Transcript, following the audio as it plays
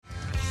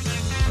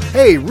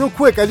Hey, real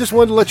quick, I just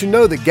wanted to let you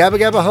know that Gabba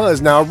Gabba Huh is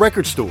now a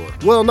record store.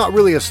 Well, not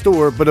really a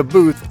store, but a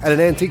booth at an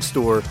antique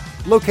store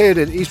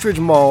located at Eastridge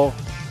Mall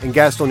in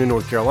Gastonia,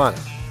 North Carolina.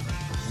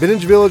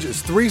 Vintage Village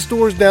is 3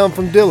 stores down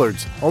from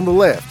Dillard's on the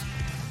left,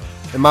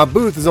 and my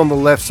booth is on the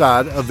left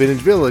side of Vintage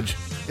Village.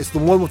 It's the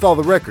one with all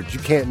the records. You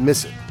can't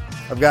miss it.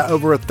 I've got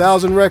over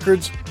 1,000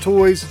 records,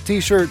 toys,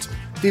 t-shirts,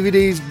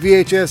 DVDs,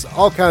 VHS,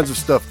 all kinds of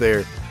stuff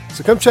there.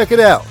 So come check it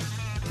out.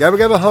 Gabba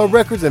Gabba Huh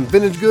Records and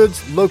Vintage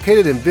Goods,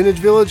 located in Vintage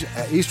Village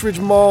at Eastridge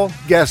Mall,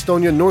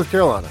 Gastonia, North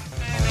Carolina.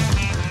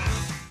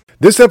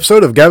 This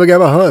episode of Gabba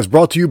Gabba Huh is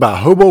brought to you by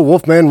Hobo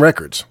Wolfman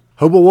Records.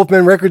 Hobo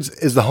Wolfman Records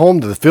is the home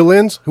to the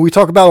Fill-Ins, who we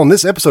talk about on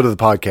this episode of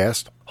the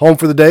podcast, Home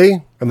for the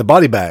Day, and the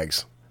Body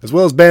Bags, as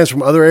well as bands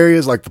from other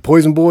areas like the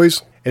Poison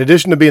Boys. In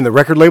addition to being the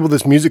record label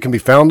this music can be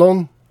found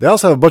on, they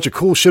also have a bunch of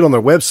cool shit on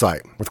their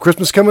website. With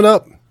Christmas coming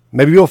up,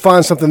 maybe you'll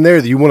find something there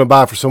that you want to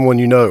buy for someone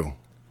you know.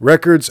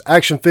 Records,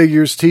 action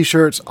figures,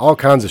 t-shirts, all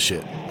kinds of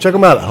shit. Check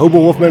them out at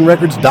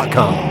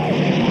HoboWolfmanRecords.com.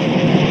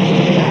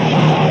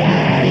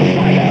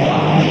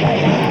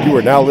 You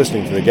are now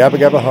listening to the Gabba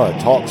Gabba Huh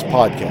Talks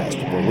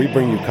podcast, where we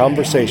bring you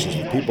conversations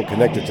with people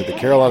connected to the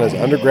Carolinas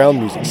underground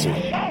music scene.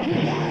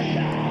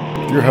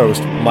 With your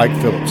host, Mike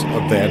Phillips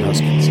of Van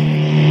Huskins.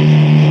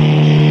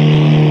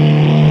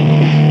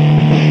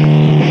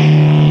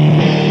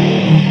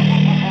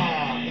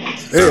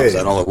 Hey. Is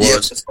that all it was? Yeah,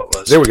 that's what it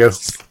was. There we go.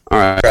 All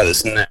right, try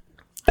this now.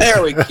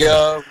 There we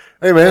go.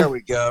 Hey, man. There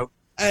we go.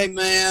 Hey,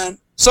 man.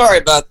 Sorry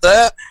about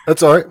that.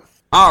 That's all right.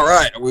 All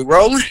right, are we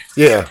rolling?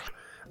 Yeah.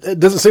 It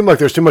doesn't seem like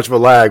there's too much of a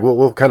lag.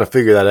 We'll kind of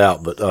figure that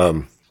out. But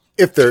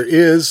if there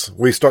is,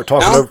 we start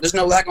talking No, over. there's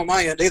no lag on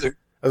my end either.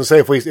 I was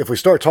going to say, if we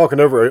start talking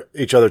over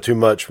each other too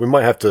much, we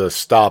might have to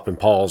stop and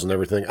pause and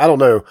everything. I don't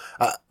know.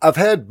 I've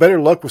had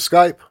better luck with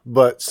Skype,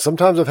 but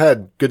sometimes I've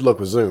had good luck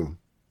with Zoom.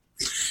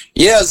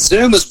 Yeah,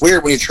 Zoom is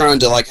weird when you're trying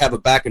to like have a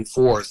back and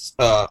forth.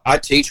 I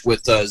teach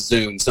with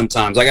Zoom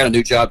sometimes. I got a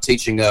new job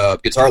teaching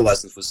guitar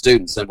lessons with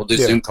students, and we'll do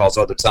Zoom calls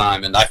all the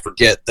time. And I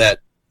forget that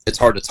it's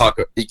hard to talk.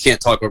 You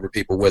can't talk over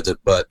people with it,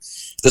 but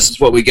this is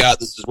what we got.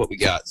 This is what we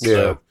got.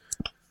 So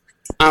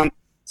I'm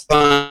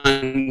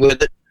fine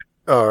with it.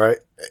 All right.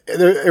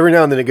 Every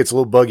now and then it gets a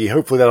little buggy.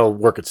 Hopefully that'll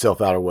work itself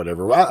out or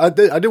whatever. I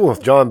did one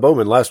with John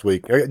Bowman last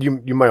week.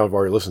 You might have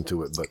already listened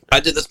to it, but I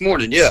did this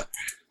morning. Yeah.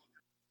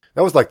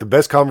 That was like the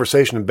best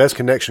conversation and best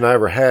connection I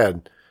ever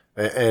had.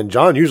 And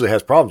John usually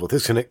has problems with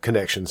his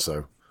connection,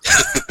 so.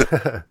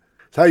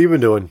 How you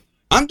been doing?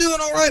 I'm doing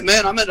all right,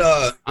 man. I'm at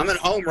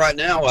home right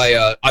now.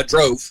 I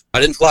drove. I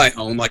didn't fly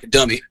home like a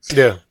dummy.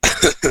 Yeah.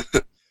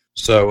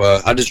 So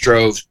I just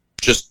drove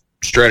just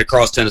straight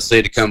across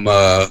Tennessee to come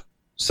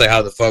say hi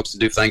to the folks and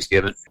do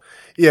Thanksgiving.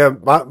 Yeah,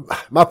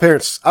 my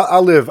parents. I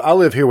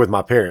live here with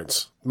my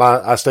parents.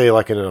 I stay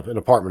like in an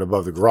apartment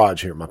above the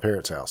garage here at my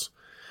parents' house.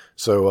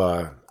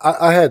 So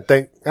I had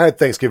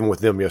Thanksgiving with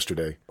them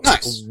yesterday.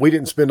 Nice. We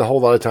didn't spend a whole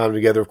lot of time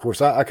together. Of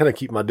course, I kind of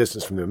keep my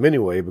distance from them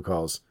anyway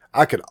because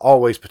I could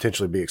always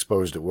potentially be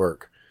exposed at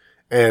work.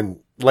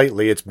 And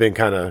lately it's been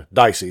kind of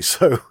dicey,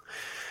 so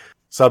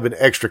I've been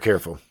extra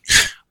careful.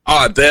 Oh,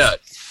 I bet.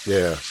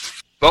 Yeah.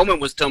 Bowman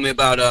was telling me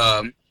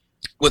about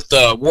with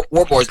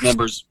War Boys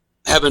members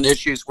having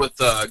issues with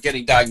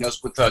getting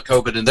diagnosed with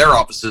COVID in their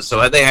offices,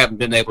 so they haven't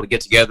been able to get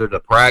together to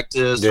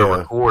practice or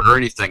record or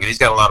anything. And he's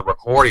got a lot of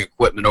recording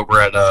equipment over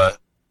at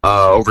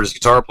over his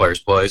guitar player's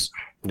place.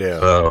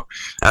 Yeah. So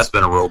that's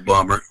been a real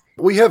bummer.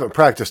 We haven't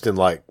practiced in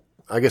I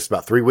guess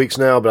about 3 weeks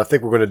now, but I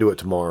think we're going to do it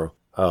tomorrow.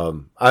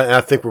 I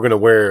think we're going to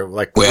wear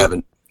we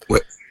haven't.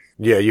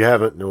 Yeah, you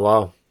haven't in a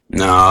while.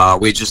 No,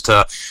 we just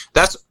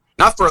that's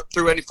not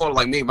through any fault of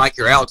like me,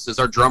 Mikey or Alex's.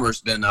 Our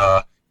drummer's been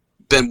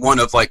one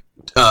of like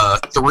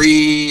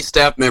 3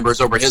 staff members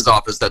over at his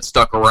office that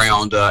stuck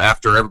around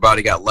after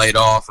everybody got laid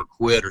off or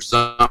quit or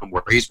something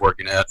where he's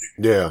working at.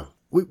 Yeah,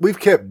 we've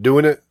kept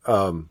doing it,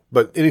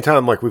 but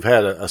anytime like we've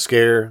had a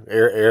scare,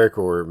 Eric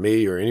or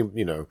me or any,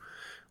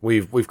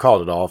 we've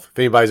called it off. If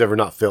anybody's ever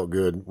not felt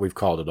good, we've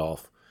called it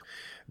off.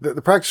 The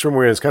practice room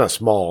we're in is kind of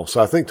small,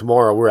 so I think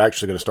tomorrow we're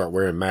actually going to start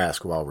wearing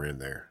masks while we're in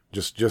there,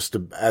 just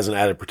as an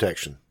added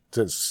protection,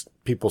 since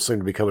people seem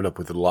to be coming up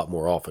with it a lot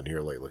more often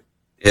here lately.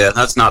 Yeah,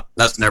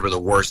 that's never the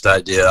worst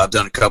idea. I've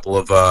done a couple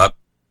of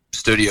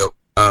studio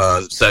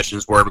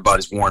sessions where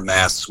everybody's worn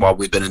masks while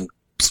we've been in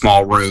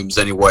small rooms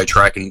anyway,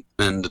 tracking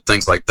and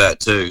things like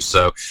that too.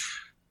 So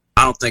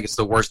I don't think it's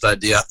the worst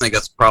idea. I think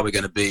that's probably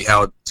going to be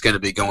how it's going to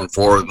be going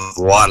forward with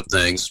a lot of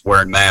things,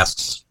 wearing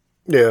masks.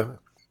 Yeah.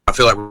 I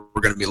feel like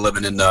we're going to be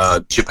living in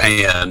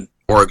Japan,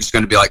 or it's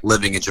going to be like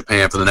living in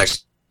Japan for the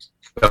next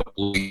couple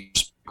of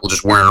weeks. People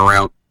just wear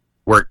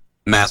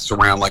masks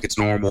around like it's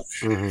normal.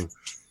 Mm-hmm.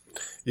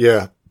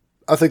 Yeah,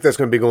 I think that's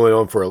going to be going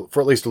on for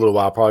at least a little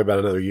while, probably about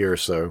another year or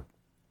so.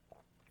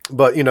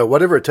 But,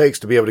 whatever it takes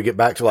to be able to get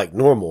back to like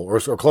normal or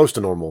close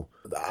to normal,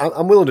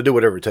 I'm willing to do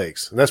whatever it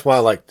takes. And that's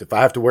why, if I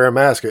have to wear a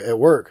mask at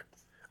work,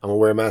 I'm going to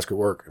wear a mask at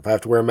work. If I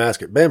have to wear a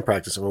mask at band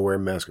practice, I'm going to wear a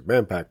mask at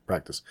band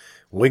practice.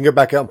 When we can get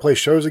back out and play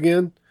shows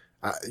again,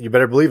 you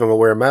better believe I'm going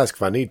to wear a mask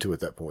if I need to at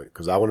that point,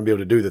 because I want to be able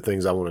to do the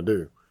things I want to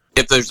do.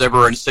 if there's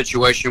ever a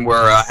situation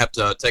where I have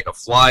to take a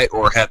flight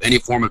or have any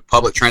form of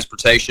public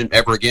transportation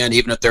ever again,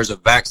 even if there's a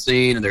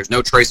vaccine and there's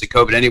no trace of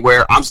COVID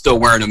anywhere, I'm still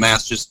wearing a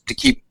mask just to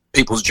keep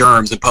people's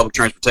germs and public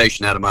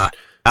transportation out of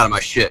my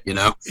shit, you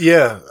know?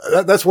 Yeah,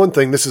 that's one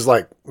thing. This is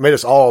like made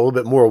us all a little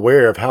bit more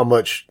aware of how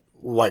much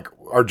like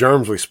our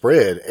germs we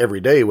spread every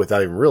day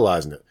without even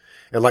realizing it.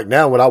 And like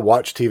now when I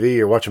watch TV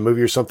or watch a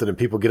movie or something and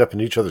people get up in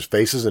each other's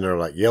faces and they're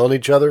like yelling at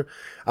each other,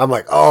 I'm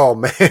like, oh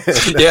man.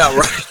 Yeah,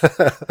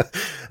 right.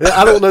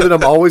 I don't know that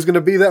I'm always going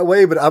to be that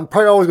way, but I'm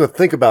probably always going to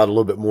think about it a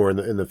little bit more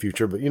in the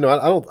future. But you know,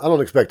 I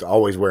don't expect to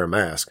always wear a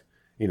mask,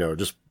 you know,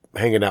 just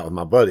hanging out with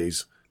my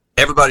buddies.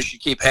 Everybody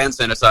should keep hand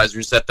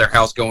sanitizers at their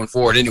house going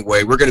forward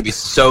anyway. We're going to be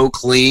so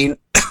clean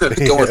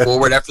going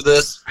forward after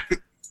this.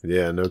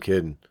 Yeah, no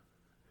kidding.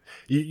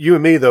 You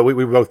and me, though,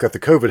 we both got the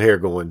COVID hair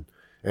going,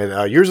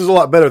 and yours is a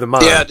lot better than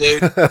mine. Yeah,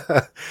 dude.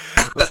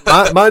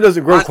 mine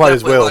doesn't grow quite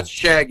as well. Much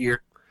shaggier.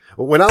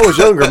 When I was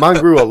younger, mine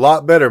grew a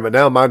lot better, but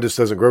now mine just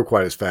doesn't grow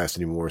quite as fast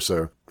anymore.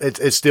 So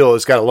it's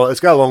got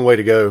a long way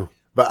to go.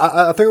 But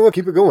I think we'll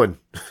keep it going.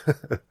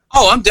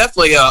 Oh, I'm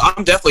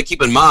definitely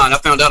keeping mine. I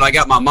found out I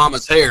got my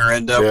mama's hair,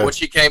 and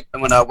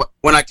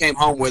when I came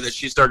home with it,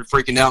 she started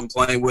freaking out and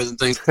playing with it and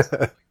things.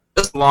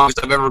 That's the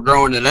longest I've ever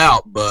grown it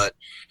out, but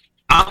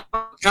I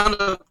kind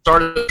of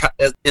started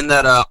in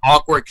that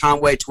awkward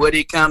Conway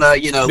Twitty kind of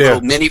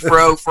little mini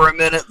fro for a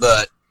minute,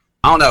 but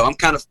I don't know.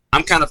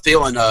 I'm kind of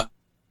feeling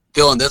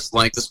this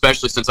length,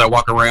 especially since I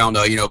walk around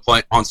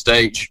playing on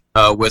stage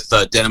with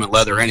denim and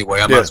leather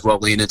anyway. I might as well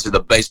lean into the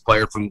bass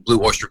player from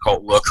Blue Oyster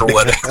Cult look or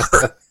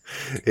whatever.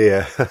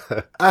 Yeah.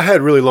 I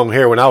had really long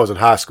hair when I was in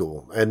high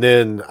school, and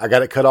then I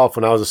got it cut off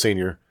when I was a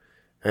senior.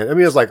 And I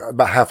mean, it was like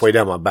about halfway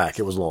down my back.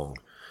 It was long.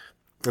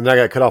 And then I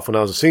got cut off when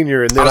I was a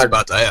senior. And then I was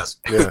about to ask.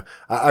 Yeah.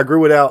 I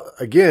grew it out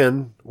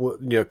again,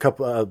 a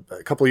couple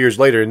of years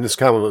later. And this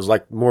time it was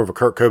like more of a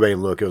Kurt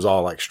Cobain look. It was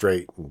all like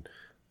straight and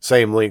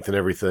same length and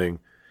everything.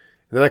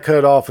 And then I cut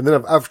it off. And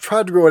then I've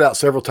tried to grow it out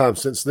several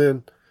times since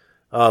then.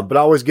 But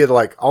I always get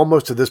like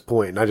almost to this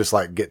point and I just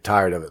like get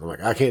tired of it. I'm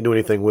like, I can't do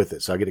anything with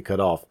it. So I get it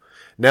cut off.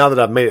 Now that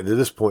I've made it to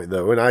this point,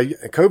 though, and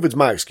COVID's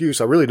my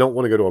excuse, I really don't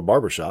want to go to a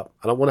barbershop.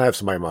 I don't want to have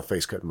somebody in my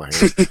face cutting my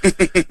hair.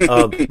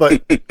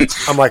 But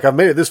I'm like, I've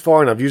made it this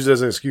far, and I've used it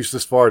as an excuse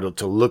this far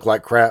to look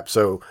like crap.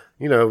 So,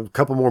 a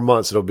couple more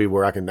months, it'll be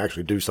where I can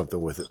actually do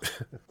something with it.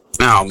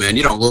 No, man,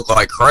 you don't look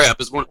like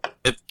crap.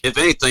 If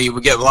anything, you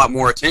would get a lot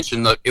more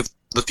attention.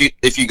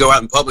 If you go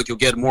out in public, you'll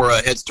get more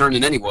heads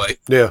turning anyway.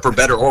 Yeah. For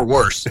better or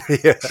worse.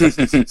 Yeah.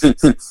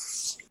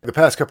 The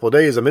past couple of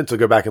days, I meant to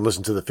go back and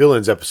listen to the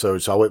fill-ins episode,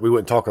 so we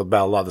wouldn't talk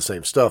about a lot of the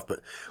same stuff,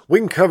 but we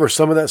can cover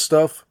some of that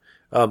stuff.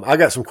 I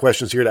got some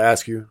questions here to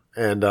ask you,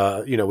 and,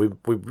 we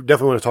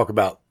definitely want to talk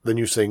about the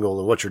new single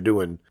and what you're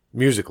doing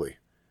musically.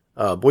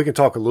 But we can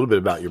talk a little bit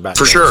about your background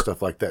For sure. and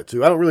stuff like that,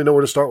 too. I don't really know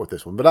where to start with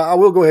this one, but I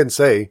will go ahead and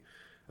say,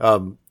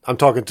 I'm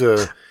talking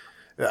to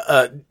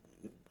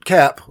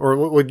Cap,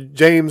 or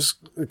James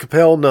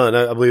Capel Nunn,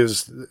 I believe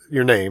is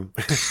your name.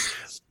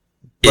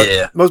 But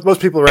yeah.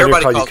 Most people around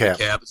here call you Cap.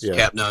 Cap. It's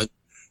Cap Nunn.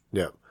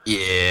 Yeah.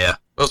 Yeah.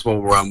 That's what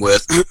I'm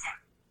with.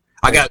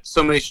 I got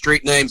so many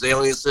street names,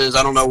 aliases.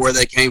 I don't know where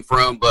they came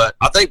from, but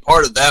I think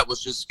part of that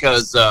was just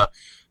because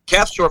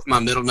Cap's short for my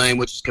middle name,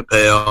 which is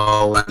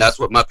Capel, and that's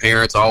what my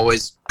parents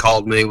always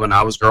called me when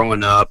I was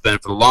growing up. And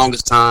for the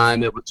longest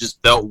time, it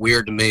just felt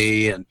weird to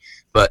me. And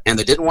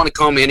they didn't want to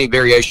call me any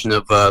variation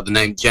of the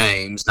name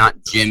James, not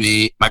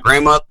Jimmy. My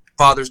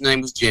grandfather's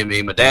name was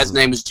Jimmy. My dad's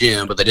name was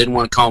Jim, but they didn't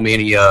want to call me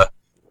any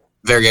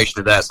variation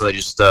of that, so they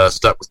just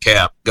stuck with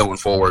Cap going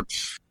forward.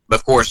 But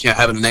of course,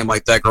 having a name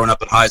like that growing up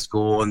in high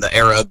school in the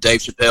era of Dave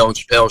Chappelle and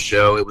Chappelle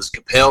Show, it was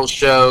Capel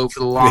Show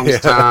for the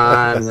longest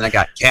time, and then I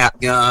got Cap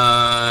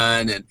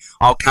Gun and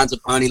all kinds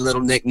of funny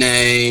little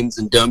nicknames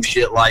and dumb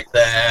shit like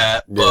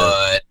that.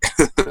 Yeah.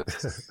 But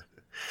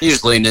you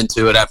just leaned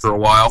into it after a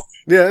while.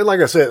 Yeah, and like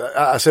I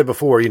said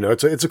before,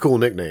 it's a cool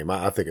nickname.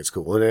 I think it's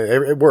cool, and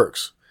it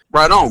works.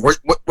 Right on.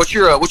 What's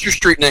your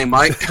street name,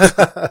 Mike?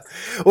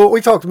 Well,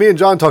 me and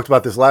John talked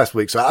about this last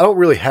week, so I don't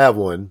really have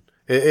one.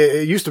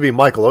 It used to be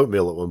Michael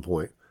Oatmeal at one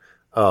point.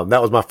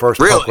 That was my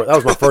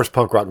first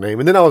punk rock name,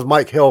 and then I was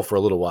Mike Hell for a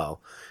little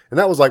while, and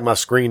that was like my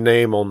screen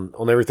name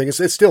on everything.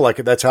 It's still like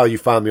that's how you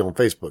find me on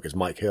Facebook is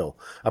Mike Hill.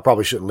 I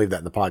probably shouldn't leave that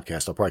in the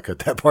podcast. I'll probably cut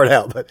that part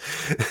out, but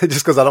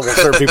just because I don't want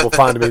certain people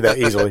finding me that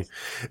easily.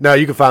 No,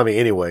 you can find me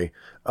anyway.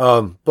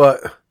 But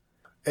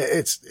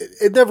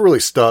it never really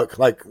stuck.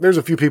 Like there's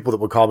a few people that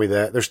would call me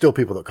that. There's still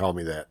people that call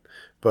me that,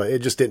 but it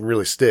just didn't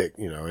really stick,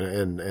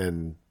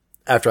 and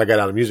after I got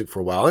out of music for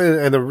a while,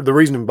 and the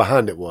reasoning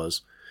behind it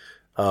was,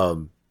 I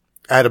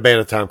had a band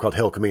at the time called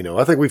Hell Camino.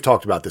 I think we've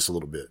talked about this a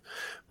little bit,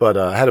 but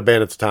I had a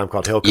band at the time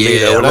called Hell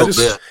Camino, and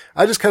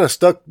I just kind of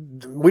stuck.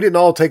 We didn't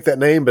all take that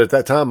name, but at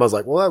that time I was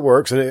like, well, that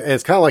works. And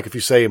it's kind of like if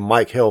you say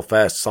Mike Hell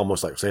fast, it's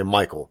almost like saying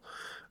Michael,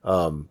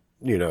 So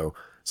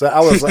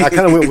I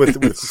kind of went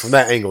with from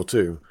that angle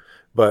too.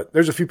 But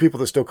there's a few people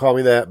that still call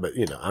me that, but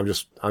I'm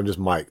just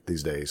Mike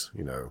these days,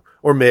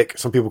 or Mick.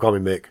 Some people call me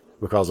Mick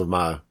because of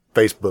my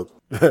Facebook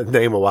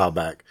name a while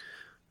back.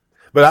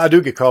 But I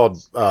do get called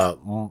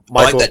Michael.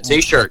 I like that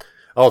T-shirt.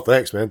 Oh,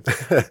 thanks, man.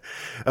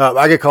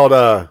 I get called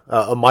a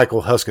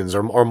Michael Huskins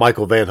or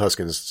Michael Van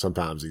Huskins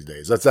sometimes these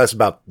days. That's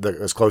about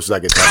as close as I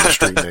get to having a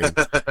street name.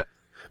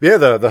 Yeah,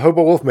 the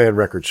Hobo Wolfman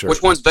record shirt.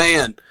 Which one's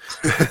Van?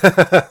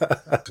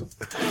 The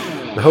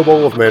Hobo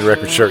Wolfman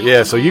record shirt.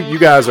 Yeah, so you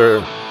guys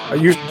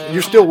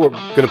you're still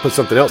going to put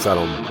something else out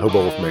on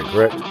Hobo Wolfman,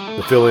 correct?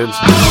 The fill-ins.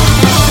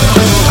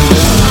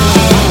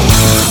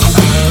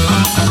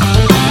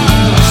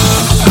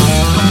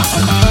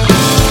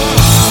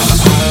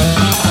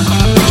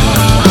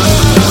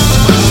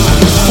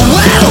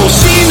 Well,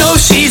 she knows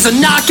she's a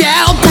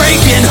knockout,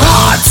 breaking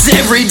hearts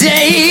every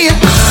day.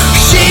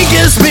 She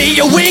gives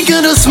me a wink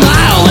and a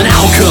smile, and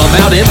I'll come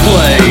out and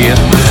play.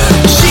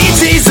 She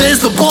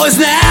teases the boys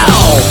now,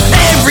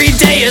 every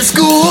day at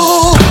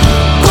school.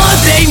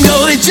 But they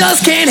know they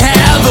just can't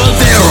have her,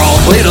 they're all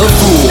played a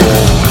fool.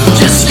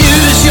 Just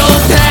use your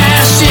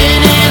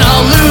passion and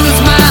I'll lose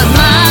my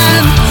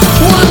mind.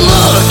 One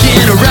look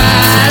in her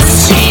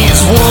eyes, she's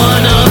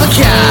one of a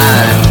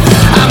kind.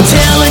 I'm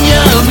telling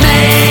you,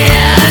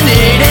 man,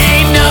 it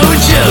ain't no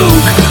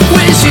joke.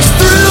 When she's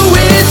through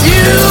with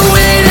you,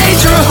 it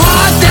ain't your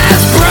heart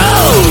that's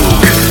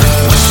broke.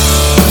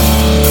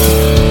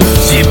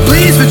 She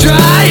bleeds for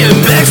dry and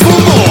begs for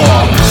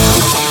more.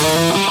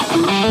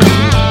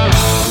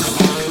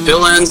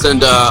 Fill-ins,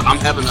 and I'm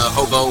having a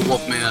Hobo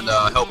Wolfman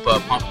help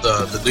pump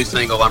the new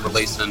single I'm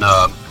releasing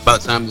by the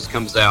time this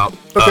comes out.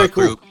 Okay,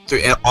 cool.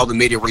 Through all the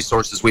media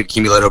resources we've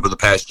accumulated over the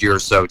past year or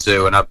so,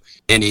 too. And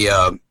any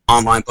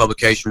online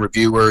publication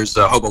reviewers,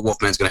 Hobo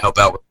Wolfman's going to help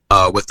out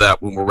with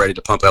that when we're ready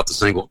to pump out the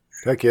single.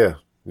 Heck yeah.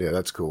 Yeah,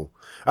 that's cool.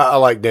 I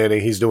like Danny.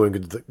 He's doing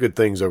good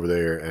things over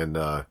there, and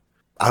I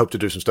hope to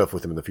do some stuff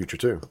with him in the future,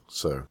 too.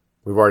 So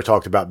we've already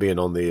talked about being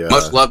on the...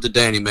 Much love to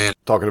Danny, man.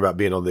 Talking about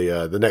being on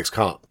the next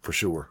comp, for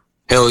sure.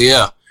 Hell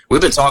yeah. We've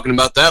been talking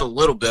about that a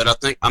little bit.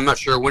 I'm not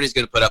sure when he's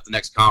going to put out the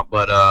next comp,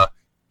 but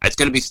it's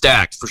going to be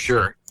stacked for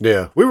sure.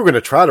 Yeah. We were going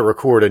to try to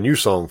record a new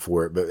song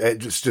for it, but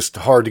it's just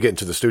hard to get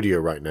into the studio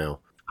right now.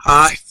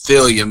 I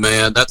feel you,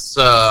 man. This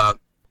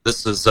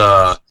is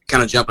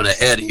kind of jumping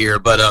ahead here,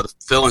 but the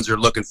fill-ins are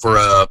looking for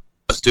a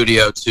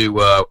studio to,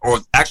 or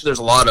actually there's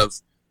a lot of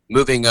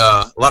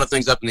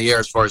things up in the air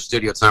as far as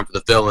studio time for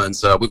the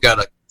fill-ins. We've got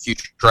a few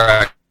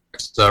tracks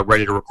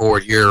ready to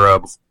record here.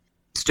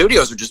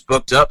 Studios are just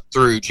booked up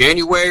through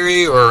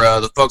January, or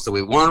the folks that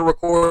we want to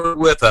record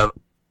with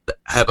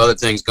have other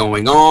things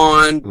going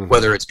on,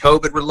 whether it's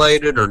COVID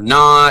related or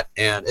not,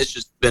 and it's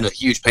just been a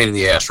huge pain in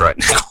the ass right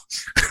now.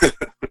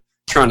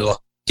 Trying to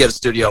get a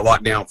studio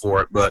locked down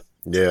for it, but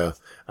yeah,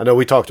 I know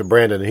we talked to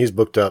Brandon, and he's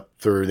booked up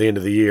through the end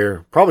of the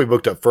year, probably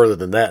booked up further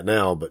than that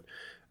now, but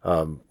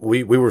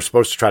we were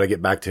supposed to try to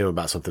get back to him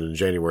about something in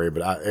January,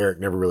 but Eric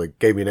never really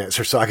gave me an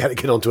answer, so I got to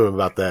get on to him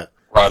about that.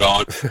 Right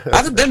on. I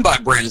haven't been by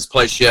Brandon's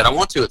place yet. I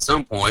want to at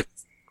some point.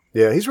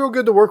 Yeah, he's real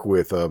good to work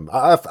with.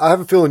 I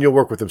have a feeling you'll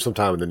work with him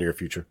sometime in the near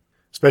future,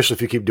 especially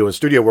if you keep doing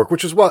studio work,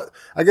 which is what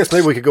I guess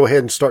maybe we could go ahead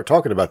and start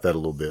talking about that a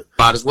little bit.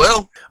 Might as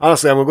well.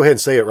 Honestly, I'm going to go ahead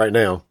and say it right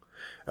now.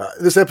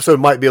 This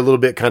episode might be a little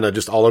bit kind of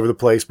just all over the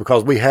place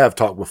because we have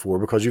talked before,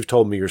 because you've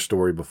told me your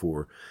story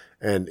before.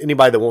 And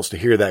anybody that wants to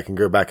hear that can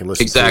go back and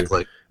listen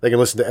exactly. They can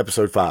listen to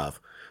episode 5.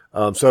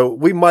 So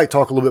we might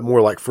talk a little bit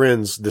more like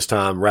friends this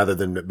time rather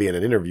than it being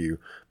an interview.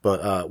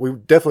 But we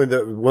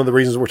definitely, one of the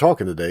reasons we're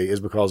talking today is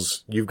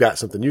because you've got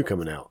something new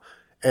coming out.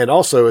 And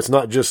also, it's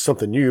not just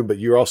something new, but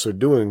you're also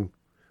doing,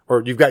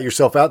 or you've got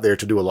yourself out there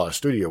to do a lot of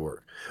studio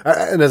work.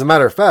 And as a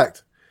matter of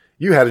fact,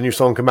 you had a new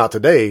song come out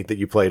today that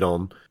you played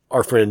on.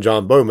 Our friend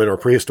John Bowman, or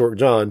Prehistoric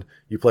John,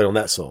 you played on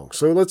that song.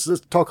 So let's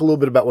talk a little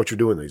bit about what you're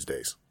doing these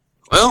days.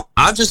 Well,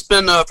 I've just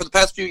been, for the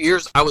past few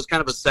years, I was kind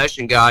of a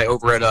session guy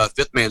over at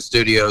Fifth Man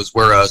Studios,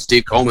 where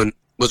Steve Coleman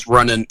was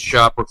running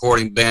shop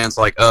recording bands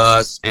like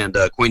us and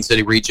Queen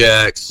City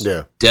Rejects,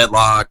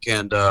 Deadlock,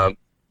 and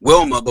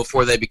Wilma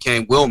before they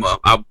became Wilma.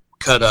 I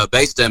cut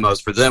bass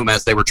demos for them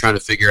as they were trying to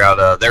figure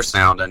out their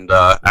sound, and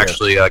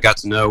actually got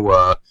to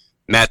know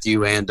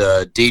Matthew and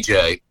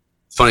DJ.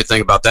 Funny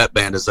thing about that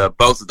band is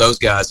both of those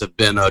guys have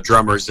been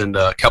drummers in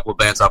a couple of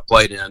bands I've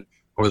played in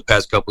over the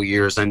past couple of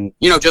years. And,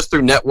 just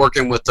through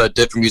networking with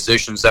different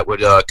musicians that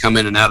would come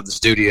in and out of the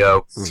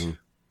studio,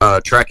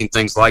 tracking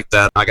things like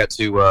that, I got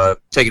to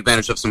take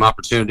advantage of some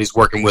opportunities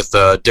working with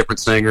different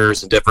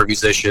singers and different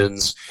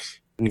musicians,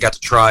 and got to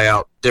try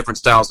out different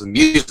styles of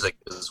music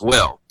as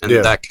well. And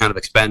that kind of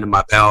expanded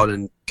my palette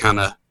and kind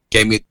of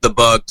gave me the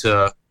bug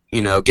to,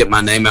 get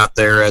my name out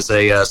there as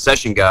a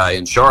session guy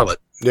in Charlotte.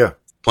 Yeah.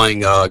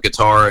 Playing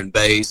guitar and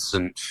bass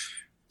and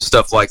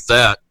stuff like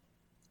that.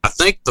 I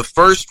think the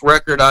first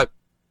record I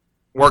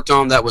worked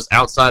on that was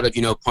outside of,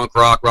 punk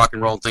rock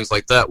and roll and things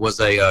like that was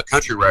a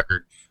country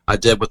record I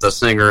did with a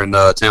singer in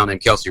a town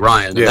named Kelsey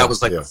Ryan. And that was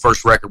the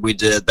first record we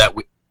did that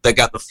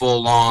got the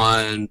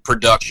full-on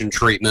production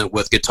treatment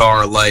with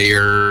guitar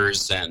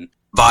layers and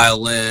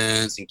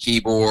violins and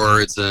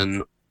keyboards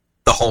and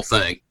the whole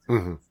thing.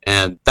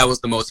 And that was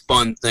the most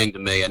fun thing to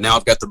me. And now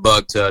I've got the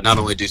bug to not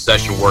only do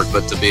session work,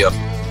 but to be a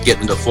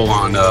getting into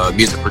full-on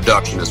music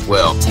production as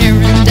well.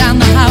 Tearing down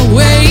the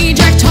highway,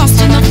 Jack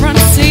tossed in the front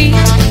seat.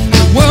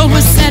 The world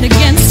was set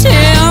against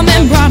him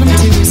and brought him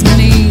to his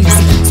knees.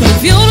 So he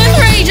fueled with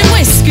rage and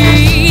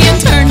whiskey and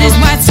turned his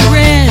whites to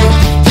red.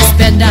 He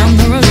sped down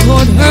the road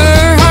toward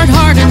her, heart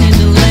hardened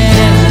into lead.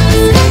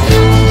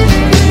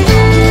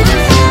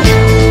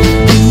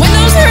 And when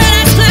those red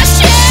eyes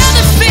flashed, yeah,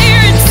 the fear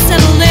had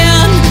settled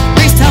in.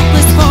 Raced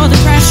helpless for the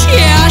crash,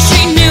 yeah,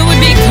 she knew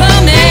would be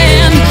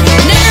coming.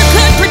 Never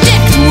could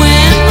predict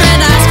when red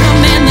eyes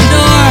come in the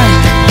door.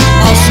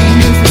 All she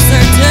knew for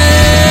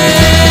certain,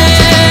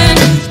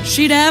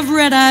 she'd have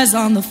red eyes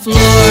on the floor.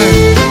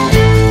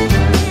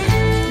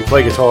 You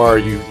play guitar,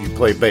 you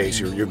play bass.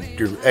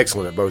 You're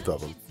excellent at both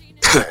of them,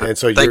 and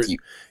so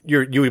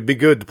you would be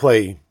good to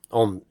play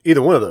on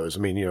either one of those. I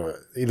mean,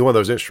 either one of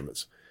those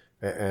instruments.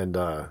 And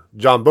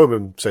John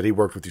Bowman said he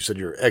worked with you. Said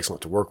you're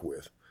excellent to work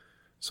with.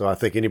 So I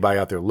think anybody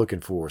out there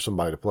looking for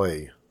somebody to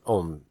play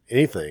on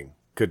anything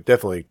could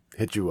definitely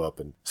hit you up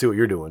and see what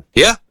you're doing.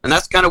 Yeah, and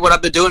that's kind of what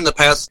I've been doing the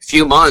past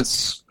few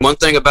months. One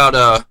thing about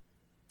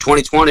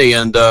 2020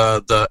 and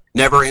the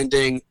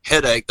never-ending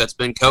headache that's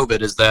been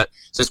COVID is that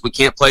since we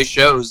can't play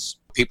shows,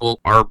 people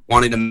are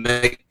wanting to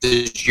make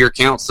this year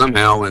count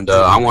somehow, and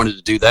I wanted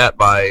to do that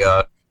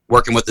by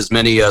working with as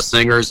many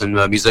singers and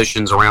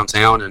musicians around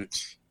town and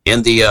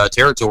in the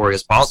territory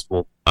as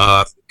possible.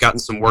 I've gotten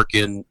some work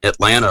in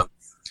Atlanta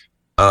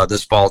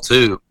this fall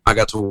too. I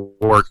got to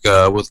work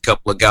with a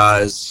couple of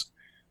guys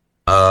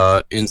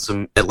in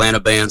some Atlanta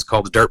bands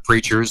called the Dirt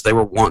Preachers. They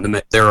were wanting to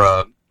make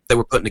they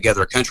were putting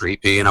together a country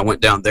EP, and I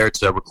went down there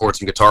to record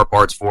some guitar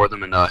parts for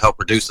them and help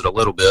produce it a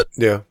little bit.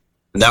 Yeah,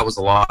 and that was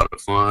a lot of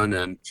fun.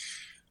 And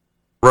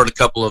wrote a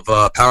couple of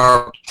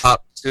power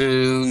pop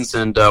tunes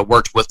and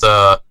worked with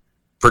a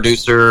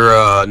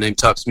producer named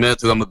Tuck Smith,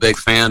 who I'm a big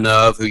fan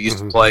of, who used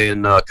to play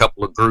in a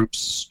couple of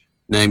groups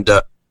named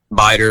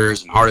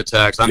Biters and Heart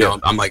Attacks. I know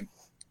I'm like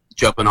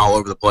jumping all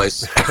over the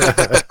place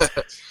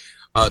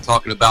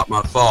talking about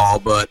my fall,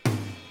 but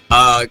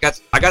I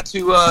got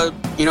to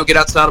get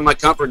outside of my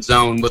comfort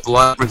zone with a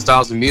lot of different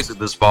styles of music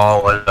this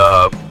fall,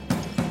 and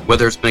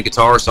whether it's been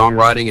guitar,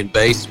 songwriting, and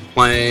bass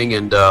playing,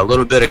 and a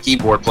little bit of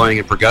keyboard playing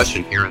and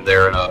percussion here and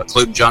there,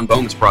 including John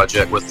Bowman's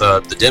project with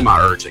the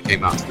Demi-Urge that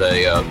came out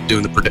today.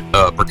 Doing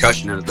the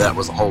percussion into that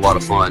was a whole lot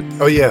of fun.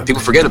 Oh yeah,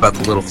 people forget about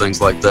the little things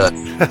like that.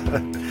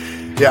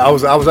 Yeah, I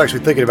was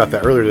actually thinking about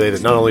that earlier today,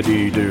 that not only do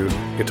you do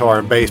guitar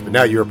and bass, but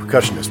now you're a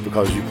percussionist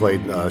because you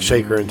played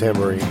shaker and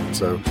tambourine.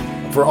 So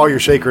for all your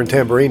shaker and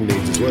tambourine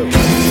needs as well.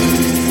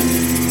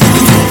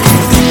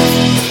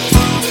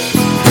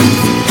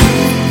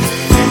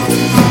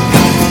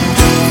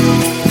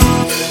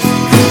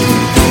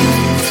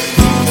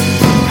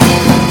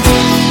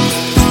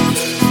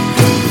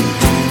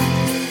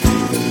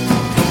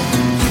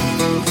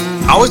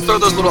 I always throw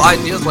those little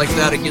ideas like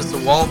that against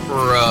the wall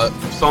for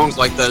songs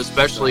like that,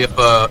 especially if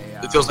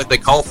it feels like they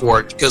call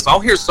for it. Because I'll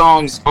hear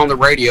songs on the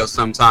radio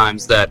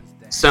sometimes that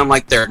sound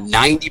like they're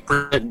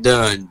 90%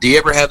 done. Do you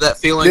ever have that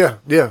feeling?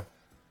 Yeah.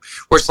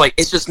 Where it's like,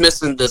 it's just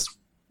missing this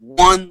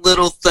one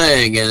little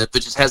thing, and if it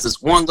just has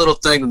this one little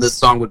thing, then this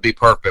song would be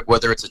perfect,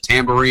 whether it's a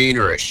tambourine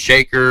or a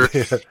shaker.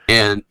 Yeah.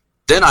 And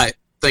then I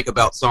think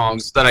about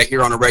songs that I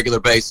hear on a regular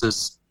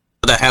basis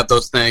that have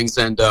those things,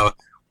 and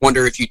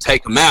wonder if you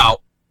take them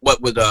out, what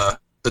would the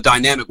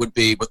dynamic would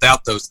be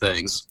without those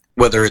things,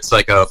 whether it's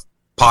like a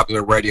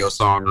popular radio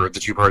song or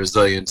that you've heard a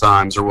zillion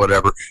times or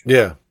whatever.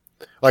 Yeah.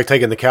 Like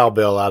taking the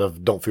cowbell out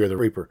of Don't Fear the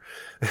Reaper.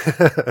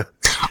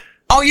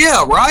 Oh,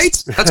 yeah,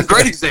 right? That's a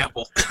great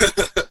example.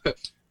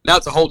 Now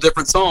it's a whole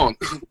different song.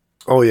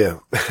 Oh, yeah.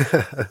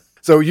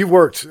 So have you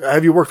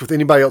worked with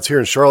anybody else here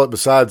in Charlotte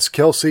besides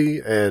Kelsey?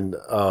 And,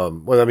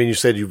 you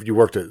said you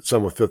worked at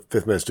some with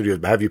Fifth Man Studios,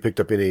 but have you picked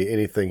up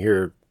anything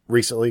here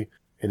recently?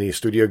 Any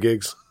studio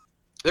gigs?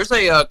 There's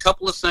a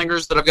couple of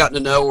singers that I've gotten to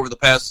know over the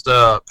past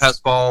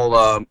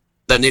fall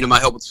that needed my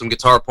help with some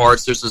guitar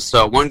parts. There's this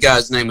one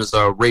guy's name is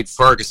Reed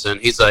Ferguson.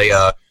 He's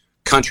a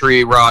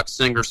country rock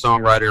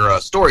singer-songwriter,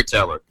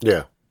 storyteller.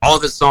 Yeah. All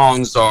of his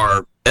songs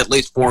are at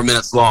least 4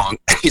 minutes long.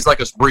 He's like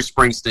a Bruce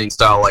Springsteen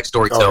style, like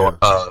storyteller,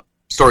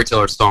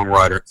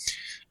 songwriter.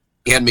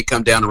 He had me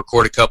come down and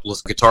record a couple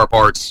of guitar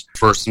parts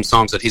for some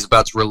songs that he's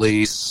about to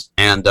release,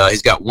 and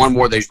he's got one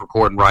more that he's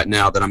recording right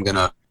now that I'm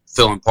gonna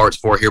fill in parts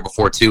for here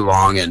before too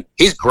long. And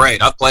he's great.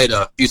 I've played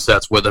a few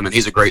sets with him, and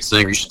he's a great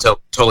singer. You should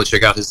totally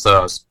check out his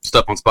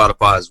stuff on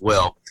Spotify as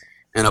well.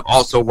 And I've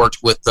also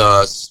worked with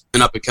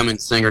an up-and-coming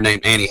singer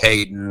named Annie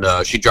Hayden.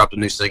 She dropped a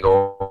new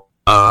single,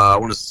 I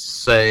want to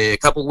say a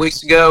couple of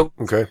weeks ago.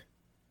 Okay.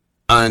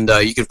 And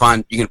you can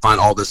find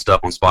all this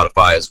stuff on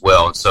Spotify as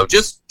well. And so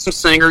just some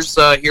singers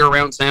here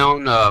around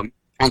town,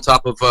 on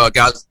top of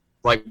guys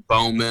like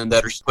Bowman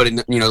that are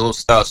putting little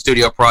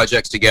studio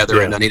projects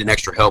together, and I need an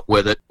extra help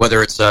with it,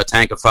 whether it's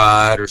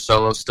Tankified or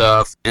solo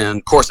stuff. And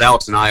of course,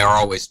 Alex and I are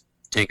always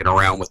tinkering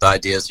around with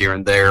ideas here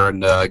and there,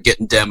 and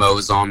getting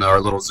demos on our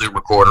little Zoom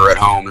recorder at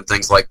home and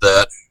things like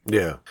that.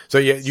 Yeah. So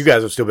yeah, you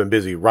guys have still been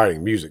busy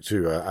writing music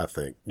too, I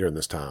think, during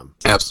this time.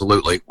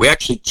 Absolutely. We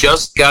actually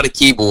just got a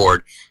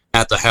keyboard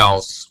at the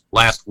house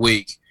last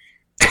week.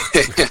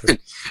 And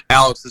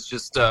Alex is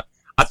just, I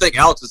think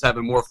Alex is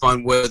having more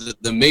fun with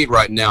it than me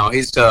right now.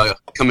 He's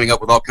coming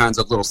up with all kinds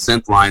of little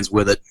synth lines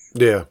with it.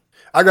 Yeah.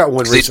 I got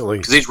one recently.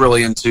 Because he's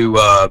really into,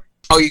 oh,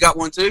 you got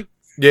one too?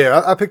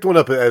 Yeah, I picked one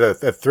up at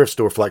a thrift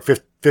store for like $15,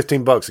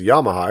 a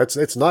Yamaha.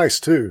 It's nice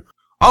too.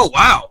 Oh,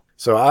 wow.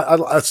 So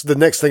that's the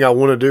next thing I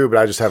want to do, but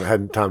I just haven't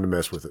had time to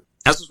mess with it.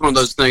 That's just one of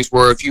those things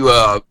where if you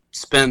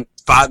spend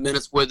 5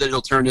 minutes with it,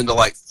 it'll turn into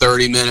like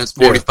 30 minutes,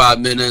 45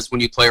 minutes when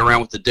you play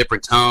around with the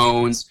different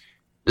tones.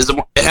 It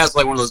has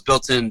like one of those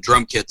built-in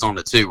drum kits on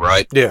it too,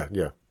 right? Yeah.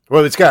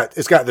 Well, it's got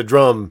the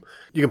drum.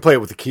 You can play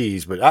it with the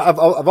keys, but I've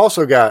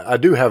also got, I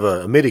do have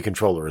a MIDI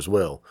controller as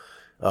well.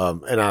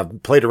 And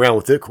I've played around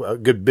with it a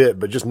good bit,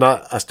 but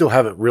I still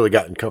haven't really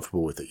gotten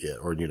comfortable with it yet.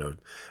 Or,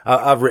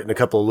 I've written a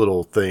couple of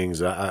little things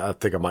that I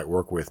think I might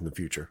work with in the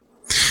future.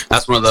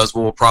 That's one of those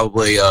we'll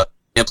probably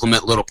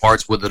implement little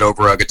parts with it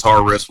over guitar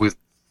riffs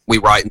we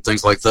write and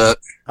things like that.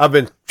 I've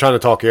been trying to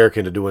talk Eric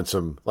into doing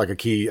some, like a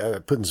key,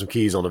 putting some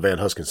keys on a Van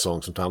Husken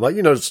song sometime. Like,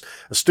 just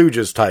a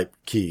Stooges type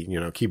key,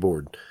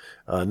 keyboard.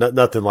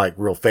 Nothing like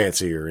real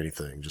fancy or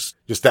anything.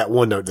 Just that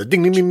one note, the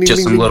ding, ding, ding, ding.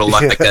 Just some little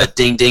like a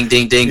ding, ding,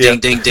 ding, ding, ding,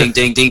 ding, ding,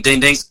 ding, ding, ding,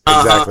 ding.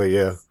 Exactly,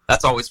 yeah.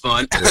 That's always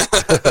fun.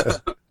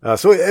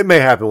 So it may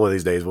happen one of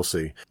these days. We'll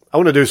see. I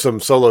want to do some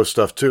solo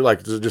stuff too.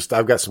 Like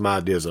I've got some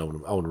ideas I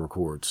want to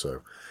record.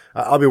 So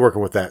I'll be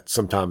working with that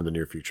sometime in the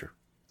near future.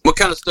 What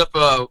kind of stuff,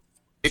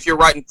 if you're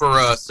writing for,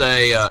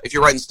 if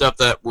you're writing stuff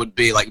that would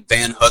be like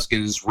Van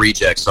Husken's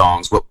reject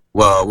songs, what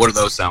do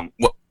those sound?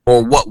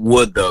 What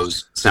would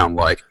those sound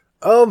like?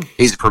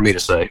 Easy for me to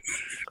say.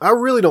 I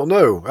really don't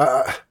know.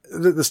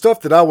 The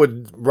stuff that I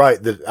would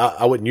write that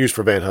I wouldn't use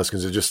for Van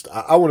Huskens is just,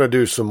 I want to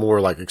do some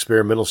more like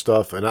experimental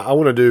stuff. And I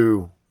want to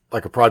do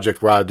like a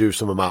project where I do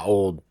some of my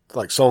old,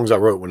 like songs I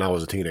wrote when I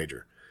was a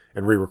teenager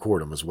and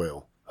re-record them as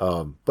well.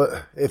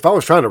 But if I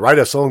was trying to write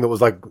a song that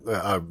was like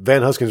a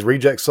Van Husken's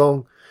reject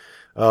song,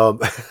 I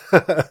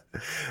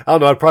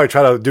don't know. I'd probably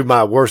try to do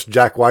my worst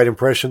Jack White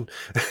impression,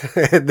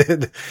 and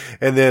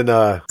then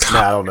I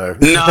don't know.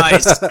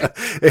 Nice.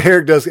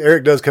 Eric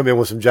does come in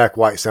with some Jack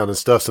White sounding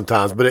stuff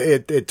sometimes, but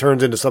it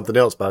turns into something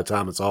else by the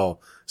time it's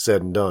all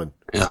said and done.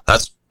 Yeah,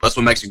 that's what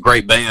makes a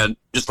great band.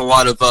 Just a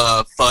lot of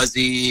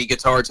fuzzy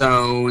guitar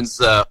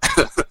tones.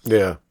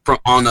 Yeah.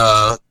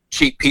 On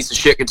cheap piece of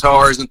shit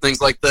guitars and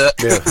things like that.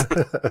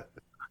 Yeah.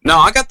 No,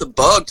 I got the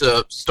bug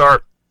to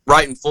start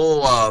writing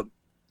full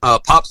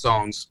pop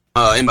songs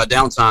in my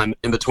downtime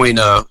in between,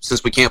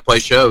 since we can't play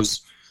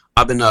shows.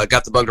 I've been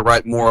got the bug to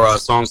write more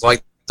songs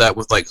like that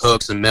with like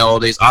hooks and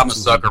melodies. I'm a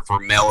sucker for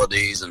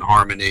melodies and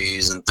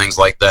harmonies and things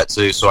like that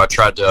too, so I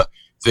tried to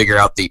figure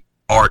out the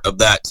art of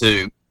that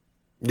too.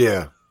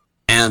 Yeah.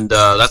 And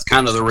that's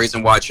kind of the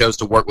reason why I chose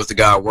to work with the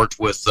guy I worked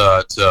with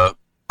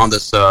on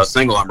this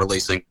single I'm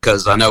releasing,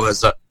 because I know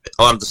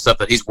a lot of the stuff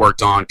that he's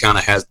worked on kind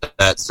of has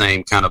that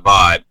same kind of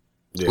vibe.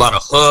 Yeah. A lot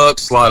of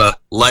hooks, a lot of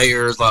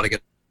layers, a lot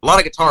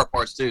of guitar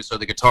parts too. So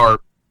the guitar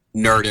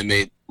nerd in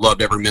me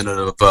loved every minute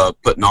of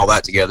putting all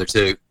that together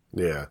too.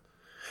 Yeah,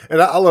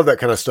 and I love that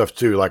kind of stuff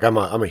too. Like I'm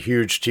a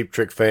huge Cheap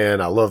Trick fan.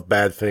 I love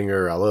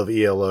Badfinger. I love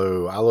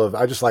ELO. I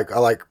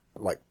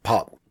like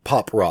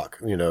pop rock,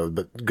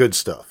 but good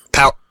stuff.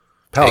 Power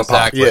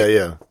exactly.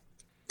 Pop.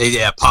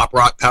 Yeah, pop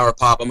rock, power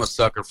pop. I'm a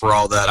sucker for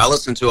all that. I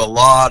listened to a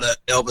lot of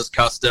Elvis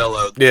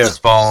Costello this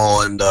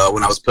fall, and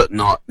when I was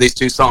putting on these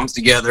two songs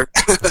together.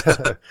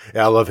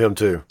 Yeah, I love him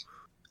too.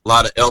 A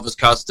lot of Elvis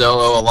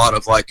Costello, a lot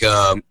of like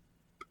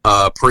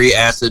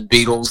pre-acid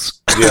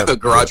Beatles,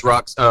 garage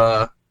rock,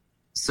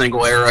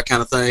 single era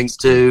kind of things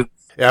too.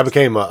 Yeah, I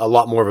became a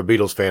lot more of a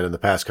Beatles fan in the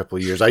past couple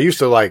of years. I used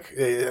to like,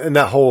 in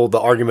that the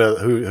argument of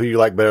who you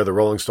like better, the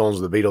Rolling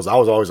Stones or the Beatles, I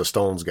was always a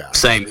Stones guy.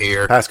 Same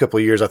here. Past couple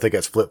of years, I think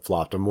that's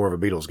flip-flopped. I'm more of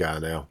a Beatles guy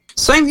now.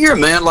 Same here,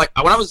 man. Like,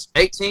 when I was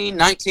 18,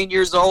 19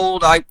 years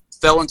old, I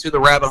fell into the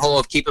rabbit hole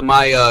of keeping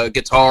my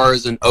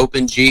guitars in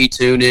open G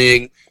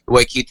tuning, the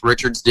way Keith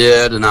Richards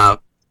did. And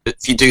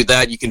if you do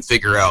that, you can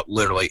figure out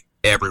literally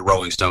every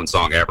Rolling Stone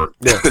song ever.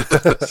 Yeah.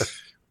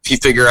 If you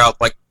figure out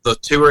like the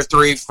 2 or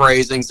 3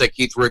 phrasings that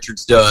Keith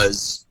Richards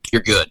does,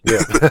 you're good. Yeah.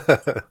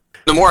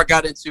 The more I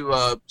got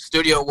into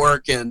studio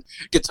work and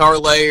guitar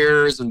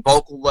layers and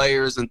vocal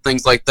layers and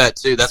things like that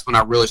too, that's when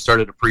I really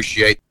started to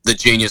appreciate the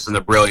genius and the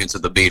brilliance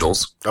of the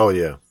Beatles. Oh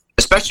yeah.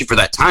 Especially for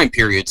that time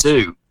period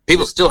too.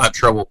 People still have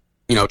trouble,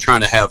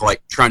 trying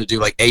to do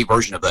like a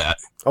version of that.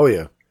 Oh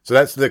yeah. So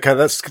that's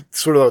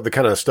sort of the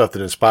kind of stuff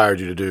that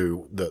inspired you to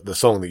do the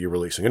song that you're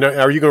releasing. And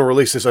are you going to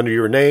release this under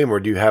your name, or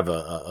do you have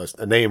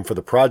a name for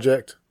the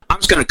project? I'm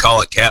just going to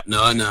call it Cap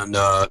Nunn, and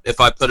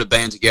if I put a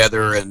band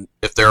together and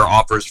if there are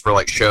offers for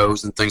like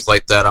shows and things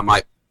like that, I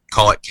might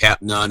call it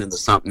Cap Nunn and the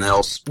something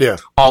else. Yeah.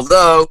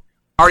 Although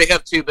I already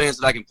have 2 bands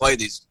that I can play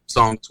these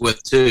songs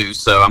with too,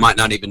 so I might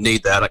not even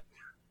need that.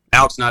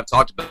 Alex and I have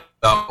talked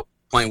about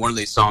playing one of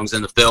these songs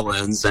in the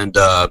fill-ins, and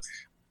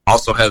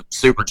also have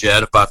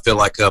Superjet if I feel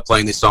like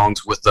playing these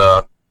songs with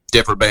a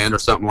different band or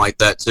something like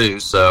that too.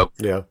 So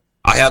yeah,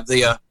 I have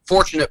the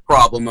fortunate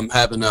problem. I'm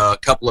having a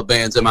couple of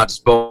bands at my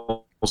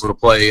disposal to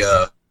play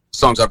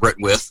songs I've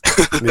written with,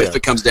 if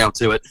it comes down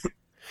to it.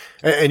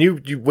 And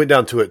you went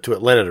down to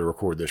Atlanta to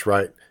record this,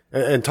 right?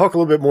 And talk a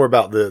little bit more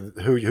about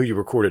who you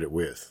recorded it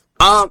with.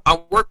 I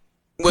worked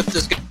with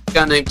this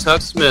guy named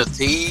Tuck Smith.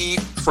 He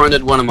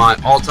fronted one of my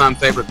all-time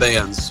favorite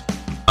bands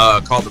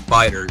called The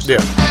Biters. Yeah.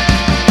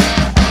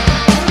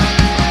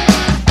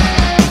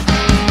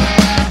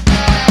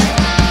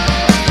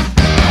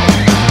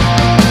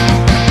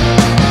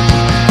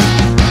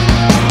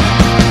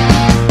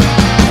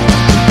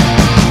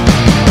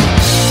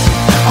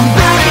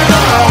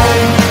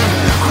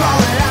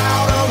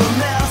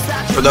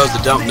 For those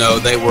that don't know,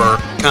 they were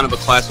kind of a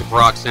classic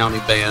rock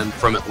sounding band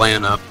from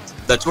Atlanta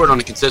that toured on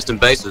a consistent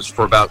basis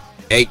for about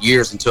 8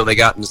 years until they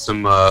got into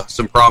some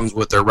problems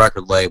with their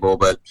record label.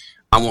 But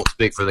I won't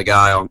speak for the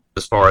guy on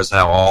as far as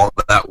how all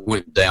that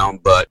went down.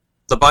 But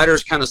the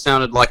Biters kind of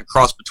sounded like a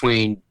cross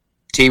between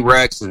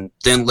T-Rex and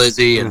Thin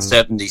Lizzy and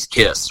 70s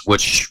Kiss,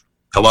 which,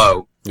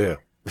 hello. Yeah.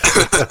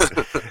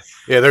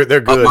 Yeah, they're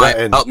good.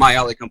 Up my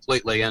alley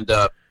completely. And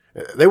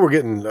they were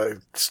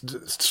getting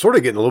sort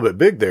of getting a little bit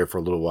big there for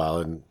a little while,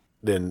 and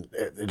then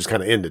it just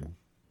kind of ended.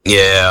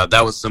 Yeah,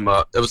 that was some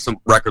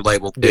record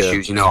label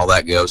issues. You know how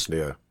that goes.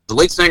 Yeah. The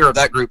lead singer of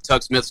that group,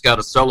 Tuck Smith's got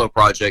a solo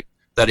project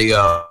that he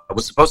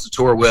was supposed to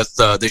tour with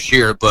this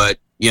year, but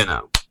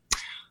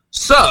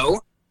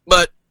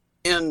but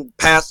in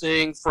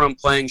passing from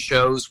playing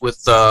shows with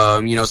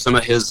some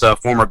of his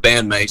former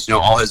bandmates,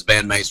 all his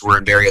bandmates were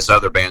in various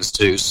other bands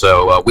too,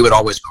 so we would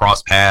always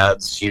cross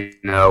paths,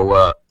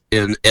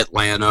 in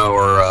Atlanta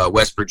or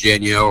West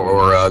Virginia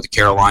or the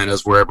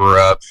Carolinas,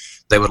 wherever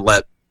they would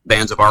let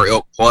bands of our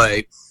ilk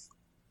play.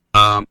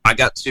 I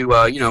got to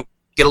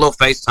get a little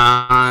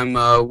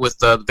FaceTime with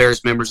the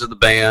various members of the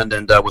band,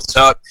 and with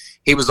Tuck,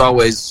 he was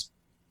always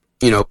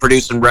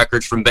producing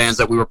records from bands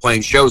that we were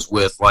playing shows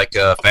with, like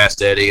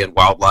Fast Eddie and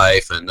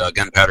Wildlife and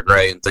Gunpowder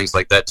Gray and things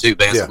like that too.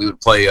 Bands that we would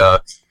play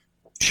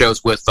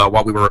shows with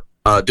while we were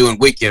doing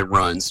weekend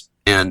runs,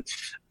 and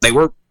they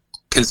were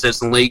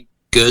consistently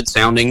good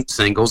sounding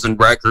singles and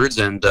records.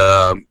 And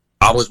I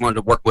always wanted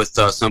to work with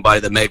somebody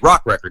that made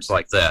rock records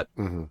like that.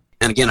 Mm-hmm.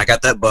 And again, I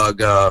got that bug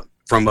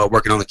from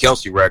working on the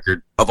Kelsey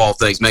record, of all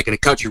things, making a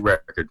country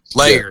record,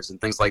 Layers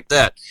and things like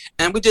that.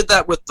 And we did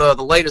that with the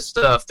latest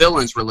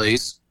Fill-Ins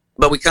release.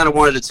 But we kind of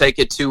wanted to take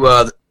it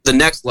to the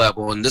next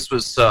level, and this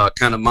was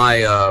kind of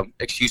my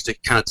excuse to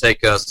kind of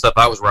take stuff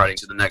I was writing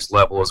to the next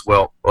level as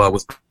well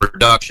with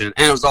production.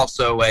 And it was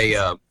also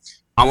I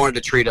wanted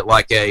to treat it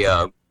like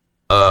a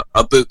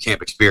boot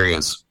camp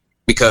experience,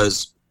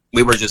 because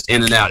we were just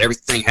in and out.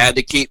 Everything had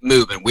to keep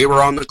moving. We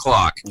were on the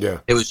clock. Yeah.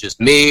 It was just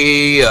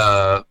me,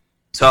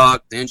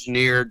 Tuck, the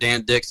engineer,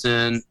 Dan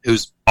Dixon,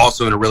 who's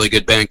also in a really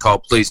good band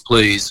called Please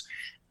Please,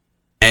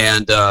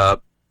 and the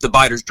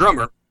Biters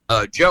drummer,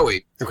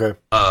 Joey,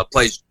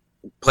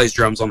 plays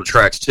drums on the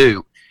tracks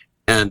too,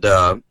 and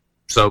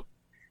so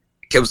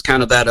it was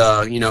kind of that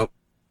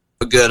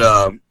a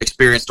good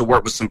experience to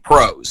work with some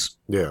pros.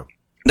 Yeah,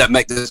 that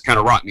make this kind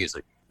of rock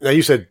music. Now,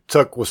 you said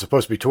Tuck was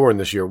supposed to be touring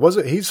this year. Was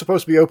it? He's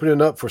supposed to be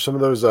opening up for some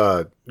of those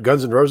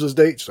Guns N' Roses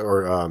dates,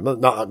 or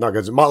not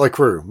Guns, Motley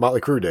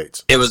Crue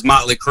dates. It was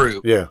Motley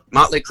Crue. Yeah,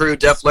 Motley Crue,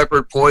 Def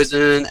Leppard,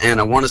 Poison, and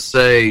I want to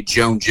say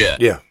Joan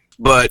Jett. Yeah,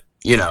 but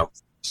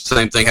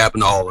same thing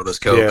happened to all of us,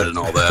 COVID and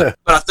all that.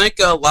 But I think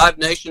Live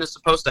Nation is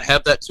supposed to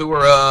have that tour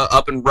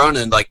up and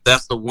running. Like,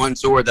 that's the one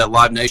tour that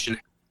Live Nation,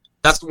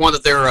 that's the one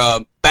that they're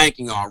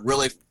banking on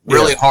really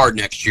hard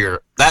next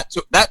year. That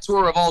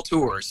tour of all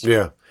tours.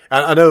 Yeah.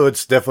 I know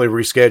it's definitely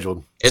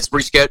rescheduled. It's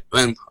rescheduled,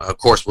 and of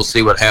course we'll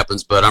see what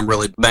happens, but I'm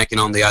really banking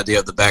on the idea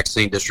of the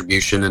vaccine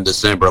distribution in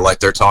December like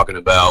they're talking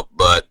about,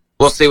 but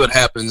we'll see what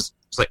happens.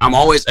 It's like, I'm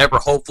always ever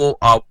hopeful,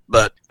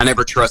 but I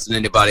never trust that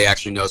anybody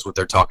actually knows what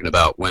they're talking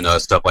about when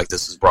stuff like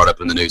this is brought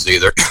up in the news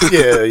either.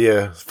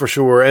 Yeah, for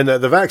sure. And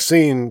the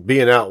vaccine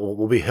being out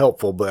will be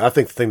helpful, but I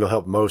think the thing that'll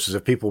help most is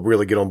if people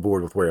really get on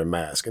board with wearing a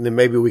mask. And then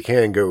maybe we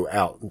can go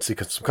out and see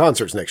some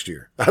concerts next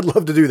year. I'd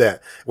love to do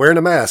that. Wearing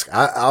a mask,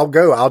 I'll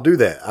go. I'll do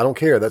that. I don't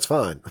care. That's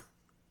fine.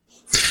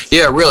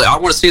 Yeah, really. I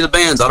want to see the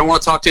bands. I don't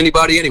want to talk to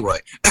anybody anyway.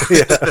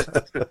 Yeah.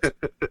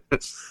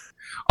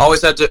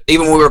 Always have to,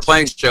 even when we were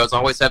playing shows, I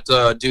always have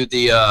to do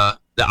the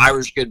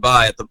Irish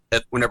goodbye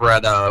whenever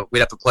we'd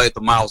have to play at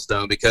the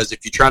Milestone, because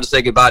if you're trying to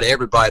say goodbye to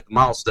everybody at the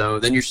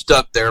Milestone, then you're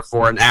stuck there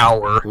for an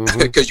hour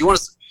because you don't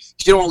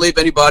want to leave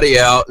anybody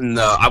out. And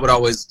I would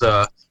always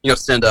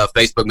send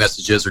Facebook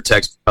messages or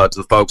text to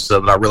the folks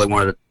that I really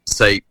wanted to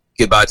say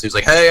goodbye to. It's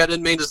like, hey, I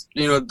didn't mean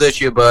to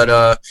dish you, but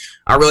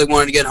I really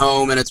wanted to get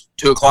home, and it's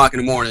 2:00 in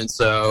the morning,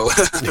 so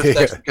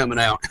thanks for coming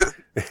out.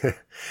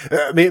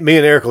 Me and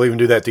Eric will even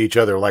do that to each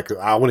other. Like,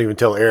 I won't even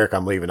tell Eric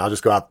I'm leaving. I'll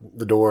just go out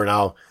the door and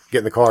I'll get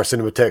in the car, send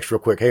him a text real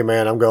quick. Hey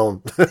man, I'm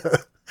going.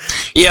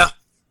 Yeah.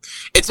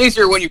 It's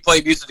easier when you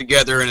play music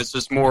together and it's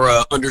just more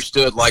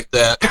understood like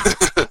that.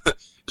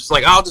 It's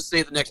like, I'll just see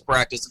you at the next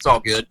practice. It's all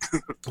good.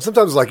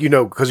 Sometimes, like,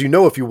 because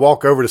if you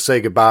walk over to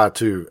say goodbye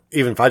to,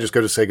 even if I just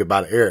go to say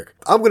goodbye to Eric,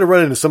 I'm going to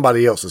run into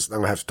somebody else I'm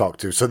going to have to talk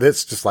to. So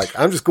that's just like,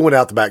 I'm just going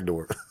out the back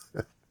door.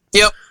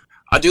 Yep.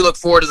 I do look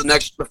forward to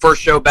the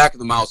first show back at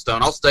the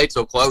Milestone. I'll stay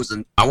till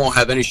closing. I won't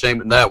have any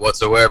shame in that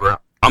whatsoever.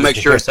 I'll make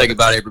sure to say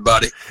goodbye to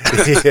everybody.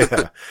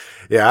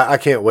 Yeah, I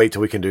can't wait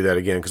till we can do that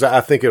again because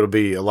I think it'll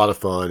be a lot of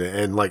fun.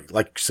 And like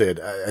you said,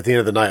 at the end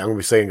of the night, I'm going to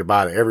be saying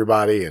goodbye to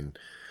everybody and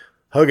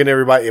hugging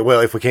everybody. Well,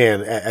 if we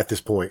can at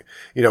this point,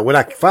 when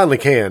I finally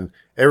can,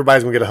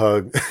 everybody's going to get a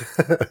hug.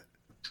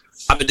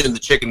 I've been doing the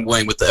chicken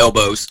wing with the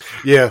elbows.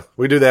 Yeah,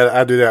 we do that.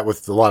 I do that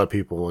with a lot of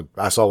people.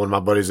 I saw one of my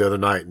buddies the other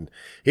night, and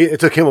it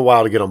took him a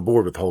while to get on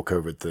board with the whole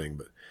COVID thing,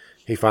 but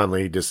he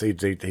finally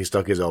he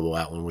stuck his elbow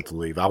out when we went to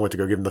leave. I went to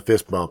go give him the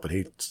fist bump, and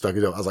he stuck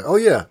his elbow. I was like, oh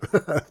yeah.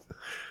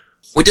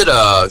 We did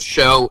a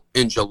show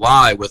in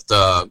July with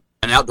an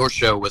outdoor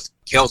show with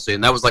Kelsey,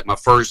 and that was like my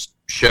first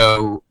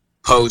show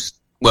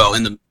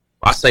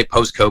I say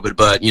post-COVID,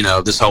 but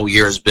this whole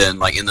year has been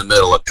like in the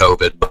middle of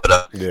COVID.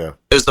 But it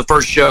was the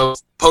first show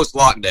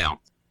post-lockdown.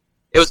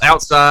 It was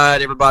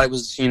outside, everybody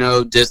was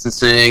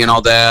distancing and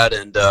all that,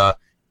 and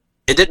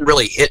it didn't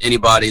really hit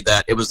anybody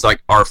that it was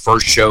like our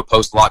first show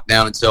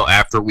post-lockdown until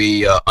after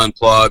we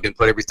unplugged and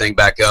put everything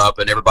back up,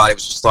 and everybody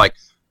was just like,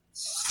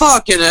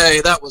 "Fucking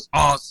A, that was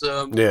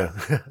awesome! Yeah,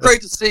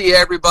 great to see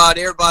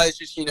everybody." Everybody's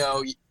just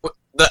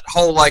that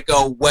whole like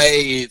a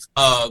wave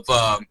of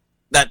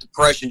that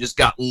depression just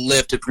got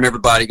lifted from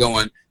everybody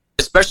going,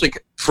 especially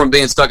from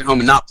being stuck at home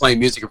and not playing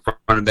music in front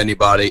of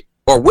anybody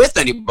or with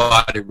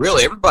anybody,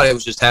 really. Everybody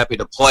was just happy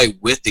to play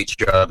with each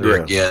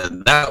other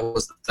again. That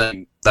was the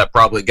thing that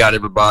probably got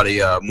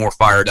everybody more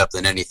fired up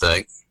than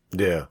anything.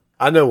 Yeah.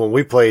 I know when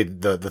we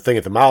played the thing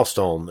at the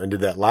Milestone and did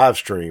that live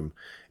stream,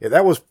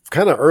 that was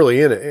kind of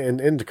early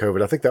into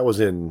COVID. I think that was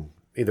in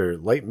either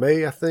late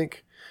May, I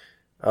think,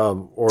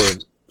 or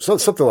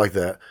something like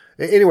that.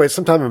 Anyway,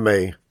 sometime in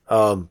May.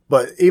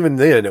 But even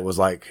then it was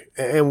like,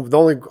 and the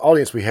only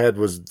audience we had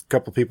was a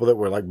couple of people that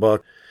were like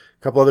Buck,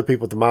 a couple other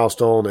people at the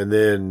Milestone, and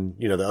then,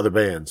 the other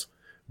bands.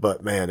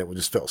 But man, it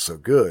just felt so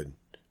good.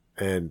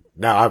 And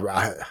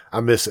now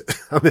I miss it.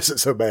 I miss it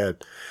so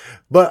bad,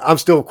 but I'm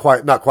still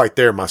not quite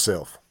there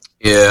myself.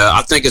 Yeah.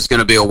 I think it's going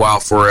to be a while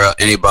for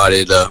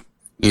anybody to,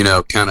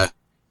 kind of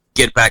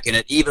get back in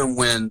it. Even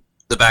when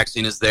the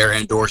vaccine is there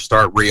and doors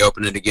start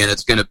reopening again,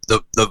 it's going to,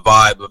 the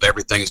vibe of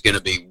everything is going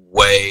to be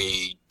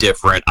way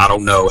different. I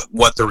don't know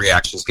what the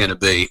reaction is going to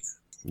be.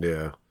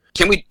 Yeah.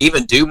 Can we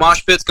even do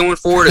mosh pits going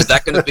forward? Is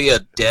that going to be a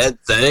dead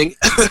thing?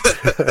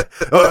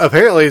 Well,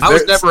 apparently, I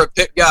was never a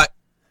pit guy.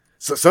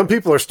 So some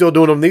people are still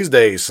doing them these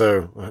days,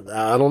 so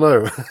I don't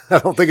know. I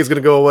don't think it's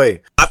going to go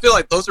away. I feel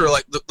like those are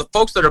like the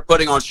folks that are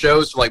putting on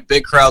shows for like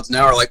big crowds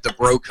now are like the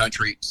bro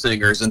country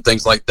singers and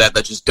things like that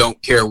just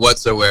don't care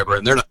whatsoever,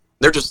 and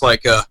they're just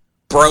like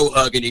bro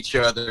hugging each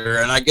other,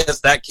 and I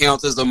guess that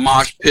counts as a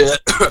mosh pit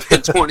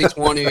in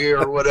 2020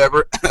 or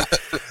whatever.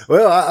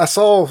 Well, I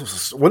saw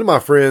one of my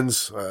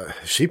friends,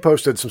 she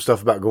posted some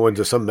stuff about going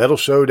to some metal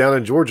show down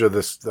in Georgia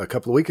a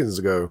couple of weekends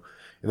ago,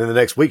 and then the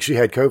next week she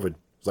had COVID.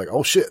 It's like,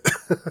 oh shit.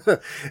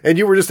 And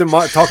you were just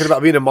talking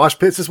about being in mosh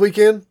pits this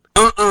weekend?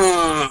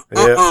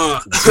 Yeah.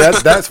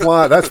 That's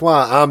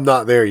why I'm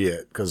not there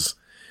yet, because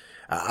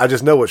I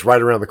just know it's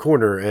right around the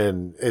corner,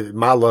 and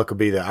my luck would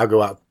be that I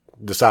go out,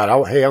 decide,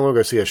 hey, I'm going to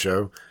go see a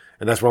show,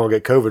 and that's where I'll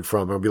get COVID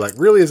from. And I'll be like,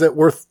 really, is that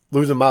worth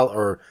losing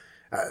or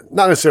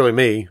not necessarily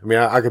me. I mean,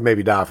 I could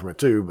maybe die from it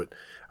too, but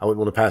I wouldn't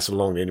want to pass it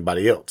along to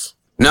anybody else.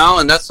 No,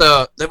 and that's,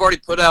 they've already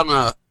put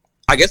out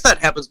I guess that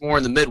happens more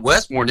in the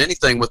Midwest more than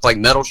anything with like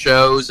metal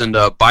shows and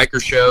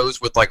biker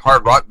shows with like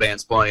hard rock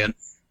bands playing.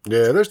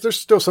 Yeah, there's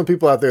still some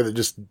people out there that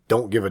just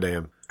don't give a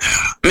damn.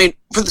 I mean,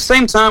 for the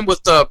same time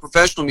with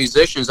professional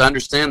musicians, I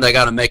understand they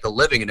got to make a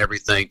living and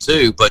everything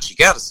too, but you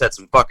got to set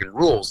some fucking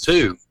rules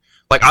too.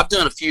 Like I've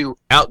done a few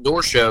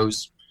outdoor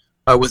shows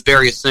with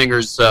various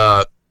singers in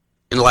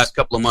the last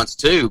couple of months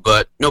too,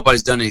 but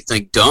nobody's done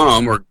anything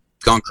dumb or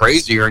gone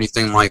crazy or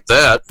anything like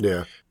that.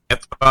 Yeah.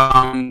 If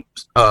I'm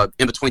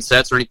in between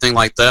sets or anything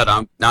like that,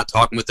 I'm not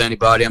talking with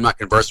anybody. I'm not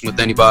conversing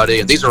with anybody.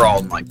 And these are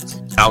all like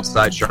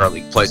outside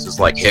Charlotte places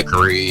like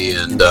Hickory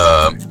and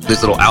these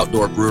little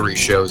outdoor brewery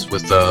shows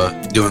with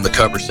doing the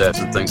cover sets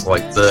and things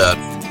like that.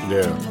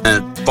 Yeah.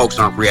 And folks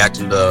aren't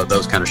reacting to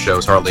those kind of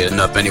shows hardly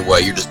enough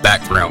anyway. You're just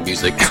background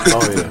music.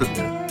 Oh,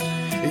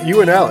 yeah.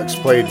 You and Alex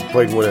played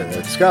one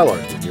at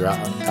Skylark when you're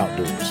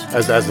outdoors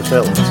as the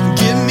fellas.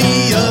 Give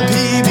me a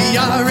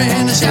PBR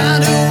and a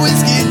shot of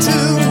whiskey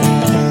too.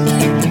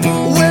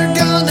 We're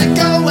gonna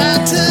go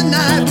out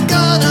tonight, we're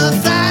gonna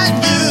find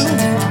you.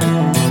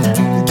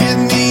 Give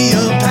me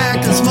a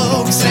pack of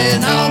smokes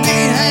and I'll be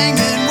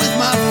hanging with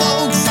my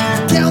folks.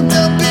 Count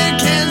the beer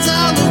cans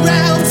all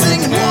around,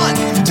 singing 1,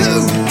 2,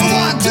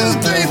 1, 2,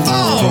 3,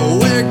 4.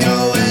 We're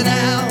going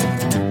out.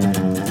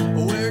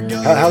 We're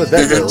going How did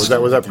that go?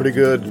 Was that pretty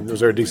good?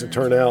 Was there a decent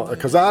turnout?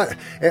 Because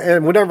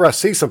and whenever I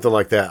see something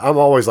like that, I'm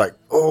always like,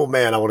 oh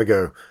man, I want to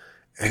go.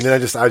 And then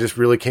I just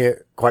really can't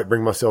quite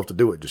bring myself to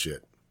do it just yet.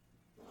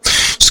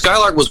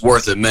 Skylark was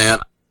worth it, man.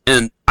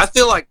 And I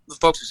feel like the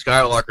folks at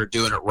Skylark are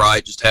doing it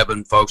right, just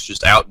having folks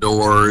just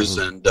outdoors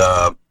and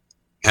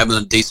having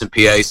a decent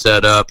PA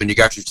set up, and you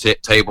got your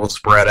table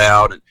spread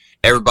out, and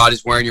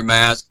everybody's wearing your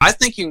mask. I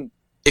think you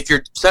if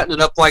you're setting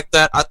it up like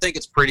that, I think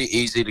it's pretty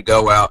easy to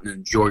go out and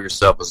enjoy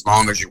yourself as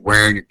long as you're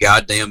wearing your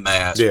goddamn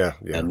mask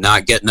and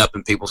not getting up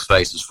in people's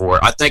faces for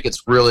it. I think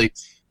it's really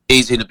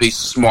easy to be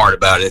smart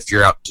about it if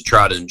you're out to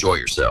try to enjoy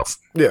yourself.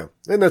 Yeah,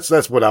 and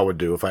that's what I would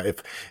do if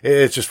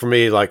it's just for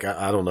me. Like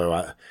I don't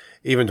know,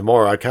 even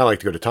tomorrow I'd kind of like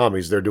to go to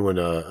Tommy's. They're doing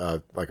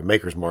a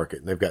maker's market,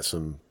 and they've got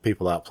some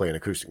people out playing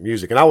acoustic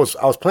music. And I was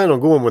planning on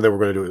going when they were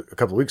going to do it a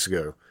couple of weeks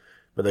ago,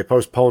 but they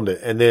postponed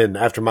it. And then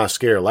after my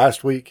scare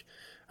last week,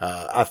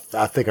 I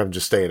think I'm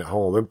just staying at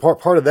home. And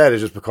part of that is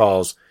just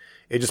because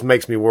it just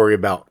makes me worry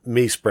about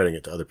me spreading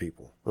it to other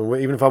people. And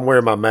even if I'm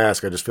wearing my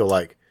mask, I just feel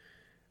like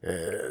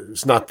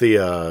it's not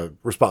the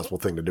responsible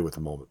thing to do at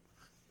the moment.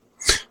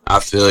 I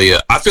feel you.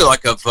 I feel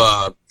like if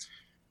I'm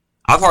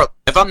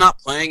not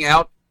playing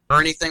out or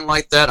anything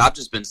like that, I've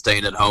just been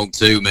staying at home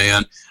too,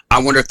 man.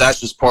 I wonder if that's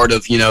just part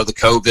of, the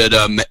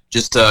COVID,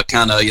 just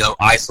kind of,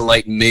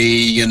 isolating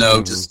me,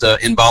 just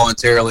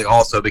involuntarily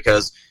also,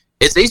 because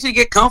it's easy to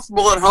get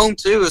comfortable at home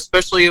too,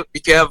 especially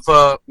if you have,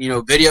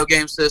 video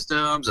game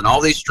systems and all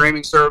these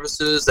streaming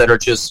services that are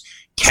just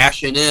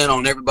cashing in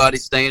on everybody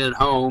staying at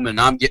home, and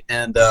I'm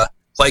getting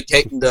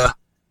placating to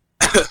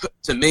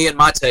me and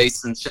my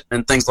tastes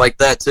and things like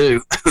that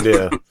too.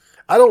 Yeah.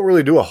 I don't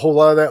really do a whole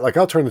lot of that. Like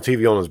I'll turn the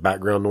TV on as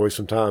background noise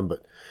sometime,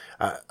 but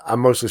I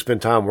mostly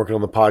spend time working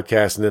on the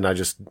podcast, and then I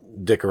just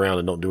dick around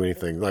and don't do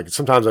anything. Like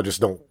sometimes I just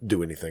don't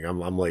do anything.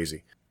 I'm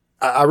lazy.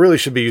 I really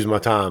should be using my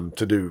time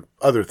to do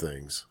other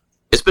things.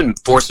 It's been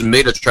forcing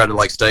me to try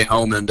to stay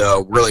home and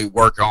really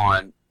work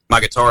on my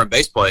guitar and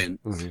bass playing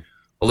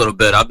a little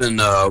bit. I've been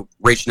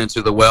reaching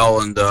into the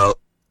well and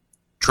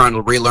trying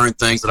to relearn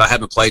things that I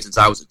haven't played since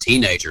I was a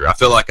teenager. I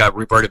feel like I've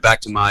reverted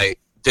back to my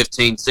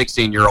 15,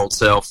 16-year-old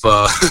self,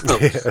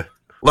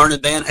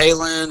 learning Van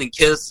Halen and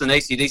Kiss and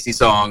AC/DC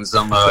songs.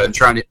 I'm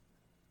trying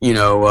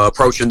to,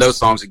 approaching those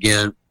songs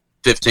again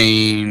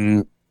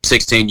 15,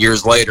 16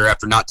 years later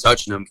after not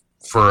touching them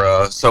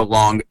for so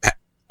long,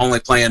 only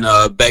playing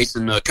bass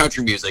and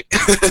country music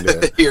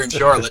here in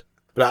Charlotte.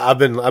 But I've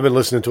been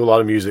listening to a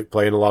lot of music,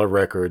 playing a lot of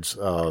records.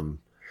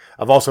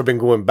 I've also been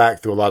going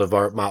back through a lot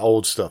of my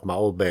old stuff, my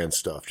old band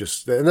stuff.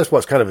 And that's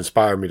what's kind of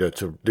inspired me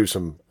to do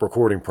some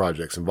recording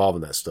projects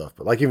involving that stuff.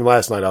 But like even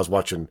last night, I was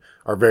watching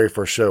our very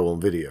first show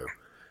on video,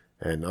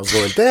 and I was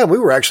going, "Damn, we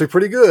were actually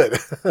pretty good."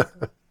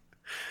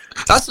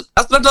 That's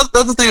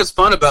the thing that's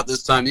fun about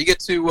this time. You get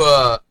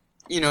to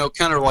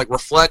kind of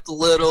reflect a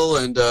little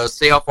and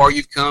see how far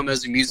you've come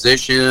as a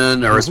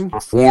musician or as a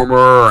performer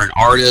or an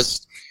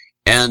artist,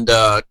 and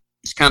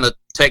just kind of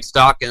take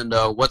stock in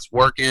what's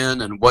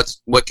working and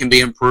what can be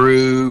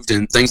improved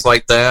and things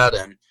like that.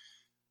 And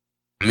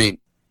I mean,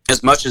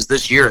 as much as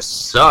this year has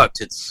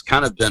sucked, it's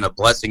kind of been a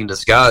blessing in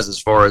disguise as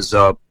far as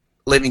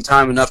leaving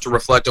time enough to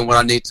reflect on what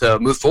I need to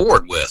move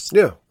forward with.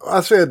 Yeah. I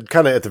said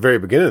kind of at the very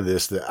beginning of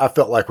this that I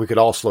felt like we could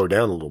all slow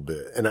down a little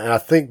bit. And I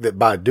think that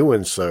by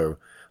doing so,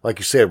 like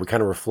you said, we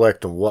kind of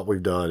reflect on what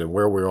we've done and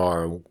where we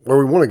are and where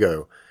we want to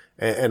go.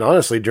 And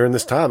honestly, during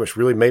this time, it's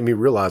really made me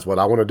realize what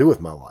I want to do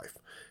with my life.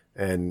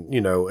 And,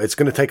 it's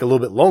going to take a little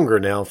bit longer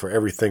now for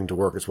everything to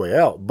work its way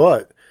out,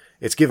 but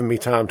it's given me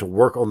time to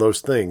work on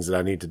those things that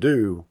I need to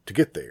do to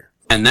get there.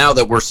 And now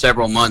that we're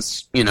several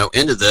months,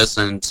 into this,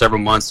 and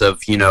several months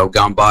have,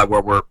 gone by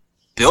where we're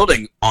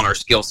building on our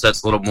skill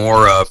sets a little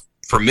more,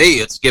 for me,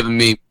 it's given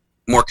me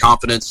more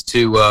confidence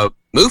to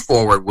move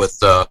forward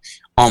with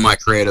all my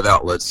creative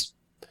outlets.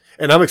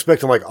 And I'm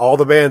expecting all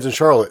the bands in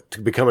Charlotte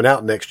to be coming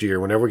out next year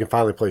whenever we can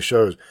finally play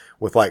shows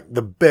with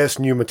the best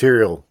new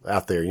material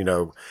out there.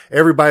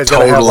 Everybody's got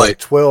to have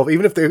 12,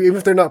 even if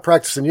they're not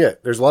practicing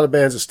yet. There's a lot of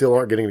bands that still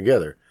aren't getting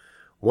together.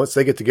 Once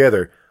they get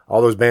together,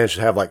 all those bands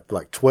should have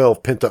like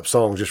 12 pent up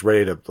songs just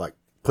ready to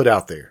put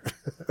out there.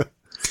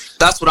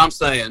 That's what I'm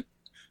saying.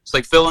 It's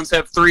like Philins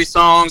have 3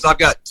 songs. I've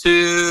got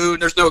 2.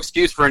 There's no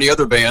excuse for any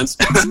other bands.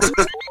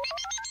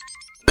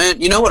 Man,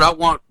 you know what I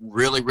want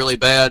really, really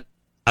bad?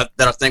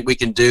 That I think we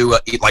can do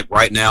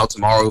right now,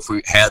 tomorrow, if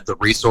we had the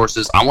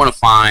resources. I want to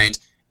find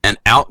an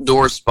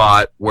outdoor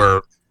spot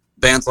where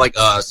bands like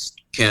us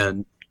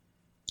can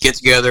get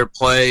together,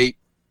 play,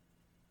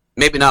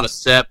 maybe not a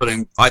set, but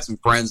invite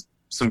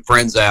some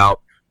friends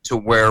out to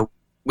where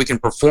we can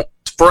perform,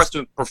 for us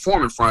to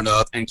perform in front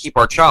of and keep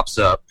our chops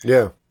up.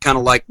 Yeah. Kind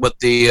of like what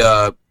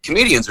the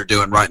comedians are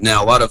doing right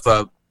now. A lot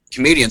of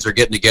comedians are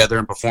getting together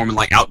and performing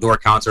outdoor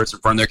concerts in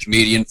front of their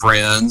comedian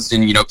friends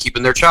and,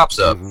 keeping their chops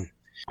up. Mm-hmm.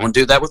 I want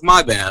to do that with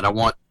my band. I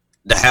want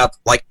to have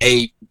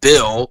a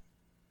bill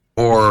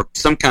or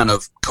some kind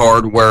of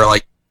card where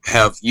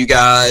have you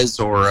guys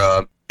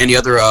or any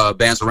other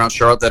bands around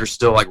Charlotte that are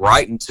still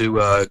writing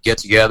to get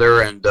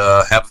together and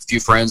have a few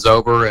friends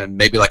over and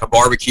maybe a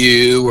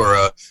barbecue or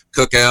a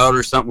cookout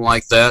or something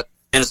like that,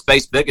 and a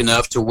space big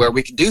enough to where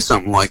we could do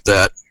something like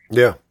that.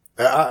 Yeah,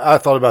 I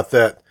thought about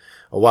that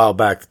a while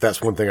back.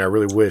 That's one thing I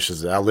really wish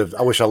is that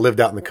I wish I lived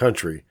out in the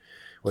country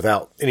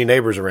without any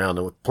neighbors around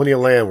and with plenty of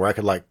land where I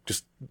could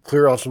just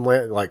clear off some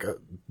land,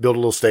 build a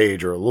little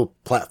stage or a little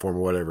platform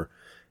or whatever,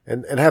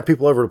 and have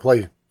people over to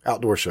play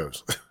outdoor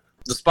shows.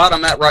 The spot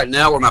I'm at right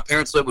now where my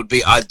parents live would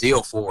be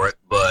ideal for it,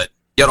 but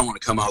Y'all don't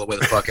want to come all the way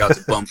the fuck out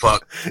to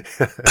bumfuck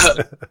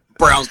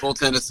Brownsville,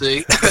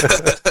 Tennessee.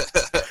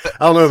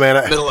 I don't know, man.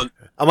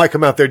 I might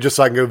come out there just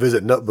so I can go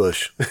visit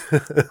Nutbush.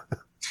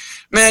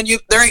 Man,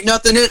 there ain't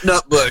nothing in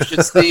Nutbush.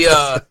 It's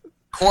the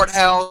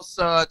courthouse,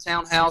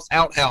 townhouse,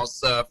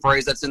 outhouse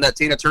phrase that's in that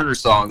Tina Turner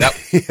song.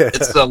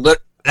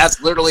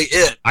 That's literally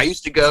it. I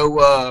used to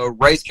go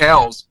raise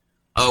cows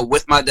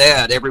with my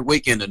dad every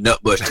weekend in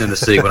Nutbush,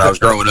 Tennessee when I was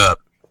growing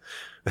up.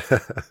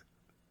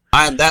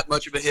 I am that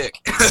much of a hick.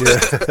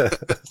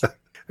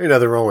 Ain't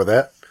nothing wrong with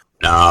that.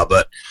 Nah,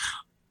 but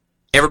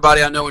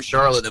everybody I know in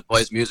Charlotte that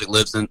plays music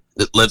lives in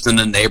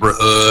the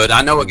neighborhood.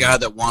 I know a guy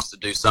that wants to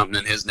do something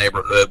in his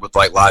neighborhood with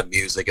like live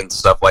music and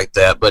stuff like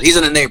that, but he's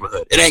in a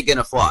neighborhood. It ain't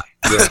gonna fly.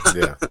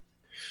 Yeah.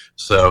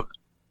 So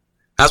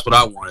that's what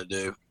I want to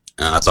do.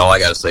 That's all I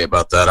got to say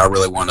about that. I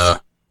really want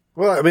to.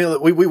 Well, I mean,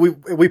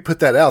 we put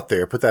that out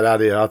there, put that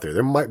idea out there.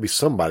 There might be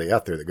somebody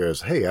out there that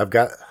goes, "Hey, I've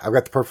got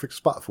the perfect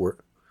spot for it."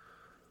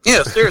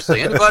 Yeah,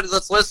 seriously. Anybody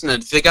that's listening,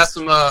 if you got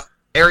some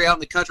area out in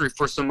the country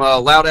for some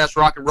loud ass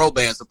rock and roll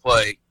bands to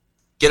play,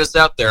 get us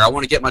out there. I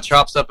want to get my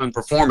chops up and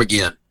perform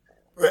again.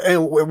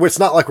 And it's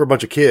not like we're a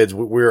bunch of kids.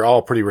 We're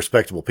all pretty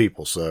respectable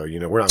people, so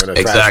we're not going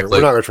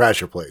to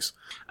trash your place.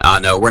 I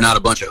know we're not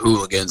a bunch of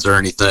hooligans or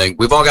anything.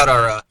 We've all got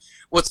our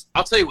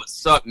I'll tell you what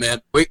sucked, man.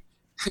 You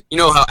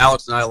know how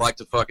Alex and I like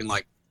to fucking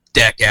like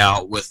deck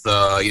out with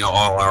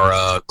all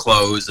our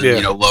clothes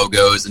and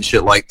logos and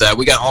shit like that.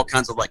 We got all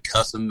kinds of like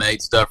custom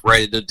made stuff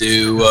ready to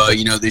do.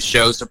 These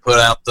shows to put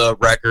out the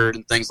record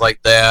and things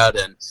like that.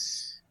 And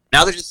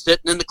now they're just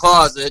sitting in the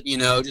closet.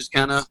 Just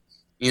kind of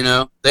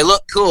they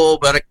look cool,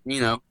 but if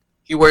you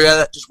wear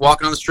that just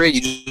walking on the street,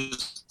 you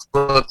just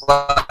look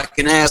like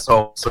an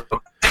asshole. So.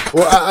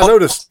 Well, I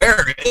noticed.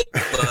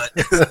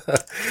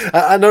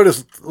 I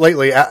noticed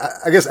lately.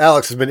 I guess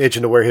Alex has been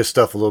itching to wear his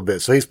stuff a little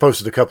bit, so he's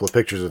posted a couple of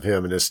pictures of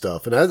him and his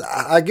stuff. And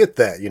I get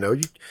that. You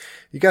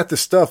got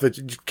this stuff that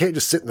you can't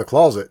just sit in the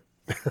closet.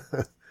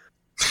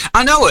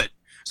 I know it.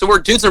 So we're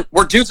dudes in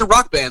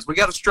rock bands. We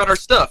got to strut our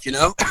stuff,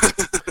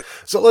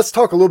 So let's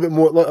talk a little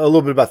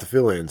bit about the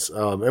fill-ins,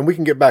 and we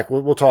can get back.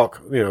 We'll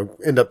talk.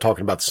 End up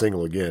talking about the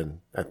single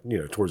again.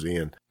 Towards the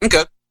end.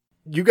 Okay.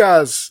 You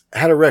guys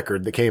had a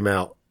record that came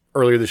out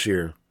earlier this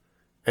year,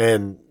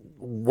 and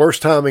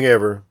worst timing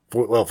ever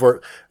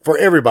for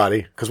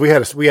everybody, because we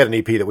had an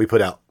EP that we put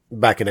out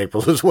back in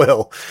April as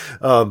well.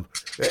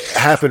 It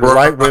happened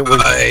right when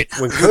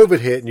COVID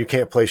hit and you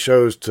can't play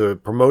shows to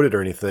promote it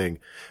or anything.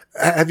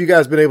 Have you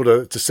guys been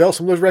able to sell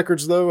some of those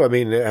records though? I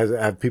mean,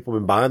 have people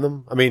been buying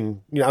them? I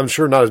mean, I'm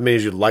sure not as many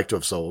as you'd like to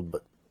have sold,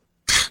 but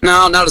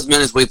no, not as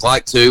many as we'd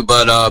like to.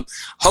 But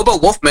Hobo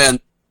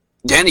Wolfman,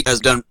 Danny has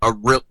done a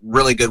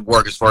really good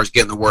work as far as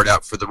getting the word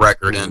out for the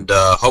record, and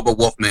Hobo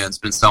Wolfman's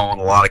been selling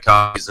a lot of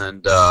copies,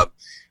 and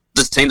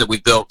this team that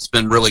we've built has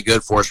been really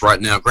good for us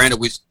right now. Granted,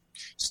 we've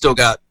still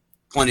got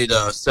plenty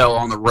to sell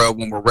on the road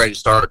when we're ready to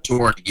start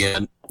touring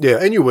again. Yeah,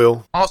 and you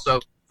will. Also,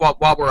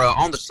 while we're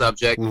on the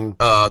subject,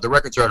 the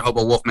records are at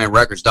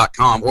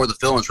HoboWolfmanRecords.com or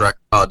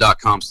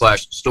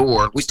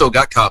thefillins.com/store. We still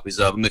got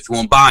copies of them if you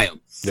want to buy them.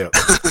 Yeah,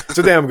 it's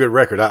a damn good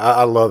record.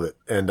 I love it,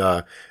 and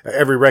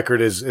every record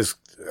is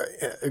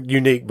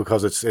unique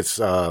because it's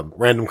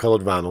random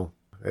colored vinyl.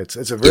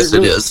 It's a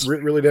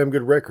really damn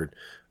good record.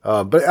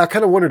 But I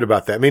kind of wondered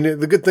about that. I mean,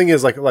 the good thing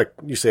is like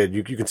you said,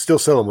 you can still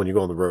sell them when you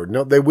go on the road.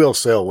 No, they will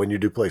sell when you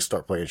do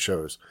start playing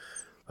shows,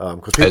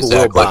 because people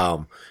will buy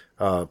them.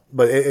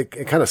 But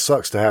it kind of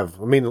sucks to have.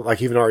 I mean,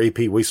 like even our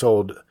EP, we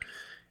sold.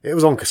 It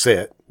was on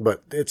cassette,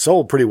 but it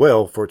sold pretty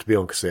well for it to be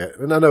on cassette.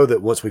 And I know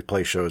that once we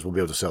play shows, we'll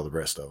be able to sell the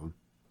rest of them.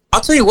 I'll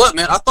tell you what,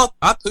 man, I thought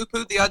I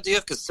poo-pooed the idea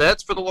of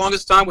cassettes for the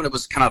longest time when it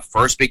was kind of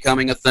first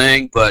becoming a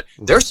thing, but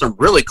there's some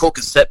really cool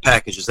cassette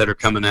packages that are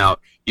coming out.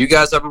 You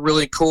guys have a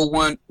really cool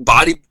one,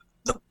 the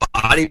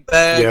body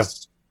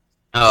bags.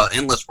 Yeah.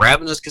 Endless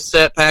Ravenous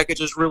cassette package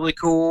is really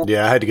cool.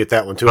 Yeah, I had to get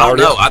that one too.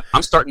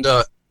 I'm starting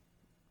to.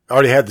 I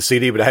already had the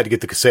CD, but I had to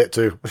get the cassette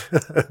too.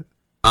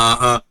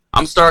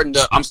 I'm starting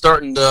to. It's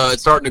starting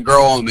to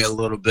grow on me a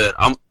little bit.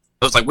 I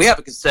was like, we have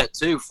a cassette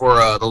too for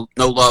the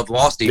No Love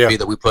Lost EP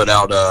that we put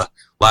out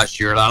last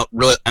year, and I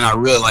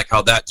really like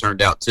how that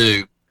turned out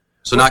too.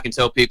 So now I can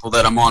tell people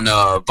that I'm on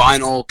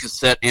vinyl,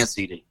 cassette, and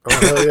CD.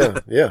 Oh hell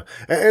yeah.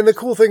 And the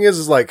cool thing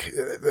is like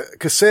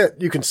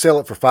cassette, you can sell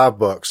it for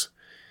 $5.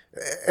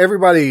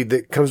 Everybody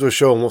that comes to a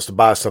show and wants to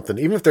buy something,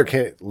 even if they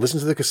can't listen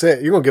to the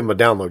cassette, you're gonna give them a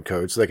download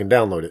code so they can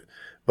download it.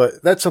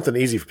 But that's something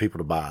easy for people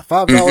to buy.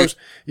 $5,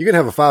 you can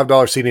have a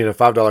 $5 CD and a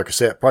 $5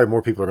 cassette. Probably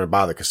more people are going to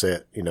buy the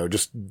cassette,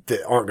 just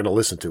that aren't going to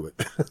listen to it.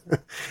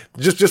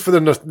 just for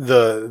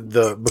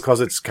the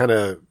because it's kind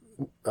of,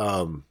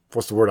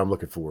 what's the word I'm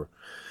looking for?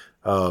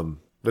 The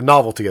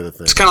novelty of the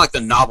thing. It's kind of like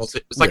the novelty.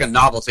 It's like a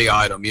novelty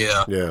item.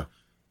 Yeah. Yeah.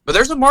 But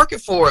there's a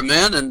market for it,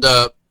 man. And,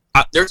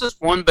 there's this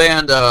one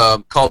band,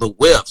 called the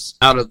Whiffs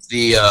out of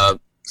the,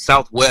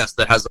 Southwest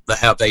that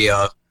have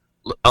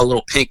a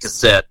little pink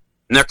cassette.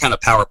 And they're kind of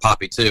power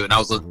poppy too,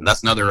 and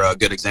that's another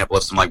good example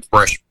of some like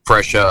fresh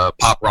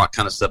pop rock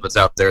kind of stuff that's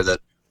out there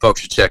that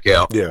folks should check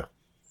out. Yeah, and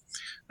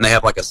they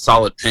have like a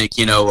solid pink,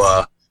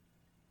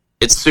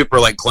 it's super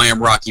like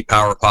glam rocky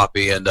power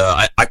poppy, and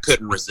I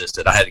couldn't resist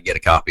it. I had to get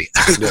a copy.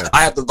 Yeah.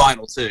 I have the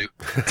vinyl too.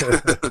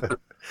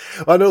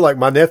 I know, like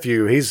my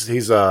nephew, he's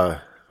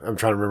I'm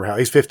trying to remember how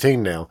he's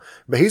 15 now,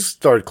 but he's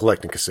started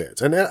collecting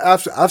cassettes, and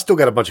I've still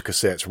got a bunch of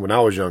cassettes from when I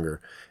was younger,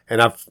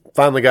 and I've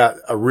finally got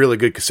a really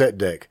good cassette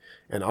deck,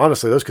 and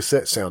honestly, those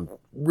cassettes sound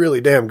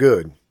really damn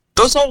good.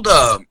 Those old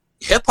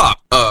hip hop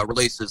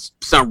releases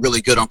sound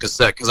really good on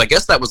cassette, because I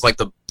guess that was like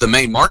the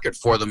main market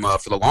for them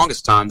for the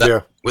longest time.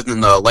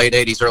 Within the late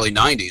 80s, early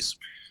 90s.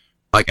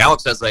 Like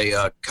Alex has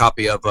a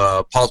copy of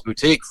Paul's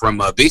Boutique from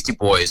Beastie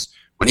Boys.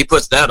 When he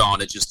puts that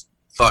on, it just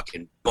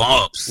fucking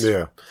bumps.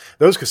 Yeah,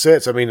 those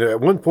cassettes. I mean, at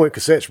one point,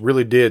 cassettes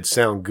really did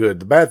sound good.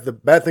 The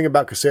bad thing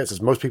about cassettes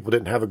is most people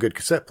didn't have a good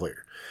cassette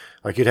player.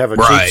 Like you'd have a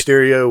cheap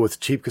stereo with a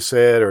cheap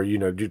cassette, or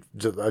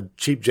a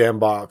cheap jam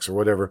box or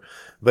whatever.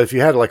 But if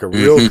you had like a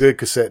real good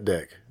cassette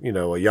deck, a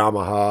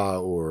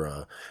Yamaha or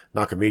a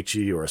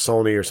Nakamichi or a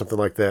Sony or something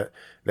like that,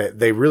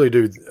 they really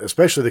do.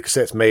 Especially the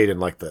cassettes made in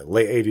like the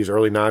late 80s,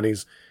 early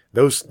 90s.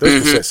 Those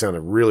cassettes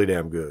sounded really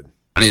damn good.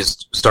 I need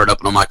to start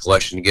up on my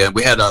collection again.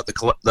 We had the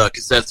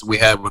cassettes we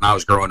had when I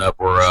was growing up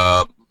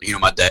were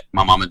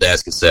my mom and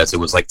dad's cassettes. It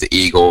was like the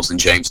Eagles and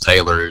James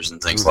Taylors and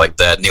things like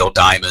that, Neil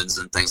Diamonds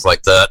and things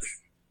like that.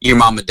 Your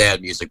mom and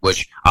dad music,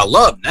 which I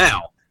love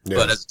now,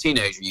 but as a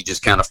teenager you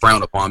just kind of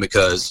frown upon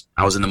because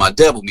I was into my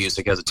devil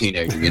music as a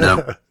teenager,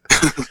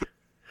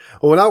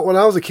 Well, when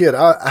I was a kid,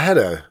 I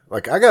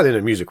got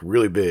into music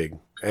really big,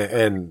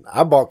 and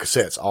I bought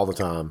cassettes all the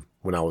time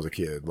when I was a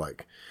kid,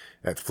 like.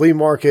 At the flea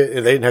market,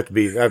 and they didn't have to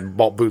be, I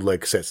bought bootleg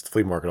cassettes at the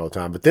flea market all the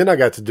time. But then I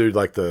got to do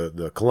like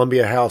the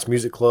Columbia House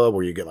Music Club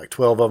where you get like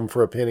 12 of them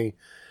for a penny.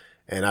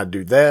 And I'd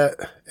do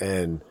that.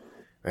 And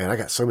man, I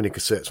got so many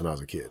cassettes when I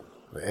was a kid.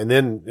 And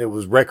then it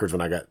was records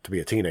when I got to be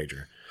a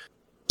teenager.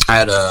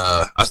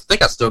 I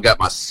think I still got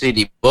my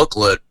CD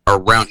booklet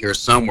around here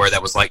somewhere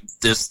that was like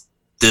this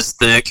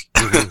thick.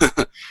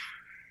 Mm-hmm.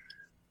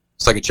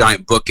 It's like a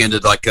giant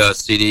bookended like a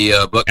CD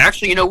book.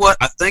 Actually, you know what?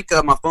 I think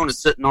my phone is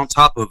sitting on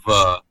top of,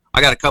 I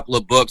got a couple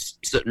of books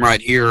sitting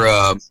right here,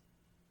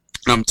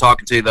 I'm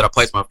talking to you that I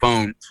placed my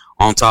phone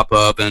on top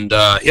of, and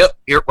right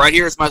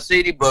here is my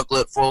CD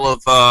booklet full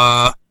of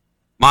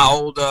my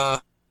old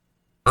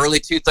early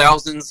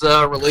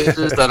 2000s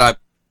releases that I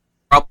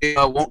probably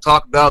won't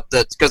talk about.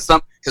 That's because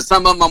some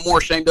of them I'm more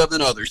ashamed of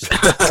than others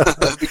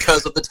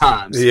because of the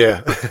times. Yeah,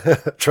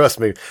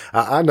 trust me,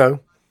 I know.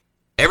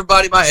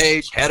 Everybody my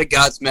age had a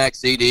Godsmack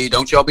CD.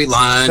 Don't y'all be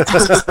lying.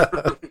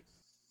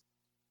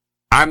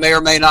 I may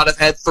or may not have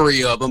had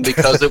 3 of them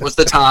because it was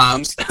the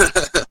times.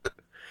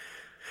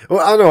 Well,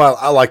 I know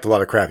I liked a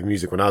lot of crappy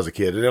music when I was a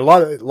kid, and a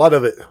lot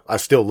of it I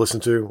still listen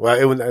to.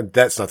 Well,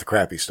 that's not the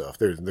crappy stuff.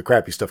 The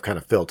crappy stuff kind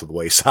of fell to the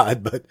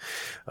wayside, but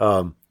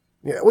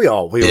yeah, we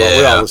all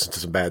listen to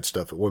some bad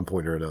stuff at one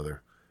point or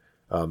another.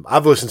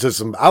 I've listened to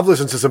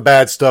some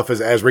bad stuff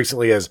as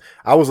recently as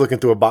I was looking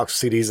through a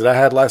box of CDs that I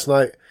had last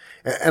night,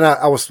 and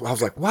I was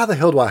like, why the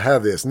hell do I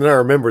have this? And then I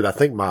remembered, I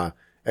think my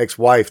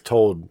ex-wife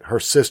told her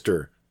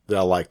sister that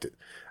I liked it.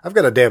 I've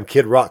got a damn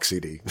Kid Rock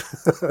CD.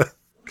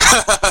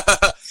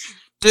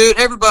 Dude,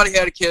 everybody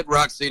had a Kid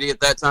Rock CD at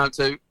that time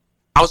too.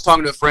 I was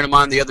talking to a friend of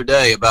mine the other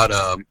day about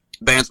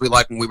bands we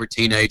liked when we were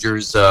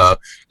teenagers. I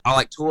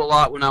liked Tool a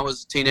lot when I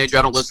was a teenager.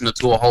 I don't listen to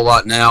Tool a whole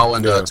lot now,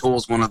 and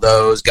Tool's one of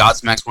those.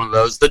 Godsmack's one of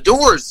those. The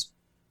Doors,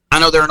 I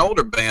know they're an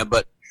older band,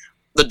 but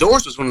The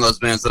Doors was one of those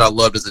bands that I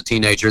loved as a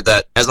teenager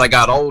that as I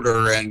got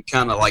older and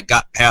kind of like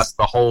got past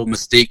the whole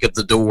mystique of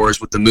The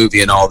Doors with the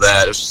movie and all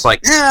that, it was just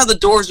like, yeah, The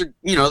Doors are,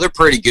 they're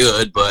pretty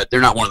good, but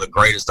they're not one of the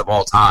greatest of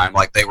all time.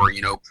 Like they were,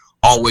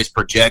 always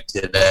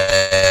projected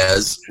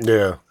as.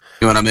 Yeah.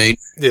 You know what I mean?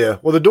 Yeah.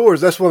 Well, The Doors,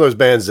 that's one of those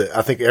bands that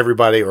I think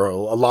everybody or a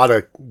lot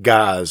of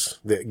guys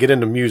that get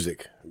into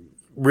music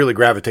really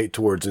gravitate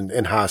towards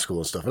in high school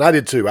and stuff. And I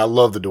did too. I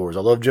love The Doors.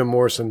 I love Jim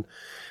Morrison.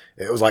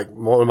 It was like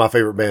one of my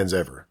favorite bands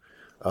ever.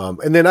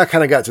 And then I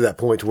kind of got to that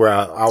point to where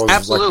I was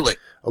absolutely like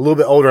a little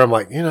bit older. I'm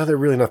like, they're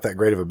really not that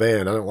great of a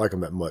band. I don't like them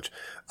that much.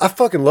 I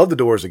fucking love The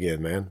Doors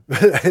again, man.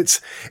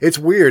 It's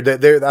weird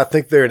that I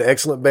think they're an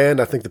excellent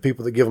band. I think the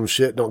people that give them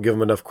shit don't give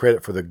them enough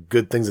credit for the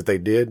good things that they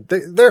did.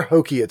 They're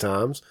hokey at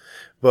times,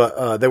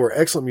 but they were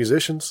excellent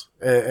musicians.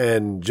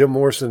 And Jim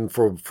Morrison,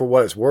 for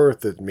what it's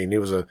worth, I mean, he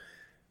was a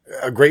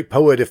great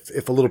poet,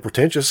 if a little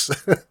pretentious.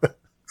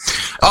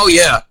 Oh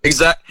yeah,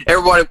 exactly.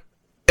 Everybody.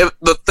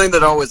 The thing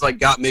that always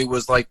got me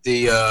was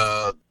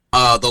the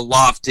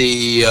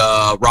lofty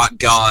rock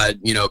god,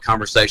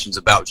 conversations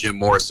about Jim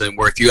Morrison,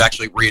 where if you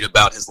actually read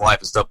about his life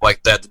and stuff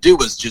like that, the dude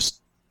was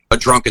just a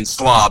drunken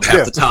slob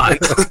half the time.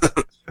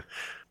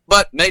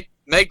 But made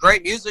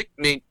great music.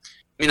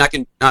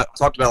 I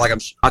talk about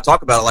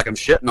it like I'm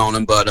shitting on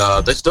him,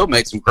 but they still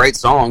made some great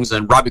songs.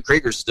 And Robbie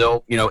Krieger's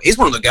still, he's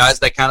one of the guys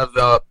that kind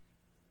of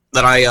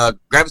that I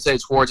gravitated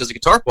towards as a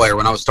guitar player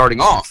when I was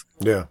starting off.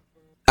 Yeah.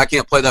 I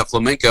can't play that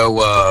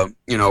flamenco,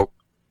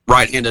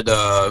 right-handed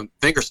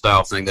finger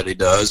style thing that he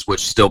does, which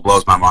still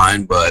blows my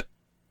mind. But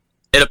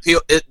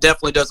it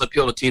definitely does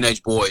appeal to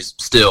teenage boys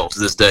still to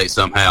this day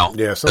somehow.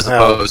 Yeah, somehow.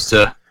 As opposed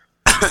to.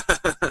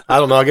 I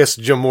don't know. I guess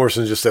Jim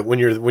Morrison just said when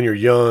you're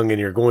young and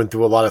you're going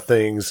through a lot of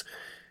things,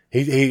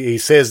 he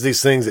says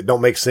these things that don't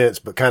make sense,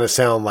 but kind of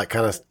sound like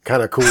kind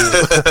of cool.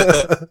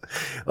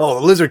 Oh,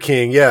 the Lizard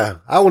King. Yeah.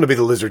 I want to be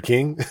the Lizard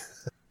King.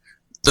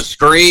 The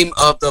scream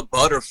of the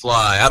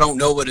butterfly. I don't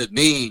know what it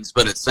means,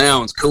 but it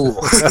sounds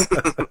cool.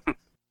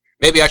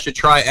 Maybe I should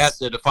try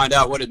acid to find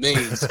out what it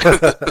means.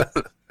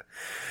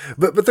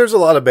 But there's a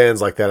lot of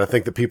bands like that I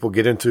think that people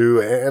get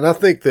into, and I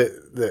think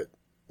that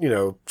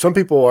some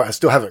people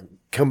still haven't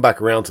come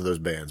back around to those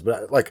bands.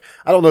 But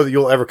I don't know that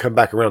you'll ever come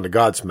back around to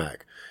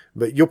Godsmack,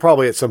 but you'll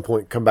probably at some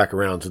point come back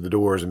around to the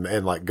Doors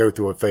and like go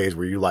through a phase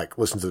where you like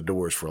listen to the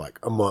Doors for like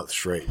a month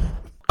straight.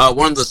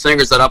 One of the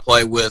singers that I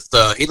play with,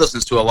 he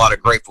listens to a lot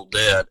of Grateful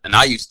Dead, and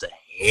I used to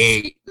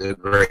hate the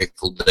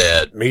Grateful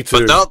Dead. Me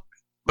too.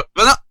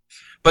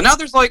 But now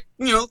there's like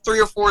 3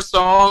 or 4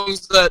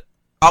 songs that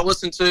I'll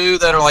listen to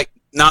that are like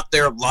not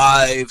their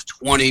live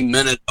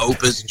 20-minute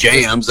opus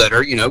jams that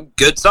are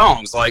good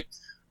songs like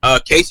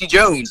Casey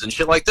Jones and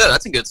shit like that.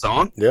 That's a good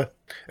song. Yeah.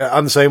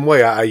 I'm the same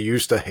way. I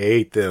used to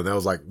hate them. That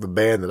was like the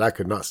band that I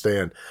could not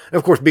stand. And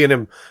of course, being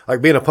a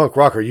punk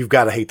rocker, you've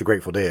got to hate the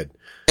Grateful Dead.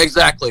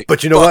 Exactly.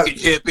 But you know what?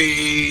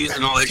 Hippies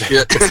and all that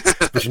shit.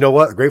 But you know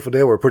what? The Grateful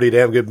Dead were a pretty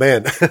damn good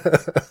band.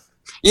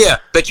 Yeah,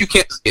 bet you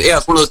can't. Yeah,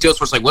 it's one of those deals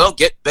where it's like,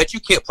 bet you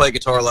can't play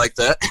guitar like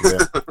that.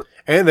 Yeah.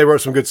 And they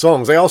wrote some good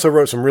songs. They also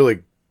wrote some really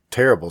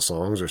terrible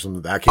songs or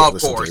something that I can't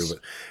listen to.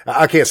 But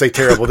I can't say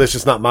terrible. That's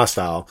just not my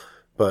style.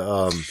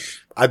 But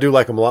I do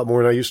like them a lot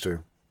more than I used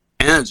to.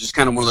 And it's just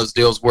kind of one of those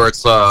deals where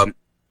it's I'd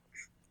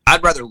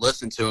rather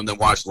listen to them than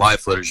watch live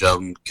footage of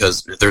them,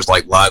 because if there's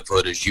like live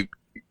footage,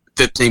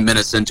 15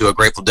 minutes into a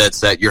Grateful Dead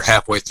set, you're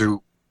halfway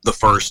through the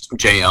first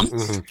jam,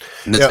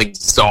 and it's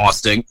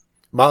exhausting.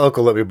 My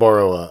uncle let me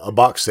borrow a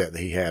box set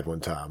that he had one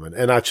time,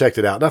 and I checked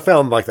it out, and I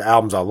found like the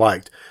albums I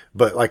liked,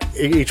 but like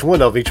each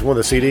one of the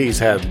CDs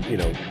had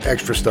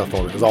extra stuff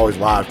on it. It was always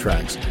live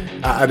tracks.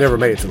 I never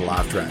made it to the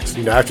live tracks.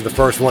 After the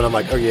first one, I'm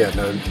like, oh yeah,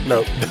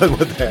 no, done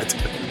with that.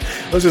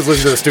 Let's just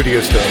listen to the studio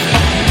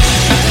stuff.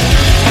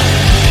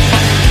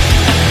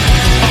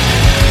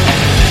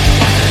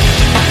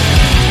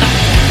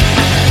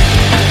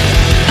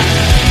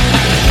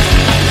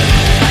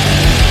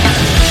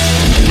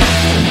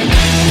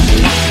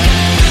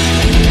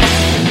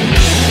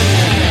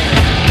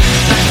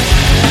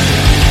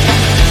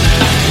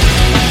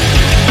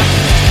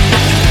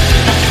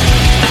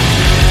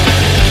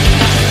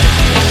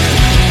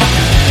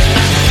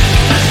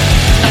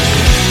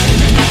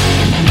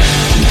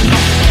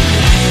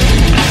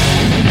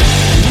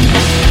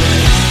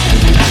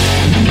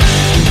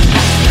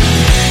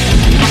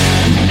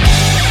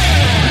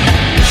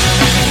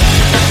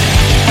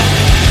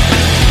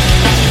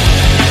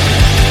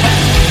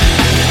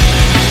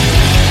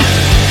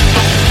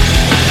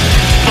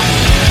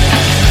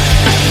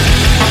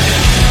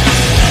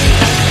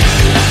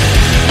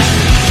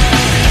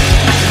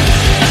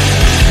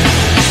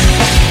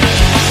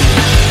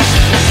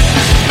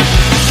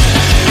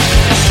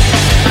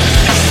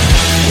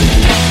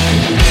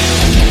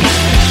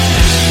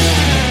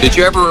 Did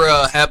you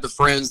ever have the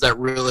friends that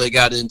really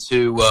got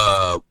into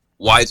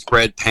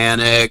Widespread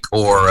Panic,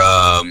 or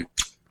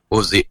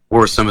what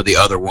were some of the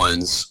other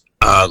ones?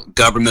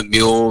 Government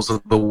Mules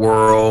of the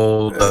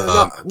World?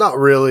 Not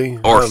really.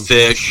 Or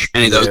Fish?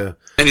 Any of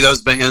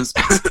those bands?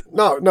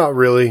 Not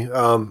really.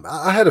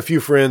 I had a few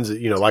friends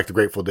that liked the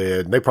Grateful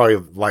Dead, and they probably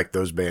liked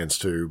those bands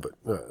too,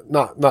 but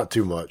not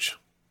too much.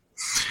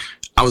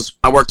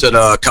 I worked at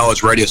a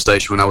college radio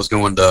station when I was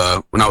going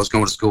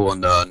to school in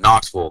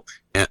Knoxville.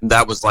 And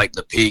that was like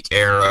the peak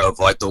era of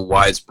like the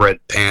Widespread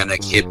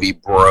Panic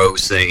hippie bro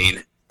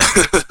scene.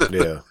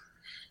 Yeah.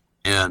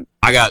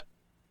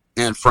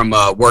 And from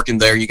working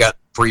there, you got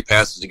free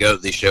passes to go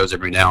to these shows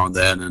every now and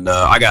then. And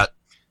I got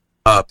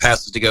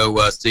passes to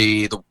go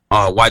see the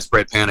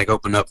Widespread Panic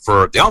open up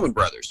for the Allman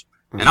Brothers.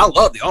 And I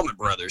love the Allman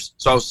Brothers.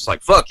 So I was just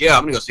like, fuck yeah,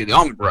 I'm going to go see the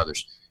Allman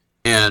Brothers.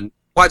 And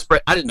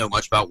Widespread, I didn't know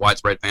much about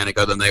Widespread Panic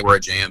other than they were a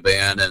jam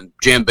band. And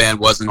jam band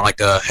wasn't like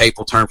a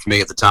hateful term for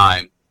me at the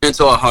time,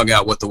 until I hung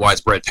out with the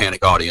Widespread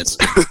Panic audience.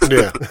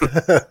 Yeah.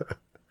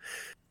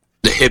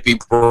 The hippie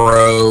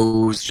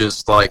bros,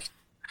 just like,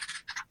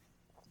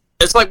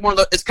 it's like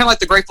it's kind of like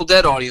the Grateful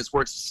Dead audience,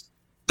 where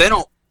they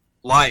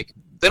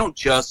don't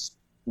just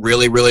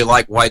really, really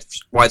like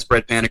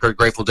Widespread Panic or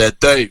Grateful Dead.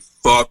 They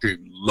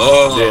fucking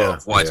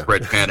love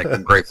Widespread Panic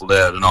and Grateful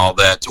Dead and all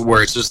that, to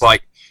where it's just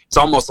like, it's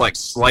almost like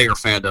Slayer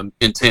fandom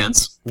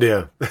intense.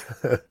 Yeah.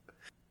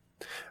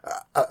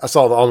 I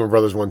saw the Allman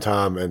Brothers one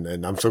time,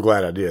 and I'm so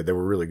glad I did. They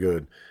were really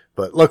good.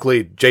 But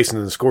luckily, Jason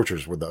and the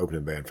Scorchers were the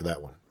opening band for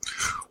that one.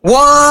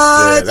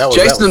 What? Yeah,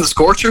 Jason and the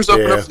Scorchers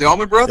opened up for the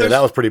Allman Brothers? Yeah,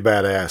 that was pretty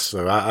badass.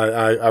 So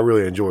I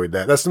really enjoyed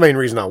that. That's the main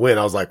reason I went.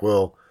 I was like,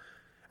 well,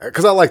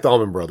 because I like the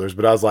Allman Brothers,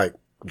 but I was like,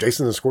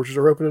 Jason and the Scorchers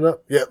are opening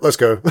up? Yeah, let's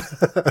go.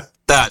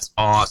 That's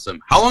awesome.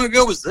 How long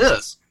ago was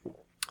this?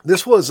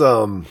 This was,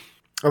 I'm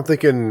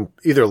thinking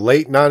either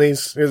late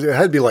 90s. It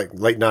had to be like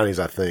late 90s,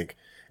 I think.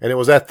 And it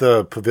was at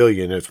the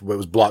Pavilion. It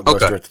was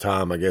Blockbuster at the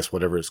time, I guess,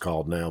 whatever it's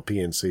called now,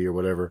 PNC or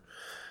whatever.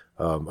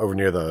 over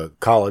near the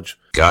college.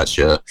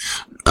 Gotcha.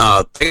 They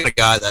got a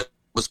guy that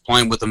was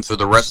playing with them through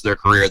the rest of their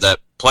career that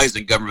plays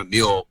in Government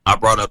Mule. I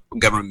brought up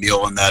Government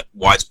Mule in that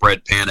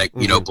Widespread Panic,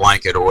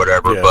 blanket or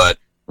whatever, but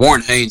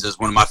Warren Haynes is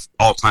one of my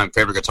all-time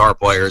favorite guitar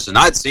players, and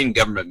I'd seen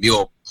Government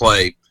Mule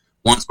play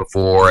once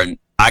before, and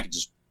I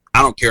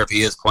don't care if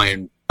he is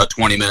playing a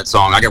 20-minute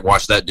song. I could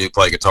watch that dude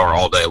play guitar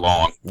all day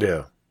long.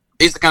 Yeah.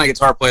 He's the kind of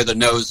guitar player that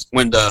knows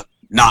when to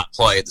not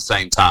play at the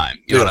same time.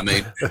 You know what I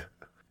mean?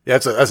 Yeah,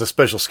 that's a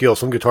special skill.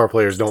 Some guitar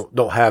players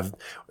don't have.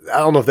 I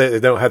don't know if they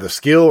don't have the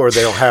skill, or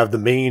they don't have the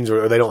means,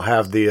 or they don't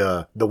have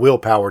the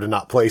willpower to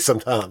not play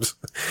sometimes.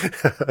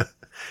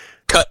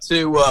 Cut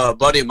to a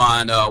buddy of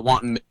mine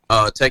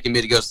taking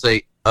me to go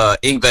see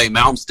Yngwie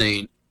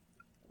Malmsteen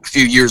a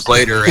few years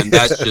later, and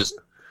that's just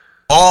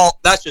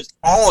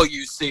all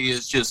you see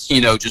is just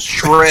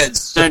Shred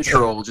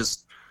Central, just.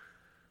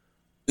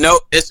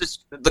 No, it's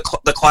just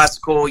the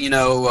classical,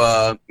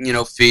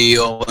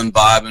 feel and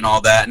vibe and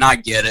all that, and I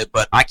get it,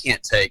 but I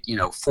can't take,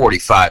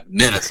 45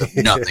 minutes of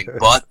nothing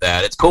but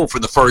that. It's cool for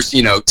the first,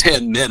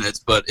 10 minutes,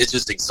 but it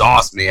just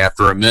exhausts me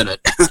after a minute.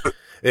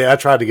 Yeah, I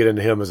tried to get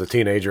into him as a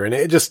teenager, and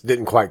it just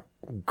didn't quite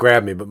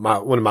grab me. But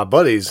one of my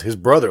buddies, his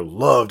brother,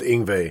 loved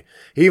Yngwie.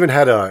 He even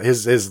had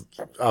his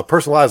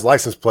personalized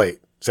license plate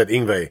said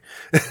Yngwie.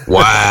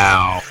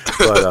 Wow.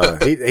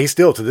 But he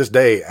still, to this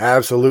day,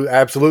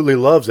 absolutely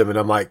loves him. And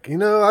I'm like,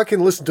 I can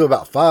listen to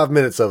about 5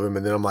 minutes of him,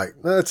 and then I'm like,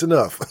 that's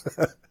enough.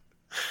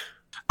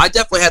 I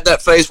definitely had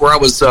that phase where I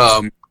was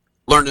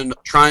wanting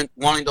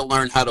to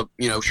learn how to,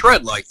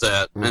 shred like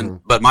that. Mm-hmm.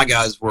 But my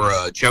guys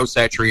were Joe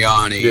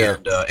Satriani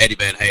and Eddie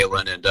Van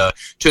Halen, and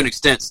to an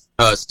extent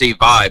Steve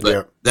Vai.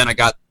 But then I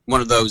got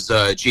one of those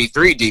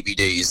G3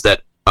 DVDs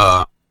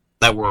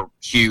that were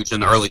huge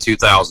in the early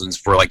 2000s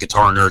for like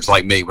guitar nerds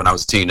like me when I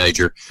was a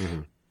teenager.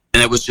 Mm-hmm.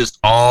 And it was just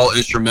all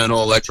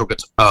instrumental electric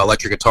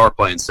guitar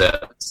playing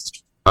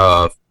sets.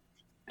 And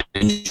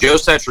Joe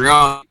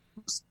Satriani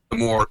was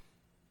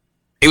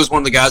he was one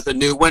of the guys that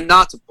knew when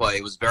not to play.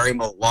 It was very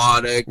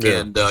melodic,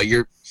 and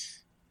you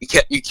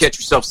catch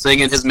yourself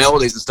singing his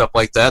melodies and stuff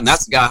like that. And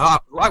that's the guy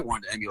who I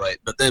wanted to emulate.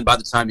 But then by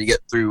the time you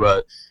get through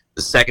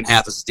the second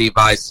half of Steve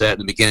Vai's set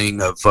and the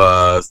beginning of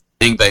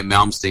Yngwie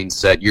Malmsteen's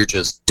set, you're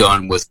just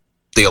done with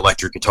the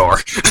electric guitar.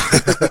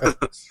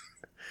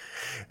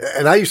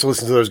 And I used to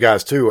listen to those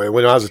guys too. And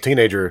when I was a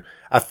teenager,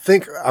 I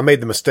think I made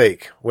the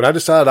mistake. When I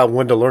decided I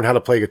wanted to learn how to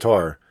play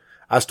guitar,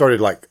 I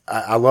started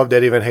I loved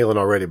Eddie Van Halen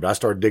already, but I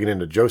started digging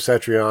into Joe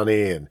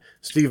Satriani and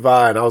Steve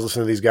Vai, and I was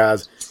listening to these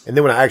guys. And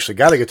then when I actually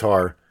got a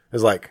guitar, it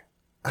was like,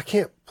 I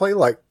can't play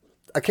like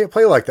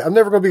that. I'm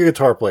never going to be a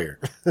guitar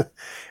player.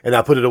 And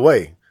I put it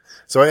away.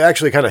 So it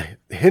actually kind of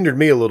hindered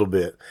me a little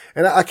bit.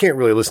 And I can't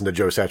really listen to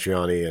Joe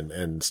Satriani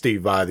and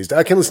Steve Vai these days.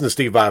 I can listen to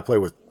Steve Vai play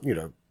with,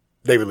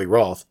 David Lee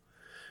Roth,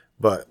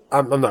 but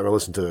I'm not going to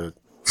listen to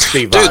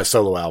Steve Vai's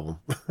solo album.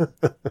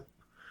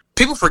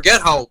 People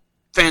forget how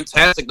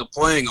fantastic the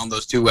playing on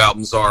those two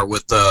albums are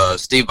with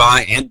Steve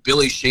Vai and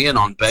Billy Sheehan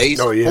on bass.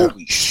 Oh, yeah.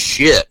 Holy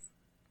shit.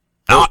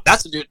 Now,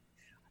 that's a dude.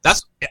 I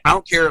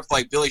don't care if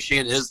Billy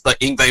Sheehan is the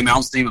Yngwie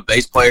Malmsteen of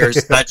bass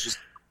players.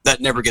 That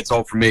never gets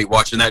old for me,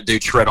 watching that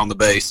dude shred on the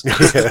bass.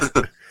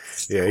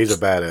 Yeah, he's a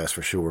badass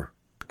for sure.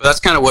 But that's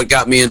kind of what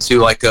got me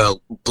into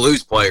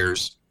blues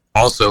players.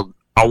 Also,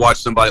 I'll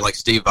watch somebody like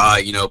Steve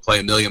Vai, play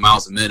a million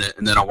miles a minute,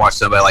 and then I'll watch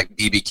somebody like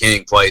B.B.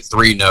 King play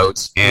 3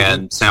 notes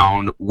and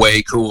sound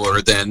way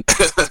cooler than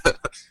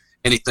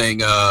anything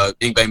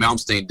Yngwie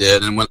Malmsteen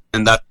did.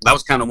 And that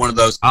was kind of one of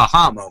those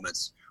aha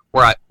moments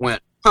where I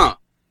went, all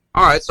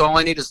right, so all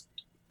I need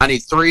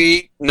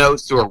 3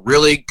 notes to a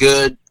really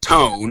good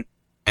tone,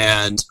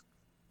 and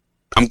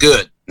I'm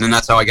good. And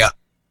that's how I got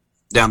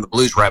down the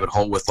blues rabbit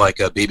hole with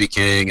B.B.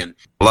 King and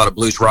a lot of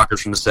blues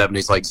rockers from the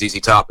 70s like ZZ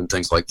Top and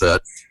things like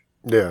that.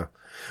 Yeah.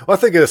 Well, I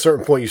think at a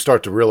certain point you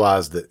start to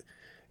realize that,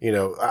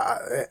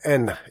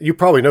 and you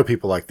probably know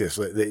people like this,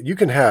 that you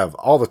can have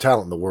all the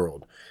talent in the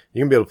world.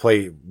 You can be able to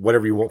play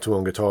whatever you want to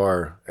on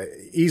guitar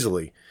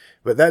easily,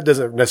 but that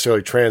doesn't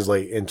necessarily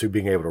translate into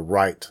being able to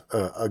write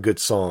a good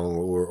song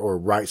or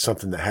write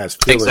something that has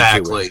feeling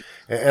to it.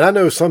 And I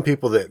know some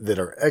people that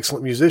are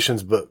excellent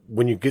musicians, but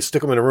when you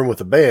stick them in a room with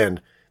a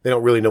band, they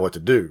don't really know what to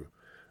do.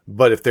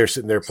 But if they're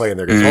sitting there playing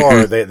their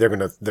guitar, they're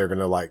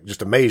gonna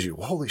just amaze you.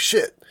 Well, holy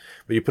shit!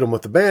 But you put them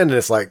with the band, and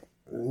it's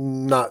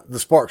the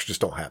sparks just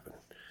don't happen.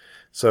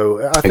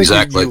 So I think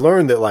you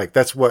learn that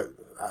that's what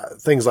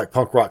things like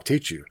punk rock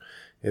teach you,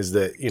 is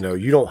that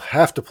you don't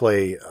have to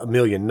play a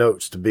million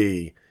notes to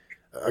be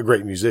a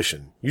great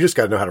musician. You just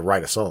got to know how to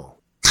write a song.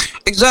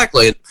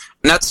 Exactly, and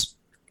that's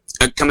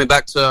coming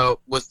back to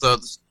with the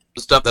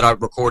stuff that I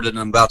recorded and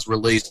I'm about to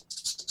release.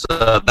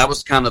 That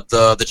was kind of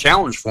the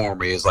challenge for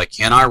me, is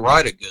can I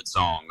write a good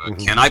song?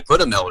 Can I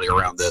put a melody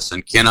around this?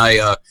 And can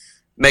I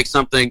make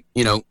something,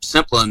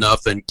 simple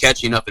enough and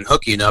catchy enough and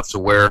hooky enough to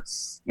where,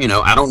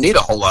 I don't need a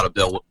whole lot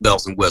of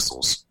bells and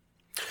whistles.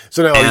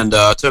 So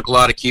now, took a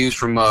lot of cues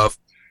from, go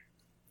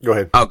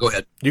ahead. Oh, go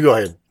ahead. You go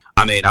ahead.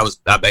 I mean,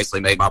 I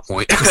basically made my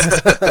point.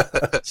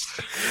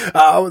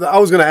 I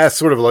was going to ask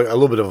sort of like a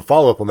little bit of a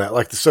follow up on that.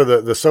 Like, so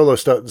the solo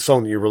stuff, the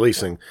song that you're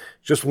releasing,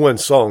 just one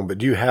song, but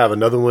do you have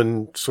another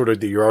one sort of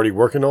that you're already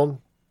working on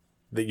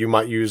that you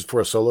might use for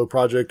a solo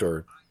project?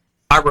 Or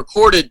I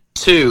recorded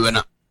 2 and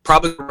I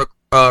probably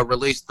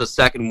released the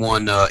second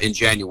one in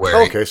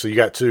January. Okay, so you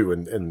got 2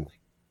 and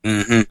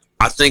Mm-hmm.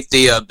 I think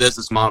the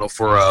business model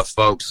for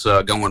folks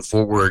going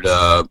forward,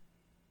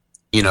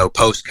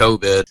 post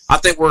COVID, I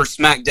think we're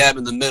smack dab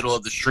in the middle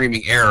of the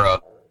streaming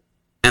era,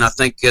 and I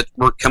think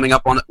we're coming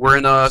up on it. We're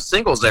in a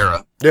singles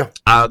era. Yeah.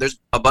 There's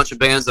a bunch of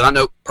bands that I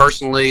know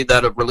personally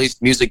that have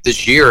released music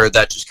this year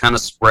that just kind of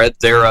spread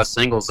their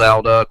singles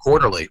out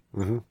quarterly,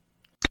 mm-hmm.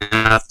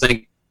 and I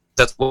think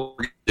that's what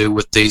we're going to do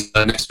with these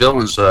Next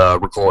Villains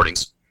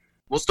recordings.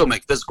 We'll still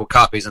make physical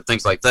copies and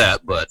things like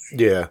that, but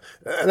yeah,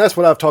 and that's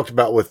what I've talked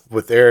about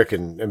with Eric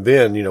and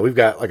Ben. We've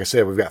got, like I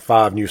said, we've got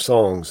 5 new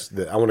songs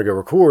that I want to go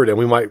record, and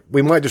we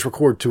might just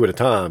record 2 at a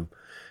time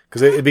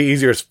because it'd be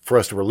easier for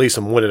us to release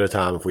them 1 at a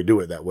time if we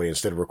do it that way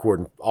instead of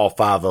recording all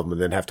 5 of them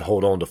and then have to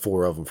hold on to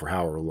 4 of them for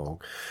however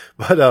long.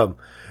 But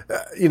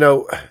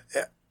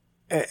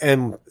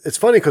and it's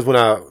funny because when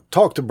I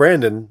talked to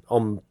Brandon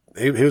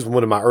he was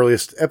one of my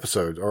earliest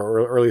episodes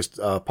or earliest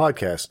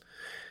podcasts.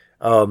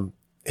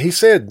 He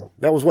said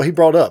that was what he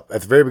brought up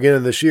at the very beginning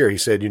of this year. He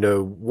said,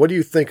 what do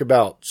you think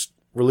about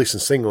releasing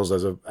singles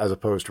as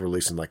opposed to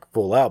releasing like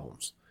full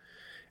albums?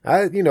 I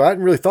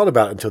hadn't really thought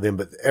about it until then,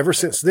 but ever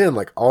since then,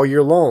 like all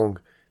year long,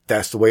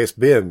 that's the way it's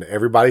been.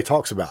 Everybody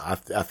talks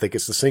about it. I think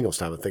it's the singles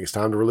time. I think it's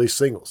time to release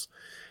singles.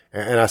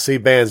 And I see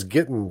bands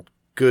getting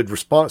good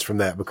response from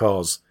that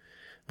because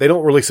they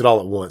don't release it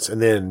all at once.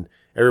 And then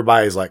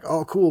everybody's like,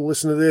 oh, cool,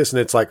 listen to this. And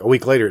it's like a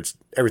week later,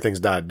 everything's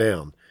died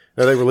down.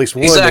 Now they release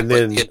one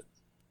exactly. and then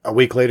a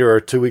week later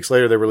or 2 weeks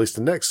later, they release the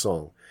next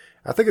song.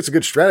 I think it's a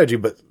good strategy,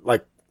 but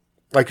like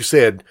you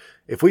said,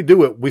 if we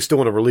do it, we still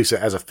want to release it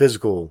as a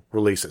physical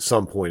release at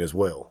some point as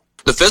well.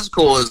 The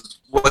physical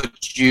is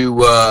what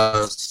you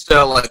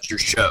sell at your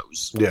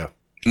shows. Yeah.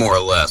 More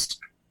or less.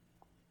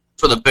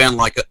 For the band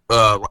like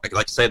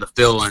say the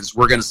Fill-Ins,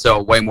 we're going to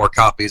sell way more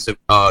copies of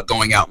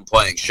going out and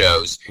playing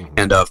shows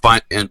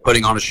mm-hmm. and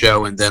putting on a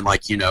show, and then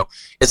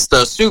it's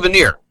the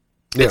souvenir.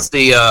 Yeah.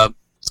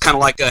 It's kind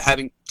of like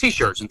having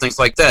T-shirts and things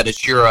like that.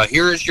 It's your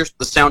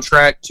the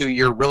soundtrack to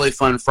your really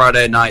fun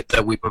Friday night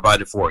that we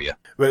provided for you.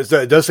 But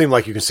it does seem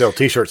like you can sell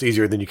T-shirts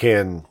easier than you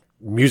can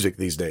music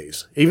these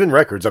days. Even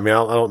records. I mean,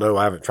 I don't know.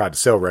 I haven't tried to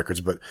sell records,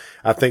 but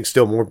I think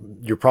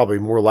you're probably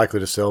more likely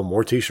to sell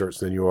more T-shirts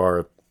than you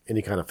are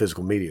any kind of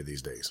physical media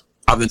these days.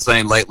 I've been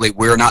saying lately,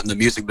 we're not in the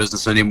music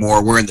business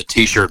anymore. We're in the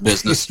T-shirt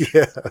business.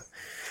 Yeah.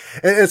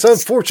 And it's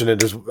unfortunate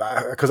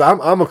because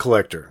I'm a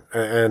collector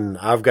and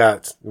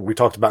we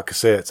talked about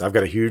cassettes. I've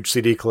got a huge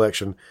CD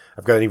collection.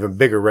 I've got an even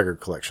bigger record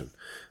collection.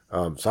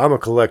 So I'm a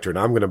collector and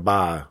I'm going to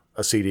buy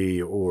a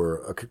CD or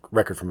a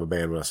record from a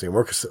band when I see them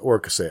or a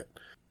cassette.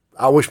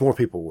 I wish more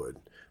people would,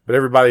 but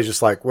everybody's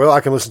just like, well,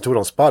 I can listen to it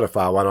on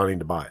Spotify. Why do I need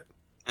to buy it?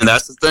 And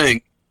that's the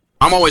thing.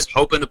 I'm always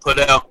hoping to put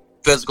out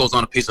physicals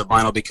on a piece of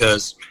vinyl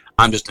because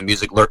I'm just a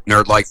music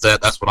nerd like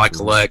that. That's what I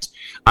collect.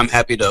 I'm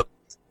happy that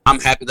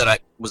I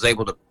was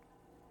able to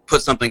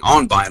put something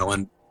on vinyl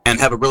and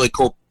have a really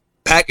cool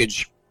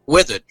package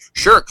with it.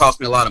 Sure, it cost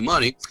me a lot of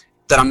money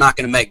that I'm not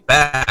going to make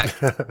back,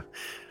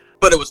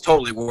 but it was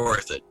totally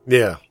worth it.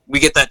 Yeah. We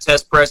get that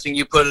test pressing,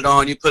 you put it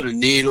on, you put a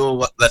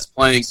needle that's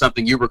playing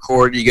something you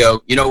recorded, you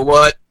go, you know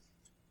what?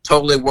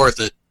 Totally worth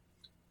it.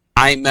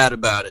 I ain't mad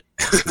about it.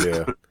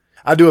 Yeah.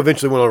 I do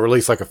eventually want to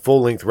release like a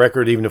full-length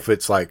record, even if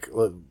it's like,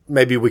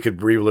 maybe we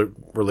could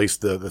release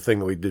the thing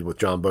that we did with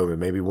John Bowman.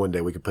 Maybe one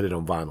day we could put it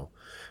on vinyl.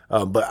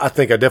 But I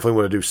think I definitely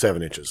want to do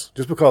 7 inches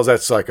just because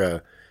that's like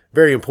a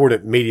very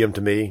important medium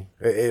to me.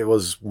 It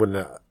was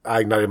when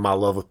I ignited my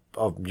love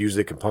of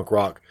music and punk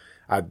rock,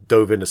 I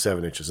dove into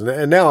 7 inches.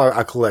 And now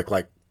I collect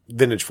like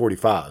vintage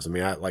 45s. I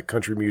mean, I like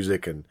country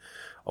music and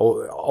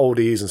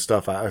oldies and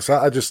stuff. I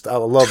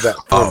love that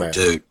format.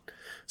 Oh, dude.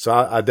 So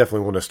I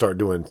definitely want to start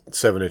doing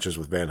 7 inches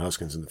with Van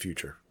Huskins in the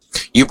future.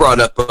 You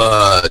brought up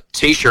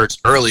T-shirts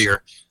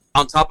earlier.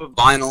 On top of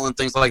vinyl and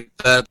things like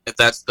that, if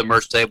that's the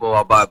merch table,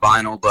 I'll buy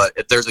vinyl. But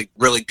if there's a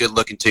really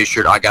good-looking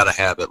T-shirt, I got to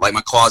have it. Like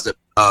my closet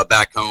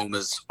back home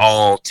is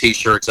all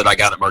T-shirts that I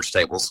got at merch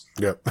tables.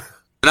 Yep.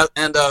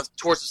 And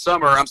towards the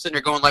summer, I'm sitting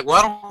there going like, well,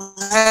 I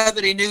don't have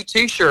any new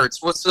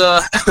T-shirts. What's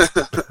this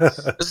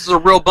is a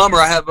real bummer.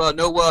 I have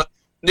no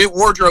new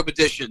wardrobe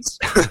additions,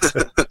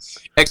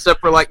 except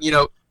for like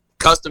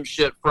custom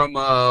shit from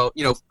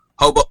the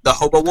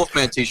Hobo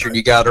Wolfman T-shirt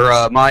you got,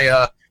 or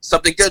my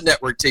Something Good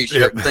Network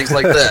T-shirt and things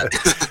like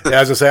that. Yeah, I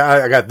was gonna say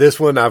I got this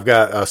one. I've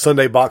got a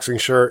Sunday boxing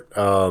shirt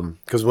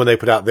because when they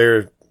put out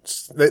they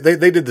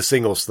did the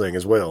singles thing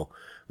as well.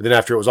 But then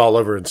after it was all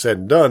over and said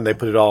and done, they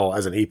put it all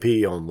as an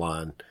EP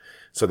online.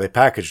 So they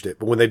packaged it.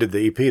 But when they did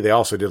the EP, they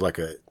also did like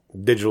a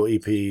digital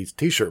EP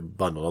T-shirt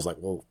bundle. I was like,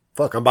 well,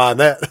 fuck, I'm buying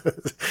that.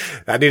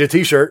 I need a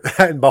T-shirt.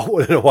 I hadn't bought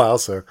one in a while,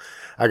 so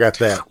I got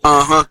that.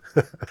 Uh-huh.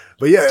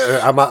 But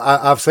yeah,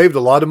 I've saved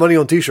a lot of money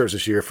on T-shirts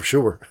this year for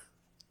sure.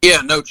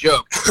 Yeah, no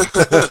joke.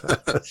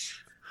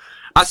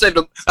 I saved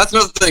them. That's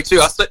another thing too.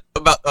 I said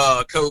about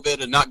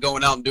COVID and not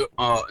going out and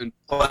and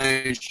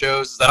playing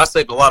shows. Is that I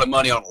saved a lot of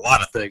money on a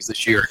lot of things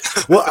this year.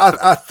 Well,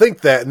 I think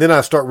that, and then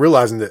I start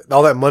realizing that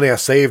all that money I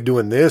saved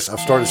doing this,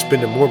 I've started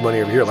spending more money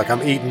over here. Like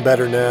I'm eating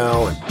better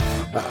now, and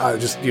I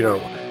just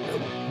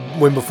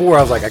when before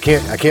I was like I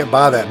can't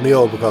buy that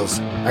meal because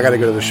I got to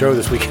go to the show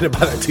this weekend and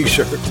buy that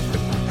T-shirt.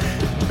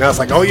 Now it's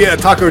like, oh yeah,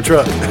 taco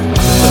truck.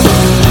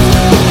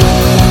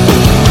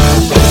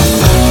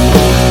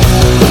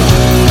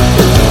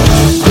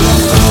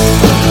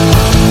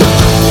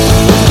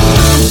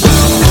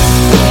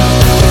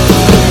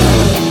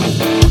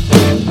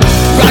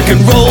 Rock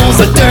and roll's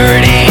a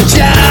dirty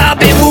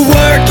job and we're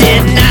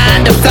working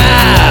 9 to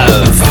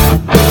 5.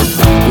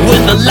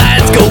 When the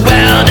lights go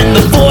out and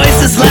the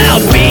voice is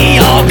loud, we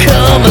all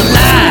come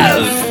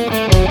alive.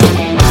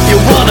 You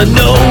wanna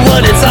know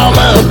what it's all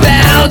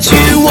about,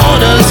 you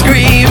wanna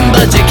scream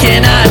but you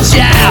cannot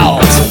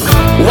shout.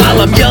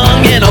 While I'm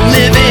young and I'm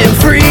living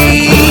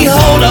free,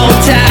 hold on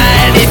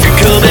tight if you're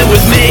coming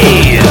with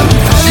me.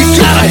 You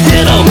gotta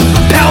hit 'em,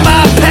 pound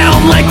by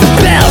pound like the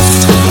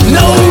best,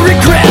 no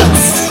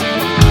regrets.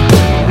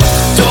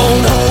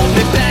 Don't hold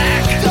me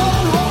back,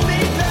 don't hold me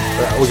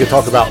back. We could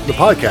talk about the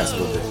podcast a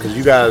little bit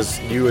because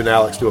you and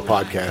Alex do a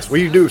podcast.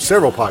 Well, you do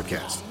several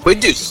podcasts. We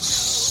do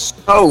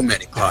so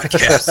many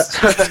podcasts.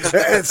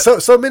 And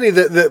so many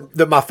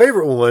that my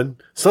favorite one,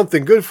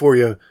 Something Good For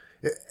You,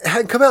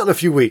 hadn't come out in a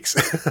few weeks.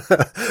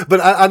 But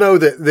I know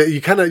that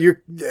you kind of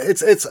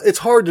it's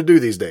hard to do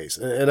these days,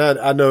 and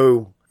I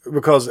know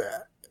because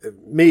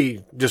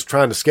me just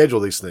trying to schedule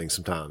these things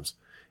sometimes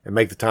and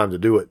make the time to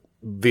do it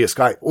via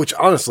Skype, which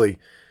honestly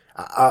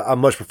I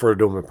much prefer to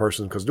do them in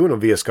person because doing them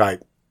via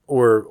Skype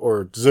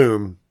or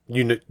Zoom,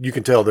 you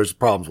can tell there's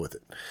problems with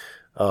it.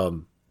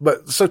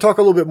 But so talk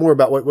a little bit more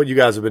about what you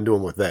guys have been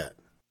doing with that.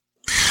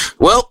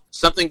 Well,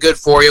 Something Good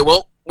For You.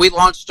 Well, we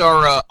launched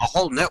our a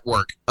whole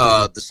network,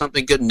 the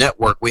Something Good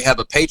Network. We have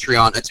a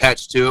Patreon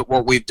attached to it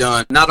where we've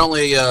done not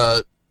only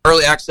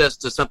early access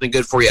to Something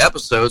Good For You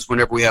episodes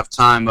whenever we have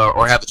time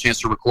or have a chance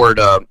to record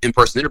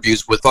in-person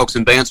interviews with folks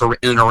in bands in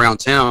and around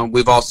town.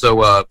 We've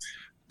also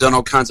done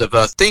all kinds of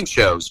theme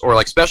shows or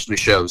like specialty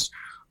shows.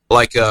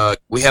 Like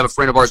we have a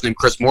friend of ours named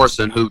Chris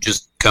Morrison who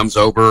just comes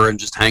over and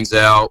just hangs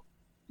out.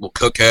 We'll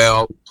cook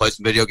out, play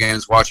some video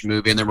games, watch a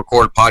movie, and then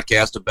record a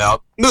podcast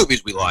about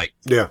movies we like.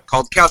 Yeah.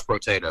 Called Couch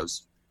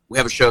Potatoes. We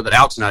have a show that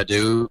Alex and I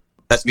do.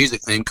 That's a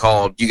music thing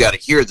called You Gotta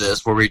Hear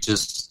This, where we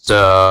just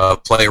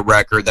play a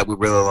record that we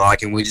really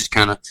like, and we just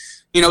kind of,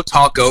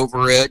 talk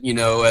over it,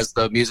 as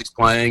the music's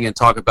playing, and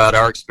talk about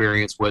our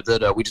experience with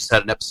it. We just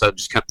had an episode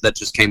that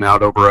just came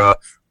out over a,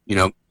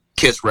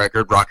 Kiss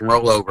record, Rock and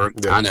Roll Over.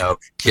 Yeah. I know,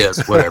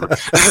 Kiss, whatever.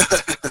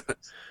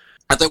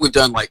 I think we've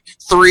done like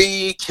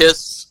 3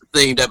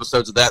 Kiss-themed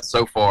episodes of that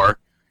so far,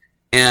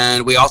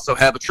 and we also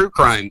have a true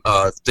crime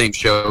theme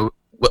show,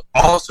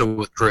 also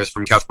with Chris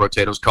from Couch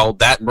Potatoes, called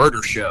That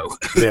Murder Show.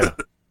 Yeah.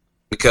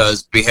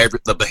 Because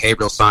the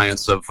behavioral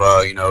science of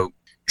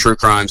true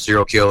crime,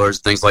 serial killers,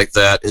 things like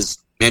that is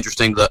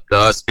interesting to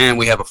us, and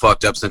we have a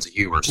fucked up sense of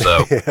humor.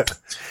 So, yeah.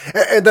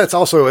 And that's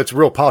also, it's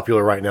real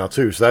popular right now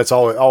too. So that's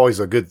always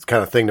a good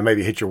kind of thing to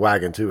maybe hit your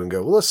wagon too and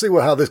go, well, let's see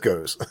how this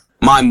goes.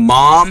 My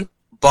mom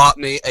bought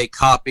me a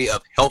copy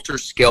of Helter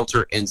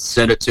Skelter and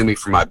sent it to me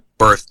for my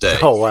birthday.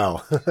 Oh,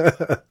 wow.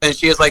 And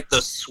she is like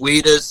the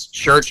sweetest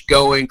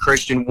church-going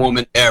Christian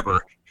woman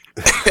ever.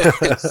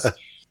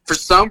 For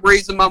some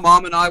reason, my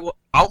mom and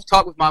I'll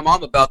talk with my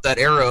mom about that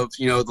era of,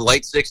 the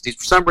late 60s.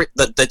 For some reason,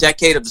 the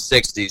decade of the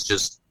 60s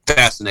just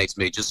fascinates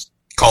me, just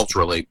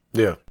culturally.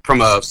 Yeah.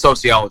 From a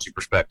sociology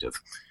perspective.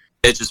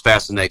 It just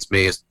fascinates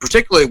me,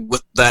 particularly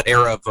with that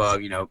era of,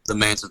 the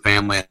Manson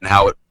family and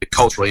how it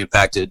culturally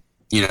impacted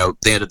the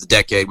end of the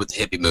decade with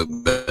the hippie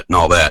movement and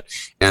all that.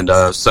 And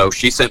so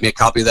she sent me a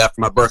copy of that for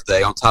my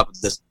birthday on top of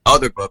this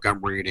other book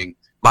I'm reading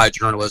by a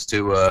journalist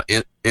who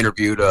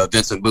interviewed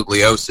Vincent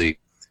Bugliosi.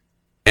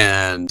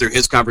 And through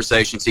his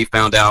conversations, he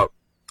found out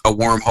a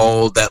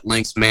wormhole that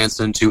links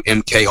Manson to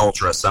MK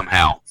Ultra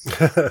somehow.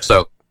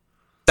 So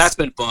that's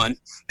been fun.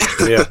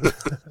 Yeah.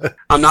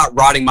 I'm not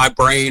rotting my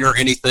brain or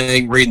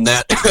anything reading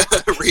that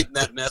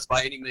mess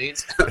by any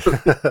means.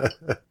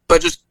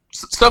 But just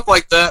stuff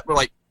like that, where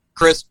like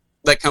Chris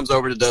that comes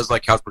over and does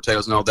like Couch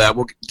Potatoes and all that,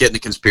 we'll get into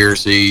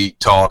conspiracy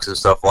talks and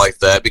stuff like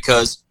that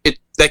because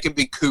they can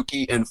be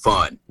kooky and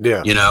fun.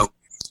 Yeah.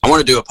 I want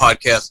to do a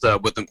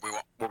podcast with them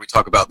where we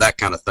talk about that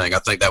kind of thing. I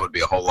think that would be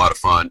a whole lot of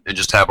fun and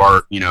just have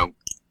our,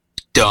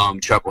 dumb,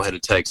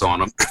 chuckle-headed takes on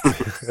them.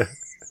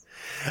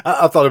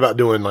 I thought about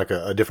doing like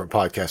a different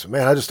podcast, but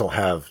man, I just don't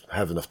have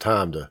enough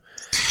time to.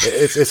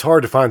 It's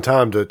hard to find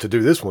time to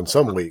do this one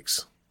some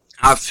weeks.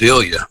 I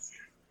feel you.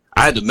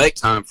 I had to make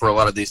time for a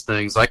lot of these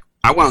things. Like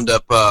I wound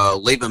up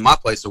leaving my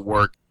place of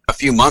work a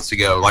few months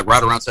ago, like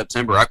right around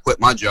September. I quit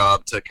my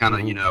job to kind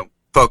of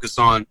focus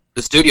on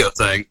the studio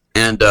thing,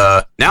 and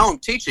now I'm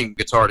teaching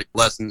guitar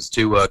lessons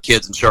to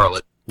kids in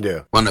Charlotte.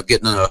 Yeah, wound up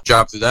getting a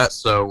job through that,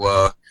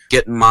 so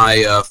keeping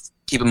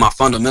my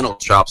fundamental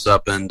chops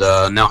up, and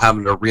now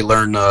having to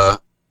relearn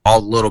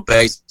all the little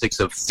basics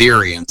of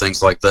theory and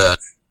things like that.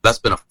 That's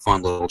been a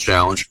fun little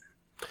challenge.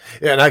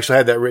 Yeah, and I actually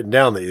had that written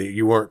down that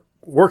you weren't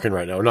working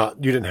right now.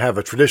 You didn't have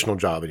a traditional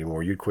job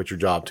anymore. You'd quit your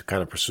job to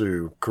kind of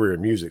pursue career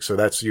in music. So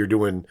you're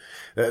doing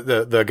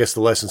I guess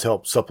the lessons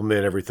help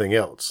supplement everything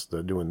else.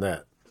 They're doing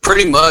that.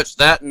 Pretty much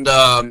that,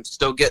 and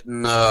still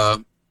getting.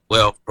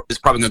 Well, it's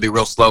probably going to be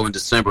real slow in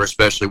December,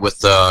 especially with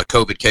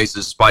COVID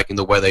cases spiking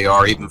the way they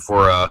are, even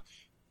for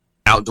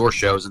outdoor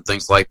shows and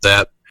things like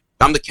that.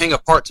 I'm the king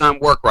of part-time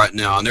work right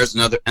now, and there's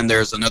another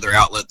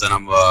outlet that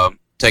I'm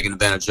taking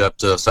advantage of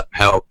to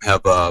help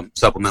have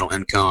supplemental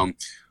income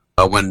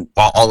when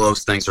all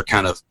those things are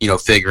kind of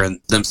figuring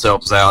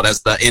themselves out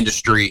as the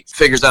industry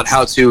figures out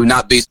how to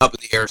not be up in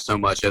the air so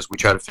much as we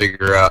try to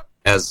figure out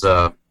as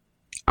I'm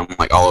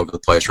like all over the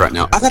place right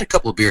now. I've had a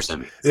couple of beers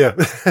in me. Yeah.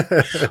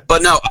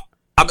 But no,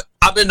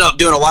 I've been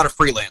doing a lot of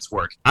freelance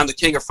work. I'm the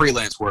king of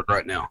freelance work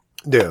right now.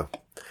 Yeah.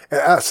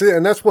 See,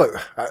 and that's what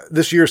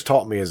this year's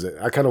taught me is that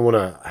I kind of want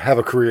to have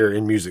a career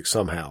in music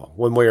somehow,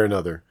 one way or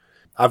another.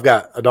 I've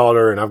got a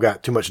daughter and I've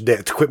got too much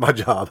debt to quit my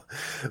job,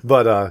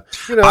 but I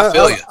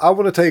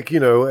want to take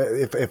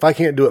if I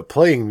can't do it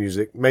playing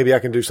music, maybe I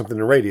can do something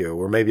in radio,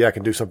 or maybe I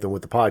can do something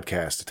with the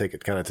podcast to take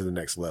it kind of to the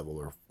next level,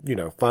 or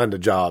find a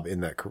job in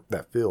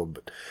that field.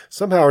 But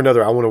somehow or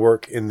another, I want to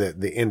work in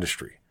the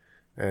industry,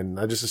 and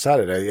I just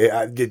decided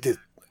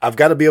I've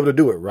got to be able to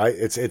do it. Right?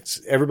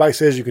 It's everybody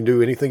says you can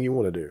do anything you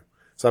want to do.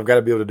 So I've got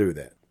to be able to do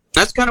that.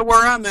 That's kind of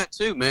where I'm at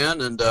too,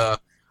 man. And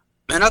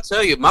man, I'll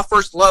tell you, my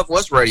first love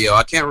was radio.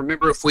 I can't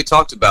remember if we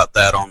talked about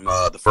that on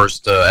the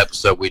first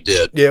episode we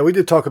did. Yeah, we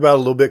did talk about it a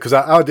little bit because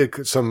I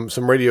did some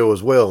radio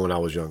as well when I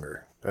was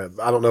younger.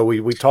 I don't know.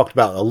 We talked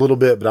about it a little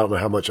bit, but I don't know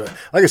how much. Like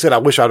I said, I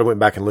wish I'd have went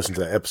back and listened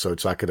to that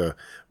episode so I could have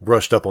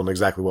brushed up on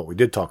exactly what we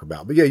did talk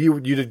about. But yeah, you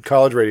did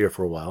college radio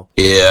for a while.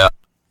 Yeah.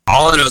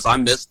 All I know is I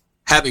missed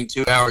having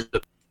 2 hours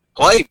to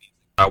play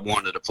I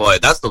wanted to play.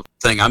 That's the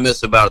thing I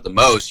miss about it the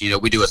most.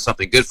 We do a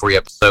something good for you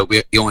episode.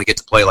 You only get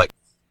to play like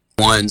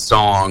one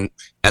song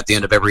at the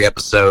end of every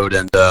episode,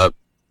 and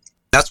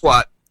that's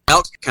why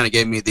Alex kind of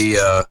gave me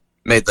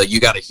made the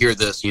you got to hear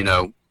this,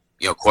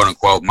 quote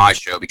unquote my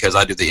show, because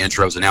I do the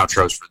intros and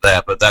outros for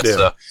that. But that's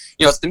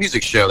it's the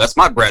music show. That's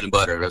my bread and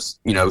butter. That's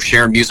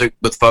sharing music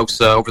with folks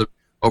over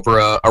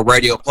a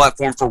radio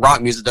platform for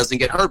rock music doesn't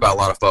get heard by a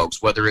lot of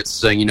folks. Whether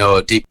it's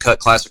a deep cut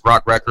classic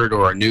rock record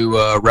or a new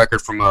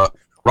record from a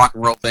rock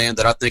and roll band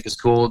that I think is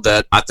cool,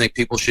 that I think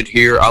people should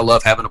hear. I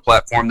love having a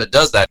platform that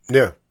does that.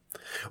 Yeah.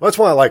 Well, that's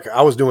why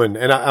I was doing,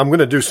 and I'm going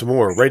to do some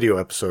more radio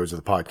episodes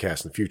of the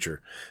podcast in the future.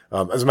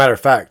 As a matter of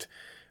fact,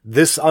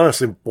 this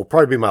honestly will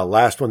probably be my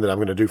last one that I'm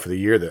going to do for the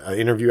year, the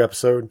interview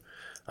episode.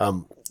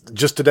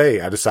 Just today,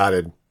 I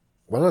decided,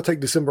 why don't I take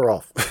December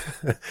off?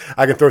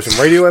 I can throw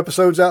some radio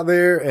episodes out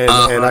there,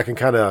 and I can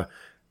kind of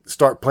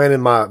start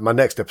planning my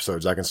next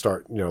episodes. I can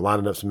start,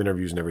 lining up some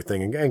interviews and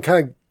everything, and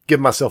kind of give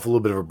myself a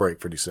little bit of a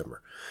break for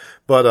December.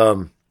 But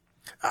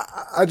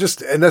I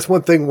just, and that's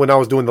one thing when I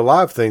was doing the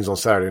live things on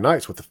Saturday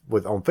nights on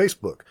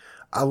Facebook.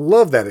 I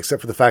love that,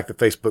 except for the fact that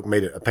Facebook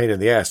made it a pain in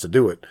the ass to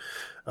do it.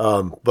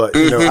 But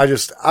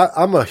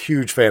I'm a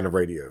huge fan of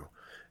radio,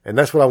 and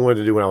that's what I wanted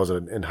to do when I was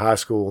in high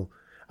school.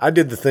 I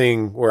did the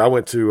thing where I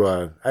went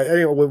to,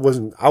 I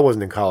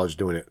wasn't in college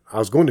doing it. I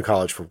was going to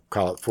college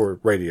for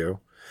radio,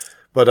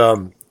 but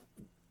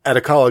at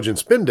a college in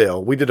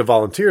Spindale, we did a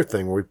volunteer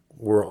thing where we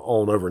were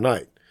on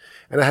overnight.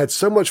 And I had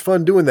so much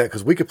fun doing that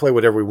because we could play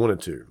whatever we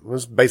wanted to. It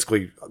was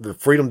basically the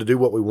freedom to do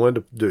what we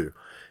wanted to do.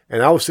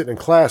 And I was sitting in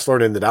class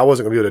learning that I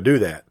wasn't going to be able to do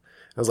that.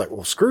 I was like,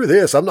 well, screw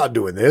this. I'm not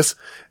doing this,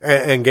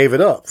 and gave it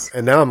up.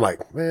 And now I'm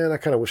like, man, I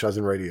kind of wish I was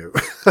in radio.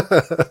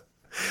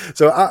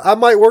 So I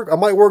might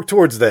work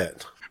towards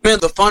that.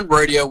 Man, the fun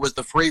radio was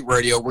the free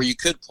radio where you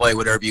could play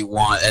whatever you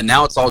want, and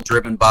now it's all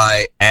driven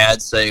by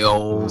ad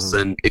sales.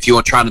 And if you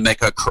want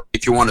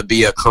to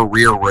be a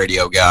career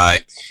radio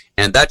guy,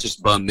 and that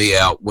just bummed me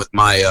out with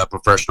my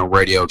professional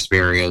radio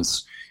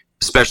experience,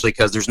 especially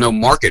because there's no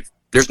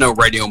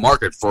radio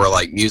market for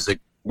like music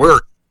we're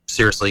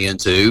seriously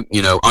into,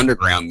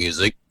 underground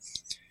music.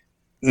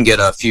 You can get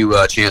a few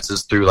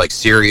chances through like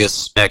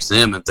Sirius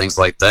XM and things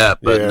like that,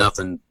 but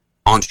nothing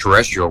on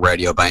terrestrial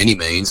radio by any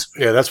means.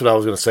 Yeah, that's what I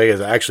was going to say.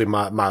 Is actually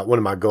my one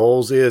of my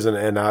goals is,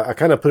 and I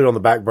kind of put it on the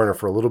back burner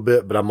for a little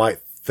bit, but I might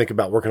think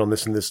about working on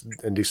this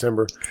in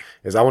December.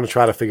 Is I want to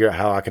try to figure out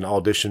how I can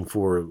audition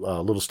for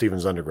Little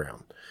Steven's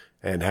Underground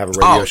and have a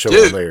radio show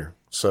on there.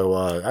 So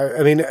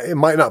I mean, it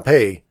might not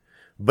pay,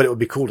 but it would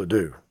be cool to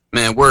do.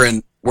 Man, we're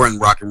in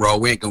rock and roll.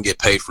 We ain't gonna get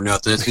paid for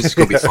nothing. It's just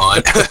gonna be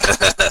fun.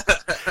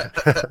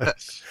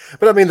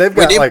 But I mean, they've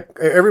got like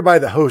everybody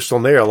that hosts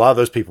on there. A lot of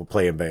those people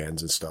play in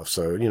bands and stuff.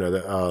 So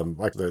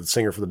like the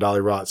singer for the Dolly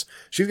Rots,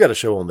 she's got a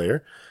show on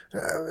there.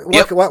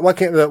 Why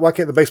can't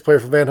the bass player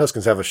for Van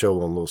Huskins have a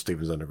show on Little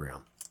Steven's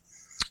Underground?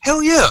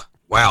 Hell yeah!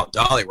 Wow,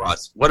 Dolly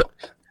Rots.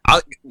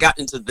 I got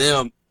into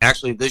them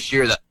actually this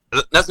year.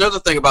 That's another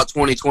thing about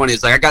 2020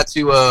 is like I got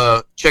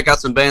to check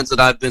out some bands that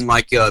I've been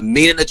like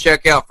meaning to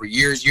check out for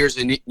years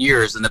and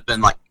years, and have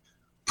been like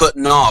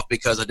putting off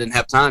because I didn't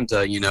have time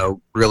to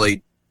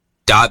really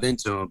dive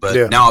into them.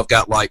 But now I've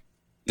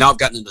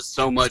gotten into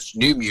so much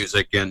new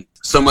music and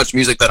so much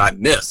music that I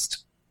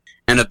missed,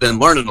 and have been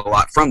learning a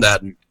lot from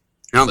that. And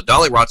the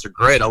Dolly Rots are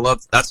great.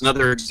 That's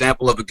another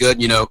example of a good,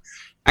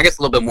 I guess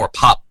a little bit more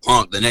pop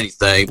punk than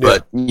anything,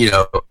 but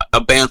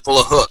a band full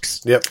of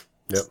hooks. Yep.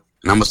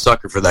 And I'm a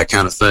sucker for that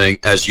kind of thing,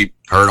 as you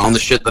heard on the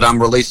shit that I'm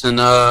releasing,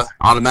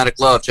 Automatic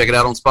Love. Check it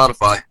out on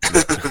Spotify.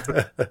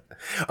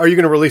 Are you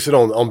going to release it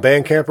on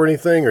Bandcamp or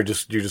anything, or you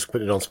just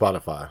put it on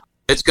Spotify?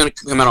 It's going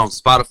to come out on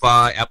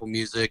Spotify, Apple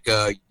Music,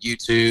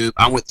 YouTube.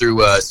 I went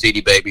through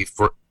CD Baby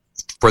for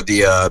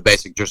the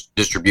basic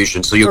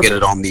distribution, so you'll get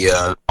it on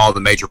the all the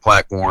major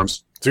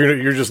platforms. So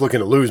you're just looking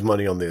to lose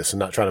money on this and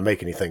not trying to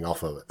make anything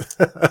off of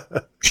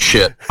it.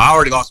 Shit, I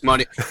already lost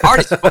money.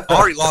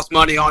 Already lost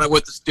money on it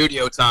with the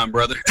studio time,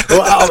 brother.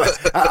 Well,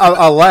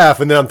 I'll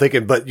laugh, and then I'm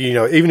thinking, but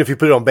even if you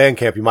put it on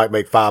Bandcamp, you might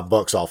make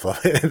 $5 off of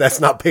it.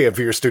 That's not paying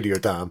for your studio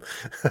time.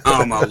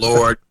 Oh my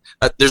Lord!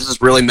 There's this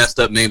really messed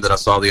up meme that I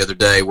saw the other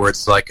day where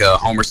it's like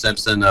Homer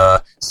Simpson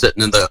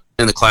sitting in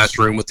the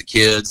classroom with the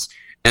kids,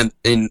 and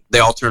they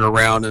all turn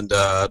around and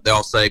they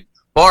all say,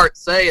 "Bart,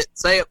 say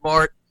it,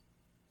 Bart."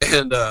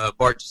 And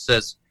Bart just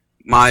says,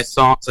 my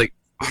songs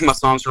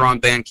are on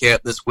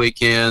Bandcamp this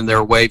weekend.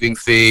 They're waiving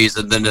fees.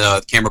 And then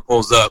the camera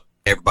pulls up.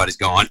 Everybody's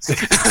gone.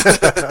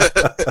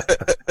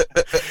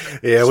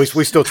 Yeah,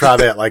 we still try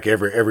that like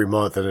every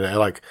month. And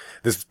like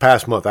this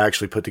past month, I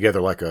actually put together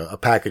like a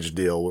package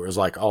deal where it was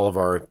like all of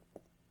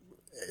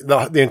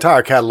the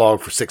entire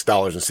catalog for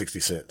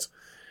 $6.60.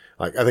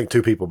 Like, I think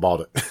 2 people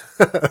bought it.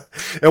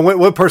 And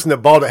one person that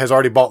bought it has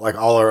already bought like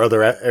all our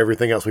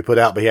everything else we put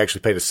out, but he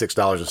actually paid us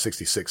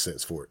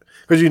 $6.66 for it.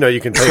 Because, you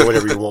can pay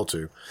whatever you want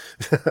to.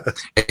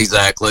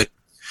 Exactly.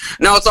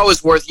 No, it's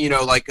always worth,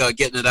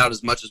 getting it out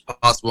as much as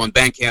possible. And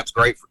Bandcamp's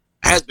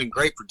has been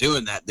great for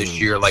doing that this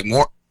year. Like,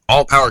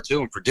 all power to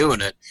them for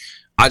doing it.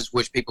 I just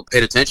wish people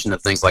paid attention to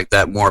things like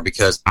that more,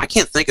 because I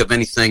can't think of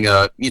anything,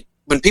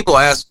 when people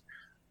ask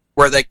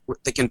where they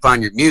can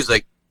find your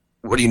music,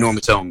 what do you normally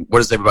tell them? What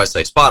does everybody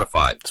say?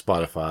 Spotify.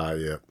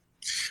 Spotify, yeah.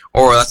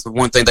 Or that's the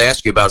one thing they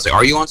ask you about. Is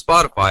are you on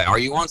Spotify? Are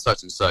you on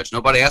such and such?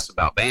 Nobody asks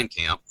about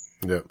Bandcamp.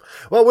 Yeah.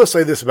 Well, I will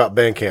say this about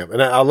Bandcamp,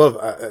 and I love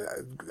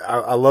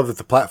that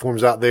the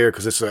platform's out there,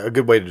 because it's a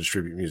good way to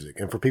distribute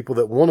music. And for people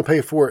that want to pay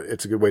for it,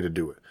 it's a good way to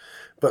do it.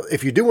 But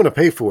if you do want to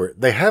pay for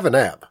it, they have an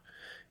app.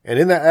 And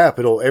in that app,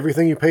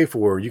 everything you pay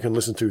for, you can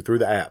listen to through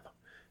the app.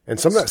 And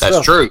some of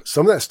that true.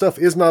 Some of that stuff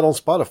is not on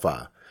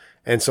Spotify.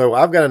 And so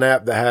I've got an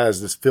app that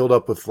has this filled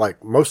up with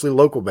like mostly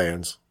local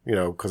bands,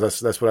 because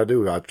that's what I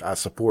do. I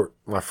support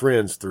my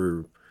friends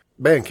through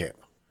Bandcamp.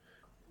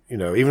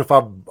 Even if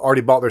I've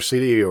already bought their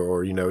CD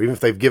or even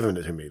if they've given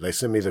it to me, they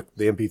send me the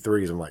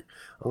MP3s. I'm like,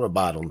 I'm going to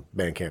buy it on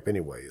Bandcamp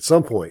anyway. At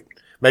some point,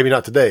 maybe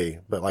not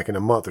today, but like in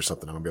a month or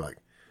something, I'm going to be like,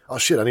 oh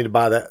shit, I need to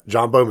buy that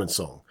John Bowman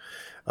song.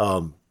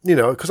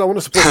 Because I want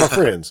to support my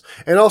friends.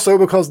 And also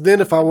because then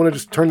if I want to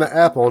just turn the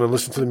app on and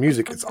listen to the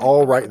music, it's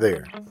all right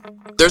there.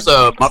 There's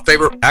my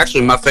favorite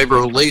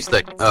release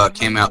that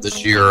came out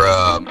this year,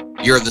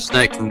 Year of the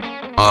Snake, from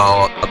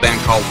a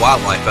band called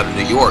Wildlife out of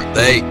New York.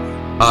 They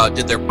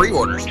did their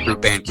pre-orders through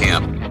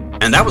Bandcamp,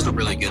 and that was a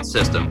really good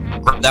system.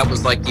 That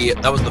was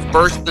the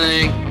first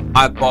thing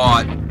I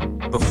bought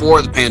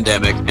before the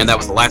pandemic, and that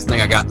was the last thing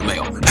I got in the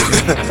mail.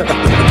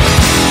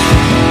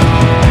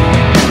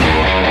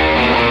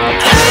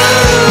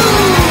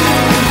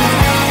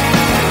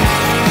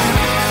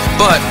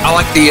 But I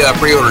like the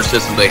pre-order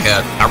system they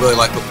had. I really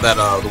like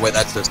the way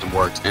that system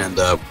worked. And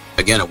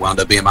again, it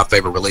wound up being my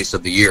favorite release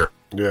of the year.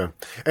 Yeah,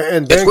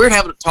 and it's weird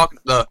having to talk.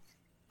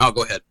 Oh,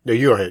 go ahead. No,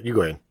 you go ahead. You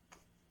go ahead.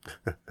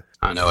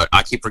 I know it.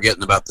 I keep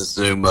forgetting about the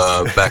Zoom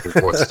back and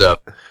forth stuff.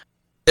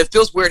 It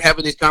feels weird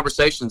having these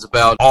conversations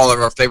about all of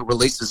our favorite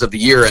releases of the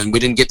year, and we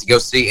didn't get to go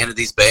see any of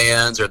these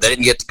bands, or they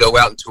didn't get to go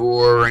out and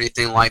tour or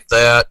anything like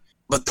that.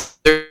 But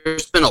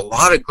there's been a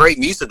lot of great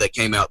music that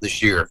came out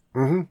this year.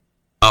 Mm-hmm.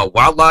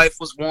 Wildlife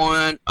was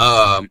one.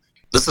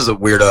 This is a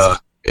weird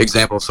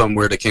example of something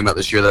weird that came out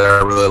this year that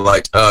I really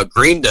liked.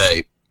 Green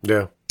Day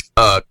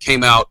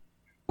came out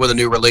with a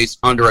new release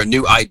under a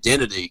new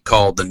identity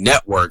called The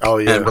Network. Oh,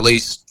 yeah. And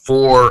released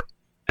four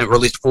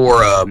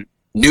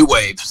new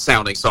wave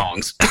sounding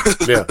songs.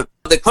 Yeah.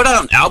 They put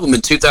out an album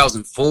in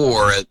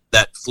 2004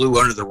 that flew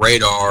under the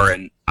radar,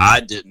 and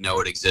I didn't know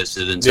it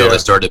existed until they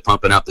started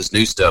pumping out this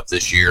new stuff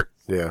this year.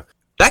 Yeah.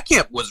 That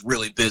camp was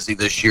really busy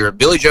this year.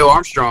 Billy Joe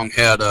Armstrong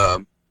had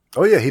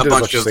he did a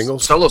bunch of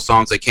singles, solo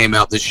songs that came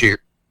out this year.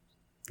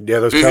 Yeah,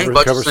 those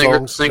cover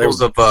songs,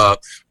 singles of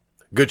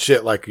good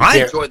shit. Like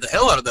I enjoyed the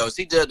hell out of those.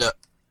 He did.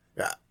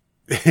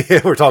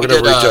 We're talking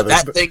over each other.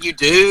 That Thing You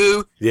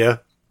Do. Yeah,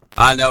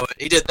 I know it.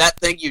 He did That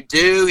Thing You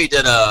Do. He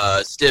did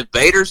a Stiv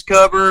Bators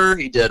cover.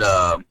 He did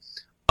a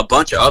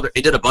bunch of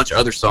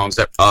other songs.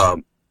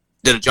 That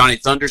did a Johnny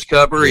Thunders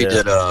cover. He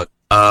did a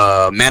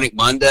Manic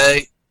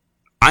Monday.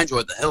 I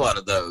enjoyed the hell out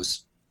of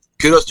those.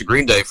 Kudos to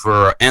Green Day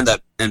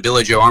and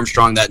Billy Joe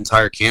Armstrong, that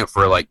entire camp,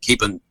 for like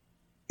keeping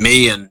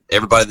me and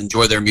everybody that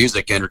enjoyed their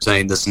music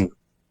entertained this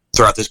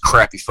throughout this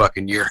crappy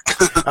fucking year.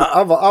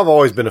 I've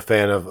always been a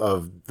fan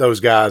of those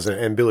guys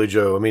and Billy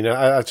Joe. I mean,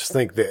 I just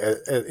think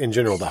that in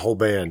general, the whole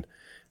band,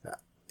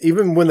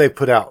 even when they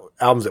put out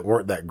albums that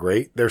weren't that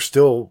great, they're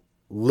still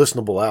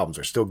listenable albums.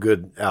 They're still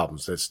good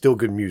albums. It's still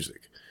good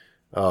music.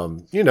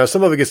 You know,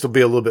 some of it gets to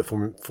be a little bit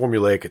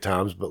formulaic at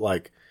times, but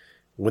like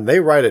when they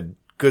write a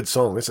good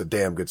song, it's a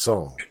damn good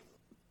song.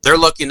 They're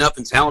lucky enough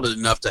and talented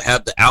enough to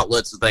have the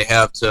outlets that they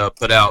have to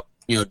put out,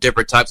 you know,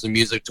 different types of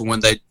music to when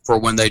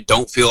they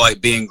don't feel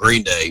like being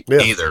Green Day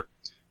either.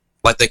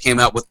 Like they came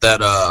out with that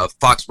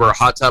Foxborough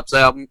Hot Tops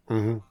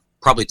album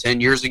probably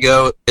 10 years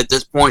ago at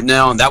this point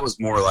now, and that was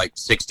more like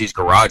 60s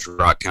garage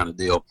rock kind of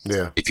deal.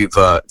 Yeah. If you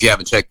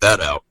haven't checked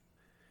that out.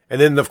 And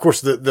then, of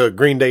course, the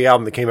Green Day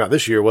album that came out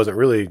this year wasn't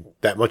really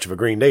that much of a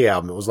Green Day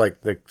album. It was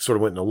like they sort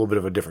of went in a little bit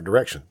of a different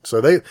direction. So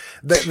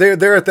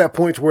they're at that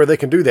point where they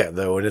can do that,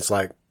 though. And it's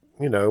like,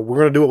 you know, we're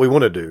going to do what we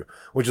want to do,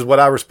 which is what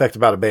I respect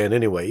about a band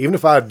anyway. Even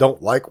if I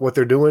don't like what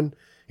they're doing,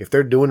 if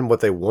they're doing what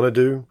they want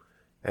to do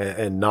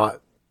and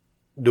not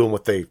doing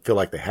what they feel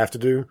like they have to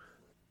do,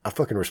 I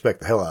fucking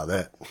respect the hell out of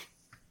that.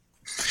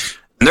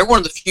 And they're one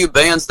of the few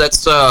bands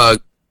that's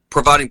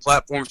providing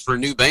platforms for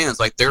new bands.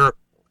 Like they're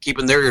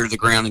keeping their ear to the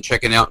ground and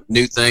checking out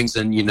new things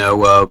and, you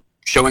know,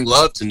 showing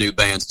love to new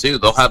bands too.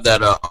 They'll have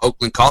that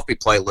Oakland Coffee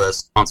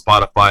playlist on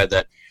Spotify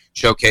that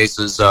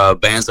showcases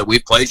bands that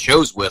we've played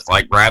shows with,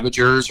 like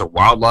Ravagers or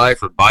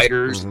Wildlife or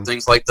Biters and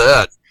things like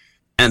that.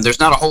 And there's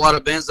not a whole lot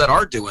of bands that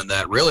are doing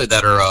that, really,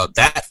 that are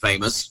that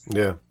famous.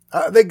 Yeah.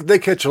 They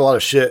catch a lot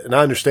of shit, and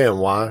I understand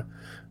why,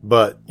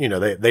 but, you know,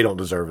 they don't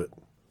deserve it.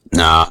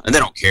 Nah, and they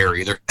don't care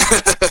either.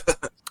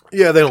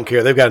 Yeah, they don't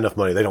care. They've got enough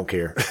money. They don't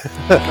care.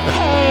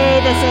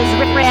 Hey, this is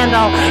Rick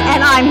Randall,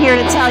 and I'm here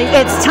to tell you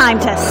it's time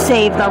to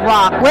save the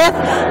rock with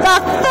the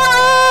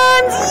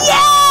Thorns.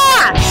 Yeah!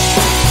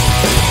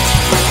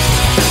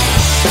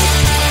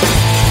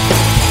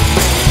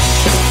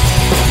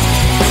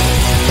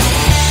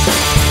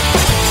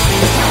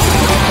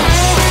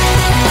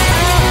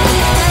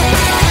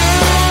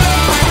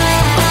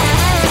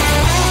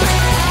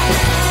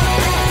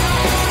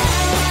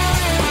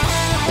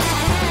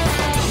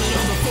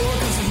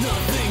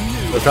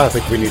 I'm trying to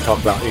think if we need to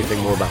talk about anything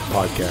more about the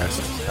podcast.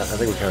 I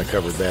think we kind of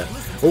covered that.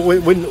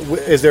 When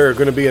is there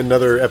going to be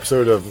another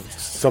episode of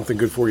Something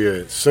Good For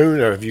You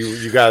soon, or have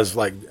you guys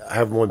like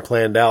have one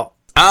planned out?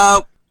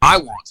 I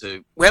want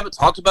to. We haven't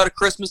talked about a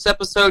Christmas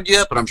episode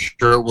yet, but I'm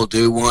sure we'll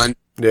do one.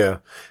 Yeah.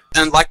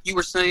 And like you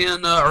were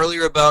saying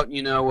earlier about,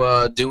 you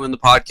know, doing the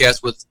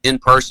podcast with in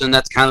person,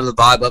 that's kind of the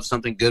vibe of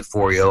Something Good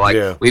For You.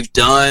 Like we've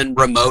done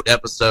remote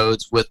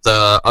episodes with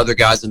other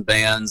guys in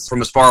bands from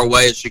as far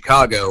away as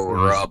Chicago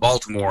or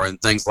Baltimore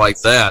and things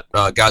like that.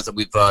 Guys that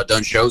we've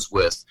done shows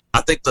with.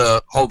 I think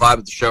the whole vibe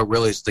of the show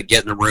really is to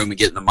get in the room and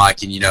get in the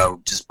mic and, you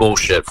know, just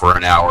bullshit for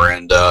an hour.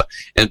 And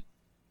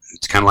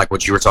it's kind of like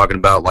what you were talking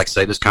about, like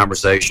say this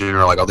conversation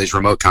or like all these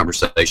remote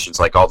conversations,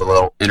 like all the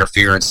little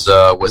interference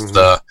with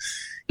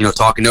you know,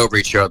 talking over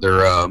each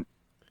other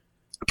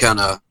kind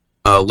of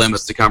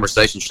limits the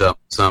conversation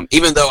some.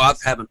 Even though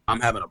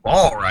I'm having a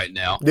ball right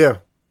now. Yeah,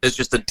 it's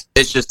just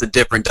a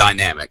different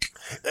dynamic.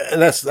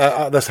 And that's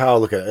how I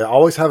look at it. I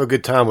always have a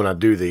good time when I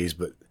do these,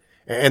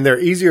 and they're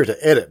easier to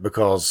edit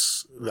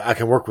because I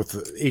can work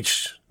with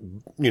each,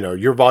 you know,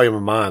 your volume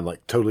and mine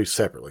like totally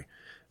separately.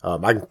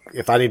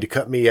 If I need to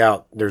cut me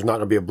out, there's not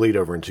going to be a bleed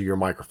over into your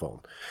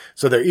microphone,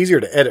 so they're easier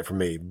to edit for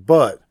me,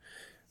 but.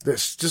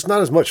 It's just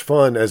not as much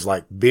fun as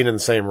like being in the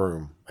same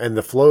room, and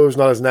the flow is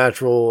not as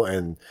natural.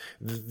 And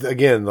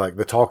again, like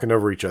the talking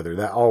over each other,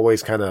 that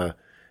always kind of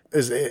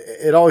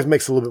it always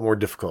makes it a little bit more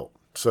difficult.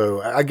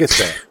 So I get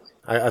that.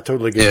 I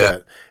totally get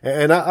that.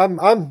 And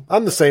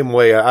I'm the same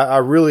way. I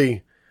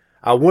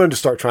wanted to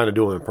start trying to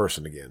do them in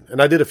person again.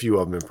 And I did a few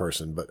of them in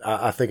person, but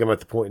I think I'm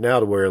at the point now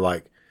to where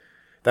like,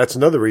 that's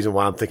another reason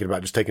why I'm thinking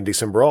about just taking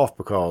December off,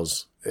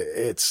 because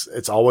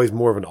it's always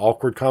more of an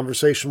awkward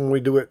conversation when we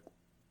do it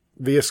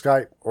via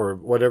Skype or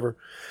whatever.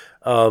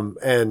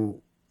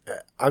 And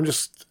I'm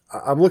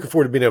looking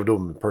forward to being able to do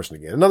them in person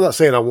again. And I'm not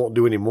saying I won't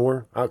do any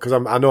more, cause I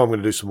know I'm going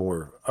to do some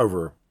more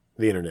over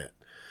the internet,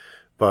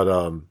 but,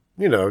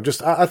 you know,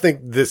 just, I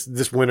think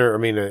this winter, I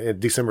mean,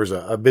 December is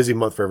a busy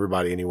month for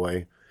everybody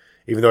anyway,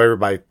 even though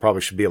everybody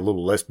probably should be a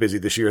little less busy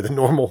this year than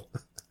normal.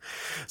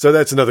 So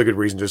that's another good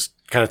reason, just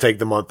kind of take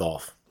the month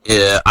off.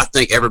 Yeah. I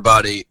think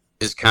everybody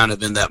is kind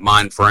of in that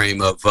mind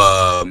frame of,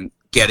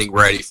 getting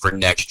ready for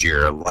next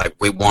year. Like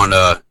we want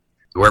to,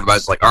 where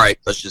everybody's like, all right,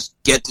 let's just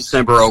get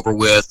December over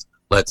with.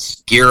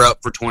 Let's gear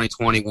up for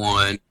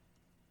 2021.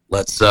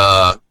 Let's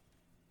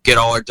get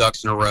all our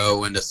ducks in a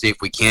row and to see if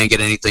we can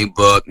get anything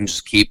booked, and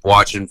just keep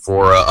watching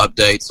for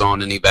updates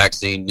on any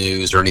vaccine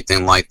news or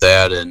anything like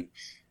that. And,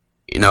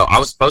 you know, I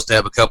was supposed to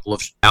have a couple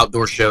of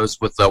outdoor shows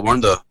with one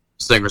of the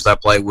singers I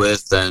play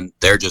with, and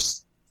they're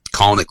just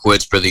calling it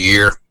quits for the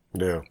year.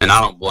 Yeah. And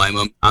I don't blame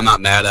them. I'm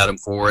not mad at them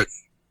for it,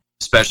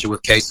 especially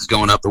with cases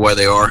going up the way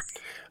they are.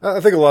 I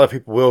think a lot of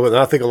people will, and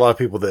I think a lot of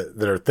people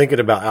that are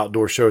thinking about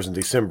outdoor shows in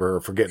December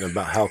are forgetting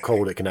about how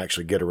cold it can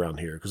actually get around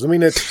here. Because I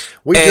mean,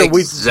 we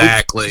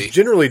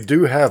generally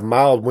do have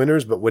mild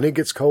winters, but when it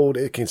gets cold,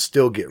 it can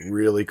still get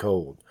really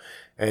cold,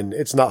 and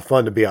it's not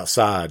fun to be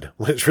outside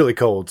when it's really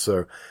cold.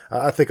 So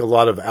I think a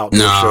lot of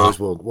outdoor shows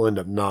will end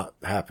up not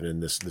happening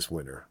this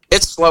winter.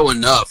 It's slow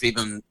enough,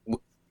 even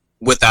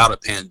without a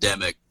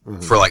pandemic,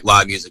 for like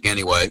live music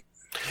anyway.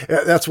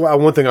 Yeah, that's why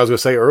one thing I was going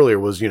to say earlier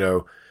was,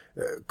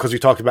 because we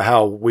talked about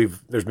how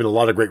there's been a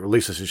lot of great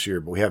releases this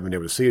year, but we haven't been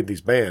able to see these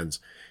bands.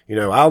 I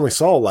only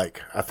saw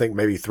I think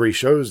maybe 3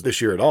 shows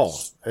this year at all.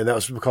 And that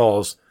was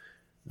because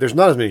there's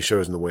not as many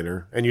shows in the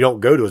winter, and you don't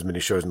go to as many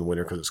shows in the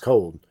winter because it's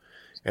cold.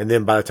 And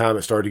then by the time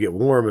it started to get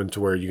warm and to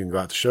where you can go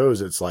out to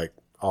shows, it's like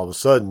all of a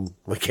sudden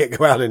we can't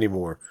go out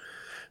anymore.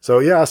 So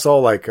yeah, I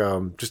saw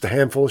just a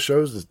handful of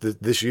shows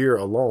this year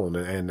alone,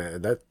 and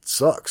that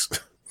sucks.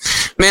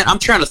 Man, I'm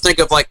trying to think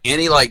of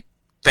any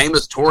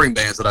famous touring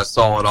bands that I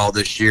saw at all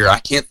this year. I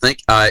can't think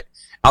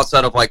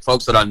outside of outside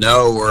of that I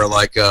know or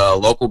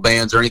local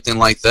bands or anything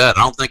like that.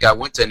 I don't think I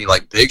went to any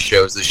big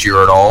shows this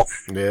year at all.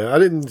 Yeah, I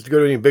didn't go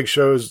to any big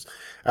shows.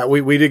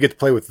 We did get to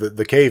play with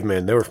the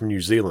Cavemen. They were from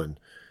New Zealand.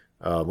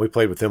 We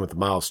played with them at the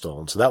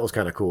Milestone, so that was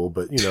kind of cool.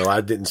 But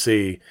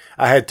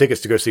I had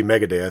tickets to go see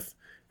Megadeth,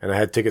 and I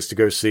had tickets to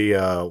go see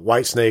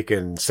Whitesnake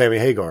and Sammy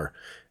Hagar,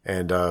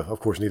 and of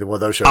course neither one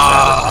of those shows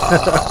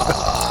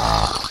happened.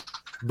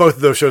 Both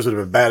of those shows would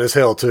have been bad as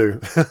hell, too.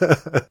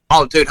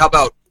 Oh, dude, how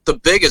about the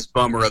biggest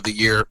bummer of the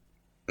year?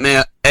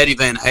 Man, Eddie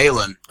Van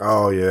Halen.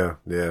 Oh, yeah.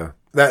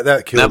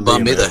 That killed me. That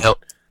bummed me the hell.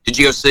 Did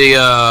you see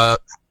Van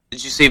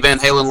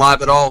Halen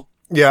live at all?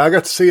 Yeah, I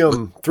got to see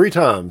him 3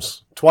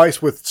 times.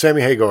 Twice with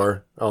Sammy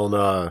Hagar on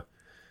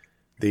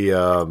the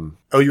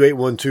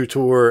OU812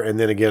 tour, and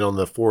then again on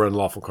the For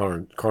Unlawful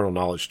Carnal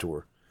Knowledge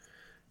tour.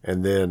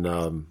 And then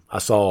I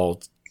saw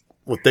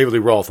with David Lee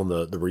Roth on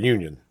the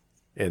reunion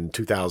in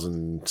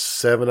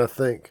 2007, I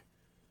think.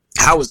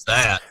 How was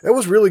that? It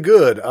was really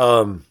good.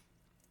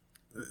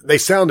 They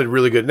sounded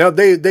really good. Now,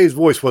 Dave's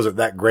voice wasn't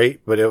that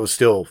great, but it was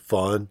still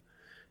fun.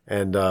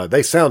 And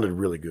they sounded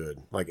really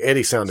good.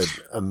 Eddie sounded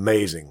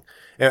amazing.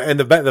 And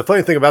the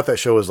funny thing about that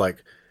show is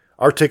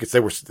our tickets,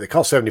 they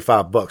cost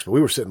 $75, but we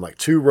were sitting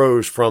 2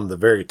 rows from the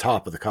very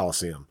top of the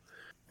Coliseum.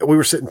 We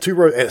were sitting 2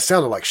 rows, and it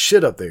sounded like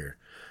shit up there.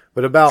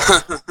 But about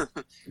a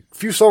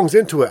few songs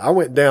into it, I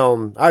went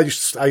down. I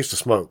used to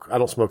smoke. I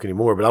don't smoke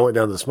anymore, but I went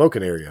down to the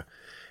smoking area,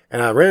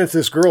 and I ran into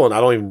this girl, and I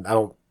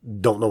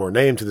don't know her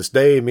name to this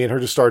day. Me and her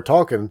just started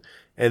talking,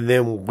 and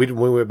then when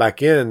we went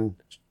back in,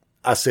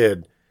 I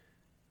said,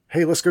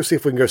 "Hey, let's go see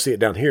if we can go see it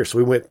down here."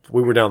 So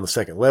we were down the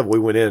second level. We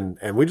went in,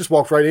 and we just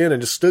walked right in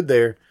and just stood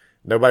there.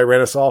 Nobody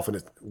ran us off,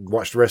 and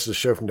watched the rest of the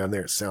show from down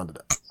there. It sounded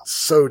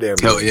so damn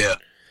good. Oh yeah.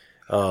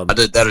 I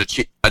did that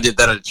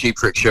at a Cheap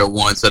Trick show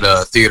once at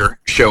a theater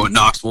show in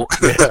Knoxville.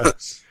 Yeah.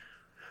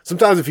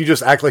 Sometimes if you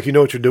just act like you know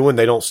what you're doing,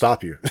 they don't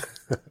stop you.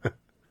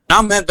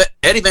 No, man, but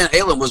Eddie Van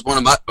Halen was one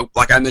of my,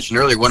 like I mentioned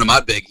earlier, one of my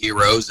big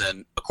heroes.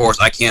 And of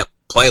course, I can't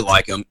play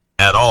like him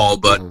at all,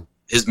 but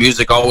his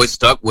music always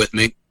stuck with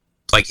me.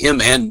 Like him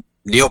and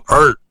Neil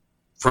Peart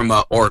from,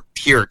 or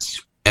Peart,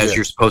 as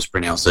you're supposed to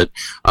pronounce it,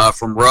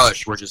 from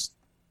Rush were just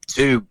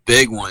 2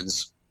 big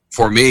ones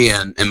for me.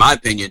 And in my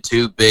opinion,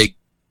 2 big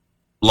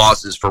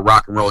losses for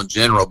rock and roll in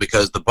general,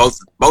 because both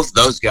of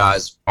those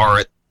guys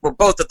were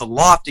both at the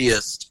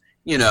loftiest,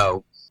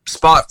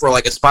 spot for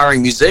like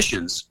aspiring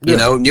musicians.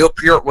 Neil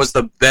Peart was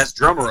the best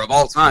drummer of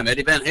all time.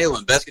 Eddie Van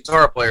Halen, best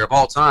guitar player of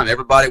all time.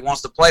 Everybody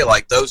wants to play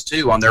like those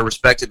 2 on their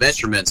respective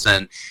instruments.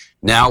 And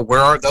now, where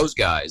are those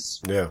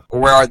guys? Yeah. Or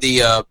where are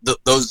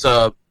those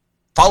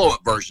follow-up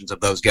versions of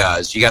those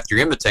guys? You got your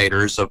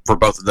imitators for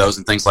both of those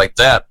and things like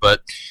that.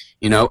 But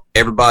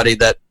everybody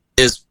that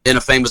is in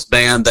a famous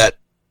band that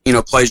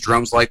plays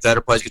drums like that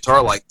or plays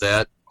guitar like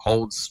that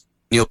holds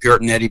Neil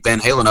Peart and Eddie Van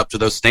Halen up to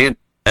those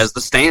as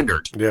the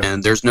standard. Yeah.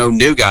 And there's no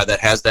new guy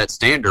that has that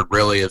standard,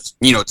 really,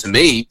 to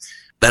me,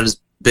 that has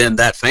been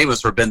that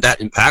famous or been that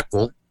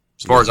impactful,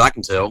 as far as I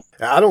can tell.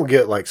 I don't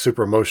get like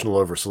super emotional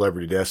over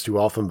celebrity deaths too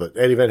often, but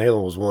Eddie Van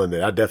Halen was one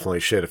that I definitely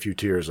shed a few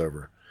tears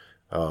over.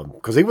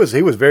 Because he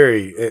was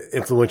very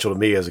influential to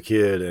me as a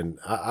kid, and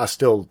I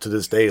still to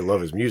this day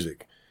love his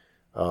music.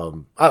 I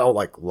don't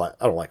like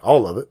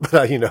all of it, but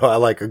I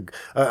like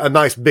a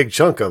nice big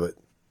chunk of it.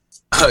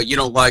 You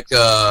don't like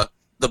the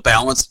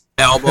Balance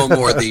album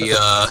or the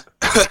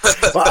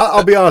Well,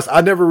 I'll be honest,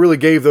 I never really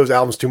gave those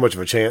albums too much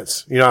of a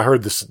chance. I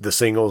heard the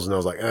singles and I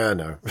was like,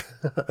 no.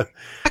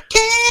 I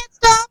can't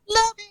stop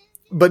loving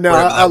you. But now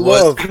I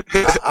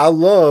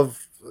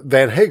love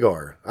Van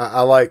Hagar.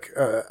 I like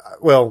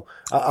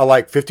I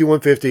like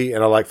 5150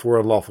 and I like For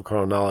Unlawful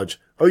Carnal Knowledge.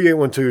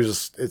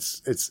 OU812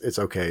 is it's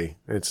okay.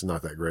 It's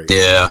not that great.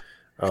 Yeah.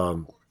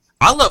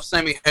 I love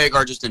Sammy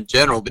Hagar just in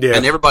general,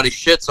 and everybody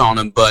shits on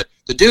him, but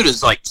the dude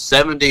is like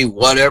 70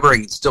 whatever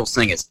and can still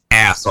sing his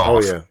ass off.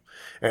 Oh yeah.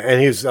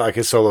 And he's like,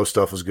 his solo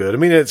stuff was good. I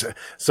mean,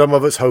 some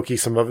of it's hokey,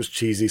 some of it's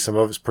cheesy, some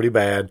of it's pretty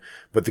bad,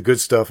 but the good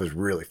stuff is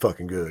really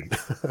fucking good.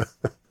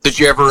 Did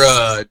you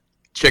ever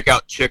check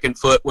out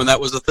Chickenfoot when that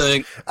was a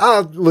thing?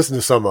 I listened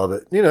to some of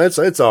it. You know,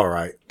 it's all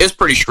right. It's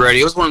pretty shreddy.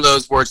 It was one of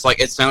those where it's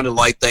like it sounded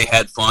like they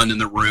had fun in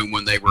the room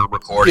when they were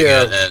recording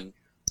it, and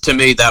to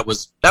me that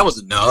was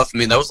enough. I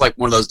mean, that was like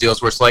one of those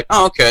deals where it's like,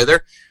 oh, okay,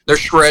 they're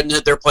shredding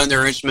it, they're playing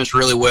their instruments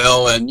really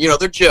well, and you know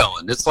they're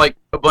gelling. It's like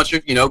a bunch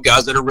of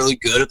guys that are really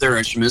good at their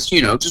instruments,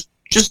 just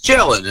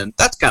gelling, and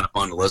that's kind of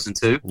fun to listen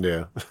to.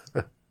 Yeah,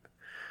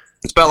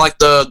 it's about like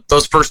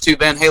those first 2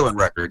 Van Halen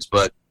records,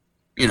 but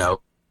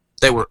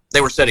they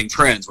were setting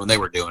trends when they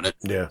were doing it.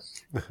 Yeah.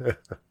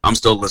 I'm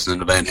still listening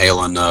to Van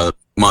Halen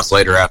months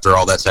later after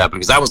all that's happened,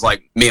 because that was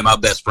like me and my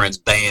best friend's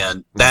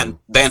band. That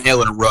Van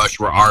Halen and Rush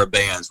were our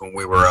bands when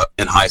we were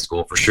in high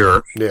school, for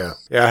sure. Yeah.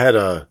 I had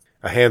a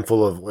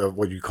handful of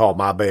what you call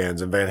my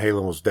bands, and Van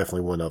Halen was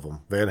definitely one of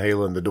them. Van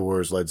Halen, The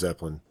Doors, Led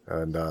Zeppelin,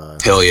 and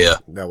hell yeah,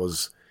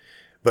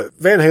 but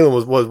Van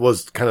Halen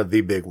was kind of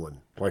the big one.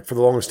 Like, for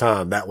the longest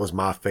time, that was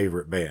my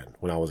favorite band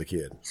when I was a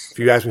kid. If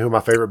you ask me who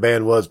my favorite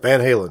band was, Van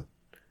Halen,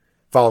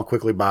 followed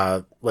quickly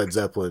by Led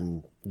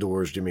Zeppelin,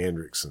 Doors, Jimi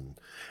Hendrix, and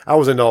I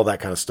was into all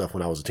that kind of stuff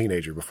when I was a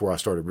teenager before I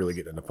started really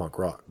getting into punk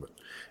rock. But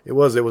it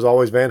was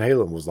always Van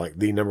Halen was like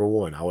the number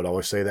one. I would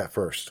always say that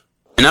first.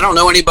 And I don't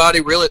know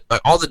anybody really,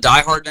 like all the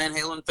diehard Van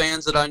Halen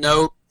fans that I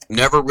know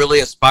never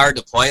really aspired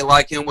to play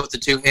like him with the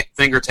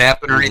 2-finger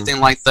tapping or anything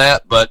like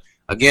that. But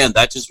again,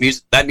 that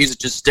music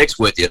just sticks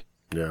with you.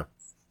 Yeah.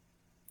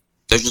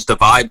 There's just a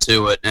vibe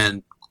to it,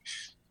 and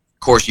of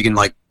course you can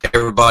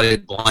everybody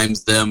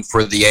blames them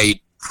for the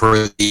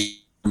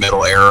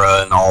metal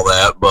era and all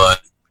that,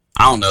 but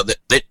I don't know,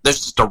 there's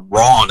just a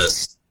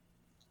rawness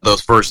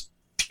those first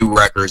 2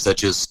 records that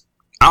just,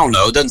 I don't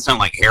know, it doesn't sound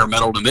like hair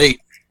metal to me.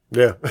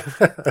 Yeah.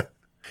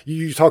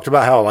 You talked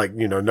about how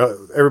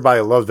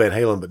everybody loves Van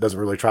Halen but doesn't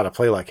really try to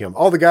play like him.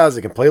 All the guys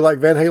that can play like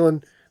Van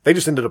Halen, they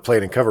just ended up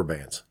playing in cover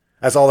bands.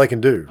 That's all they can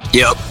do.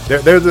 Yep.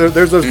 There's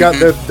those guys,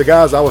 the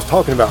guys I was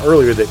talking about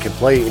earlier that can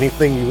play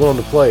anything you want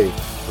them to play,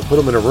 but put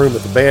them in a room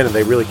with the band and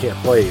they really can't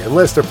play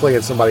unless they're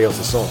playing somebody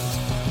else's songs.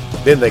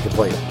 Then they can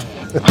play it.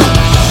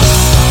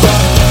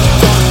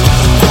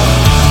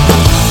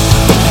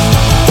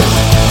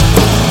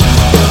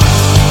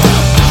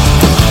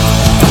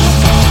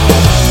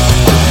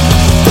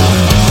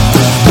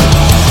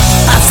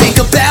 I think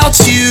about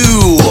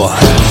you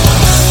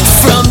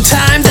from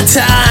time to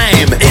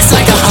time. It's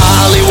like a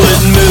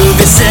Hollywood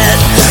movie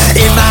set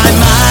in my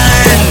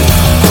mind.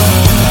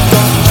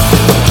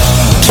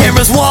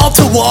 Cameras wall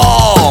to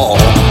wall,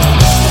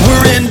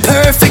 we're in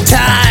perfect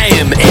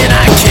time, and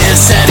I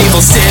kiss that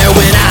evil stare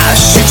when I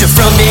shoot you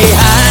from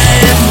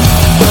behind.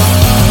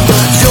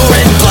 You're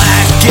in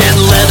black and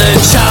leather,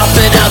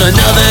 chopping out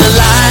another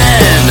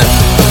line,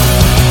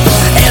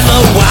 and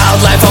the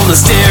wildlife on the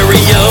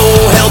stereo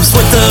helps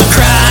with the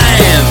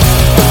crime.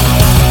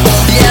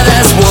 Yeah,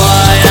 that's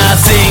why I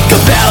think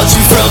about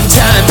you from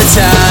time to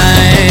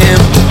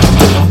time.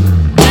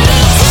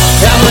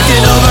 I'm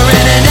looking over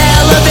in an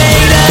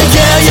elevator,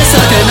 girl, you're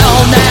sucking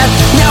on that.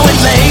 Now and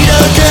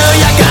later, girl,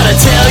 I gotta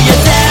tell you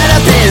that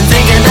I've been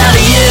thinking out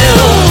of you.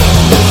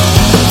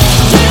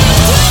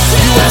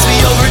 You ask me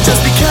over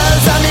just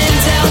because I'm in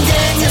town,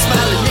 gang, you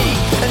smile at me.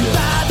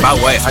 By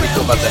the way, how do you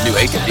feel about that new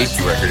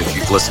AC/DC record if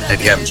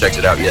you haven't checked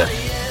it out yet?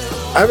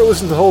 I haven't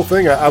listened to the whole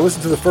thing. I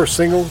listened to the first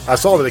single. I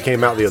saw that it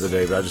came out the other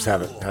day, but I just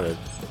haven't had to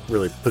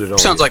really put it on.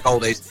 Sounds like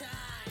old days.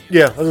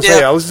 Yeah, I was gonna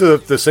say, I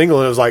listened to the single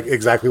and it was like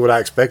exactly what I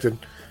expected.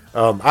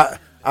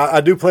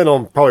 I do plan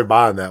on probably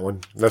buying that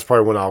one. That's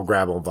probably when I'll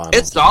grab on vinyl.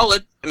 It's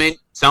solid. I mean,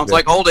 sounds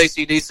like old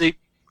AC/DC,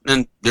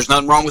 and there's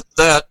nothing wrong with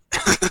that.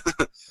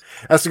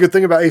 That's the good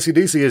thing about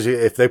AC/DC is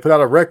if they put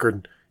out a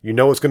record, you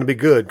know it's going to be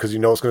good because you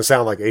know it's going to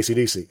sound like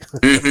AC/DC.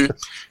 Mm-hmm.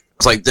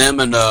 It's like them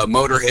and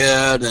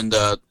Motorhead, and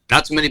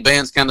not too many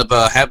bands kind of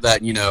have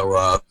that,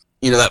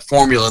 that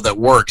formula that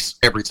works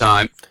every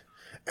time.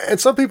 And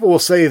some people will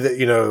say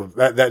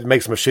that, that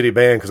makes them a shitty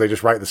band because they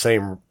just write the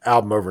same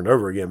album over and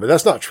over again. But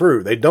that's not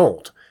true. They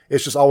don't.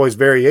 It's just always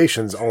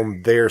variations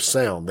on their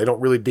sound. They don't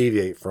really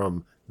deviate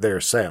from their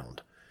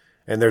sound.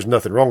 And there's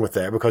nothing wrong with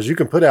that because you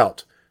can put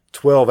out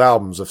 12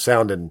 albums of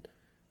sounding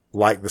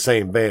like the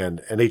same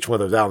band and each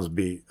one of those albums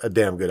be a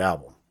damn good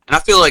album. And I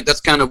feel like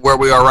that's kind of where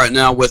we are right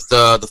now with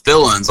the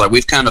fill-ins. Like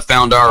we've kind of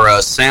found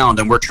our sound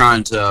and we're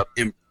trying to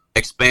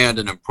expand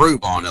and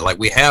improve on it. Like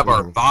we have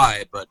our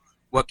vibe, but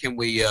what can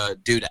we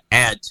do to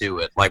add to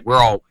it? Like we're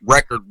all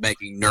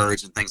record-making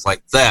nerds and things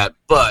like that,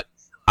 but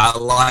I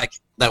like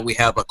that we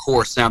have a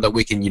core sound that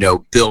we can,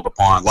 build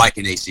upon, like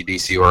an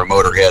AC/DC or a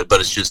Motorhead, but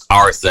it's just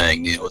our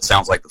thing. It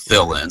sounds like the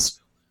fill-ins.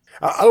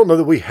 I don't know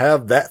that we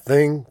have that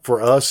thing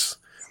for us,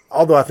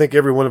 although I think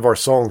every one of our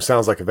songs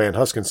sounds like a Van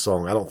Husken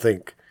song. I don't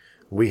think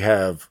we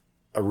have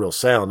a real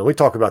sound. And we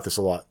talk about this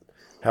a lot,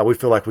 how we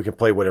feel like we can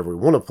play whatever we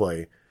want to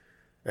play.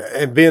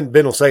 And Ben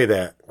will say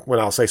that when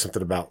I'll say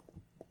something about,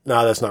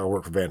 no, that's not going to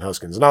work for Van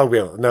Huskens. And I'll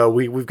be like, no,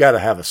 we've got to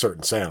have a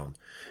certain sound.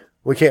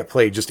 We can't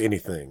play just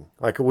anything.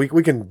 Like we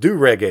can do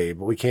reggae,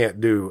 but we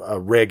can't do a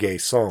reggae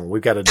song.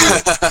 We've got to do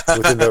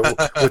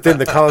it within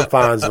the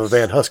confines of a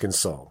Van Huskens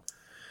song.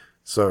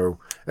 So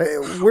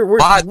we've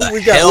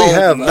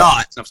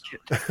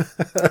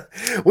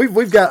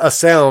got a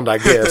sound, I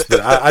guess, but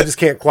I just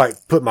can't quite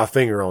put my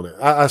finger on it.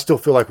 I still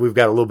feel like we've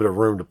got a little bit of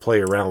room to play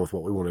around with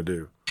what we want to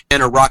do.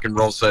 In a rock and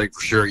roll setting,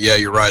 for sure. Yeah,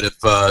 you're right. If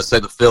say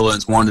the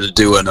Fill-Ins wanted to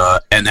do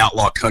an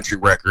outlaw country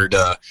record,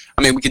 I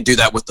mean, we could do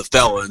that with the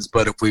Felons,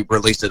 but if we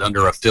released it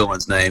under a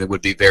Fill-Ins name, it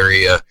would be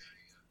very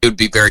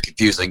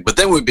confusing. But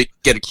then we'd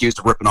get accused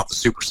of ripping off the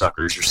Super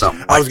Suckers or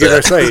something. I was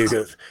going to say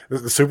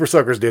the Super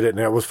Suckers did it, and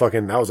that was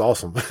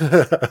awesome.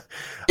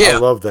 Yeah. I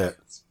love that.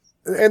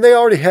 And they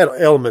already had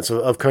elements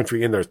of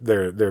country in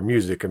their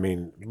music. I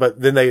mean, but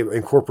then they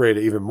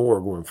incorporated even more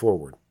going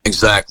forward.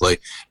 Exactly,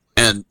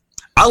 and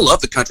I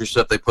love the country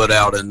stuff they put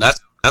out, and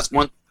that's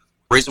one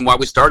reason why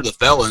we started the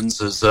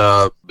Felons is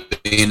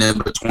being in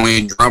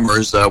between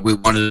drummers.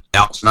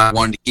 Alex and I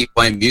wanted to keep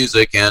playing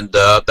music, and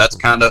that's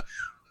kind of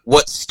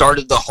what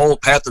started the whole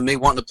path of me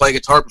wanting to play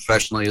guitar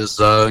professionally. Is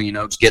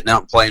just getting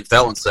out and playing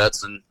Felon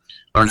sets and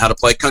learn how to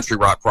play country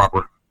rock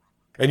proper.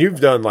 And you've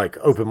done like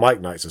open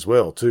mic nights as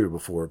well too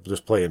before,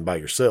 just playing by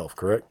yourself,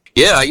 correct?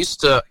 Yeah, I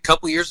used to. A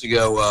couple years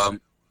ago,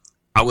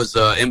 I was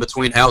in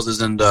between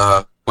houses, and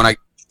when I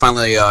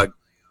finally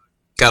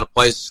got a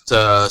place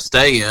to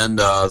stay in,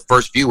 the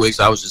first few weeks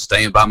I was just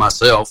staying by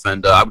myself,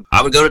 and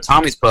I would go to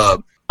Tommy's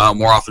Pub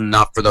more often than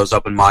not for those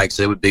open mics.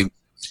 It would be,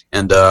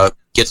 and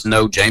get to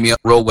know Jamie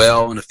real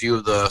well and a few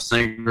of the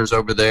singers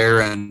over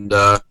there, and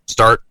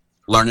start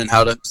learning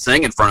how to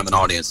sing in front of an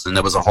audience. And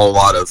there was a whole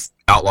lot of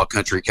outlaw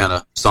country kind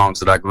of songs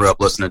that I grew up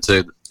listening to.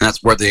 And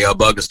that's where the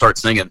bug to start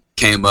singing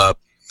came up.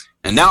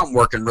 And now I'm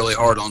working really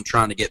hard on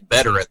trying to get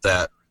better at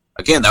that.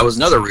 Again, that was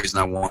another reason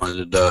I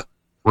wanted to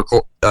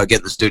record, get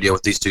in the studio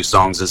with these two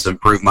songs, is to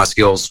improve my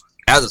skills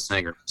as a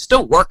singer.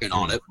 Still working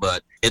on it,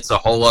 but it's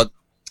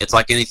it's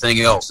like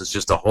anything else. It's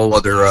just a whole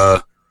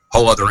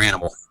other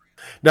animal.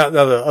 Now,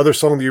 the other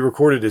song that you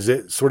recorded, is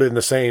it sort of in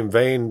the same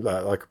vein,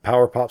 like a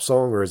power pop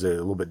song, or is it a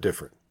little bit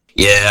different?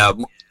 Yeah,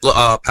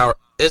 power.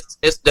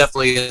 It's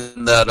definitely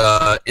in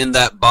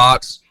that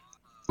box.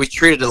 We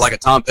treated it like a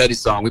Tom Petty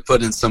song. We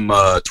put in some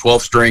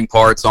 12-string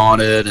parts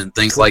on it and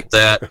things like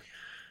that.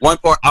 One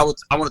part, I want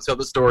to tell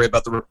the story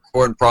about the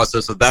recording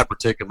process of that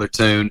particular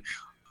tune.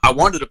 I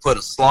wanted to put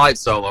a slide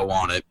solo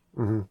on it,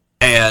 mm-hmm.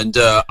 and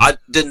I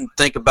didn't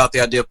think about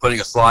the idea of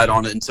putting a slide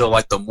on it until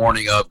like the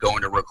morning of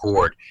going to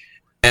record.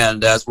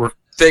 And as we're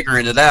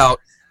figuring it out,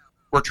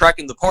 we're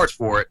tracking the parts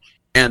for it.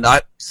 And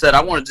I said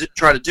I wanted to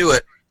try to do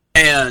it,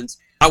 and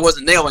I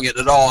wasn't nailing it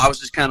at all. I was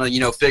just kind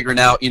of, figuring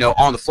out,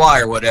 on the fly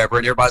or whatever.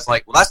 And everybody's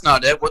like, well, that's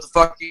not it. What the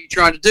fuck are you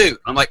trying to do?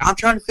 I'm like, I'm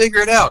trying to figure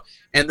it out.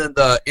 And then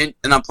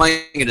and I'm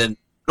playing it in,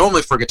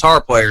 normally for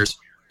guitar players,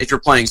 if you're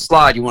playing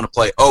slide, you want to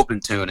play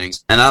open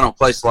tunings. And I don't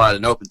play slide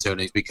in open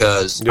tunings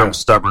because I'm a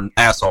stubborn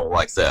asshole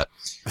like that.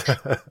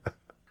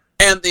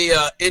 And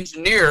the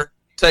engineer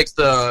takes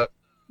the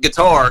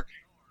guitar,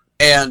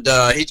 and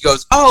he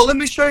goes, oh, let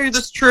me show you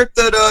this trick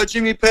that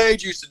Jimmy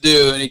Page used to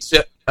do. And he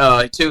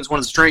tunes one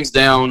of the strings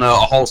down a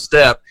whole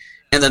step.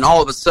 And then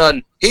all of a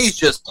sudden, he's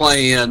just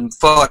playing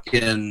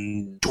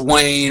fucking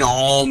Dwayne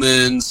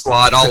Allman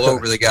slide all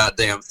over the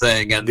goddamn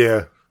thing.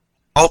 And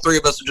all three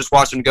of us are just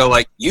watching him go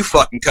like, you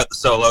fucking cut the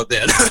solo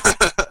then.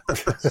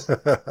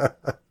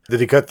 Did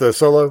he cut the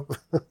solo?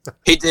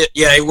 He did.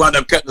 Yeah, he wound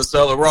up cutting the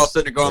solo. We're all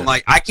sitting there going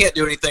like, I can't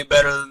do anything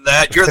better than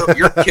that.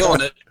 You're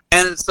killing it.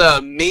 And it's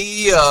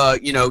me,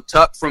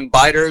 Tuck from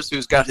Biters,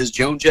 who's got his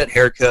Joan Jett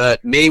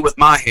haircut, me with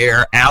my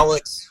hair,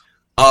 Alex,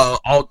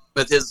 all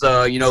with his,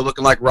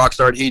 looking like rock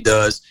star he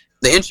does.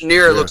 The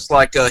engineer looks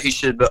like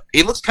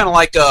he looks kind of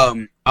like,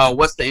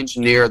 what's the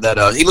engineer that,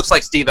 he looks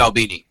like Steve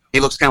Albini. He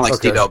looks kind of like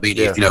Steve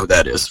Albini, if you know who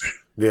that is.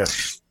 Yeah.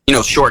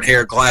 Short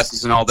hair,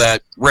 glasses and all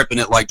that, ripping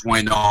it like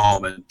Dwayne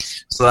Allman.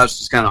 So that's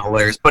just kind of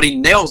hilarious. But he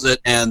nails it,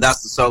 and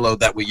that's the solo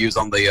that we use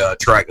on the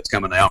track that's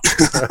coming out.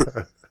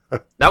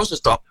 That was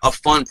just a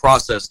fun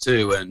process,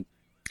 too. And,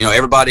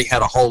 everybody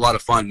had a whole lot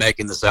of fun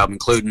making this album,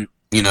 including,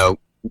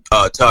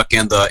 Tuck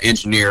and the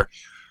engineer.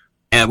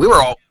 And we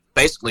were all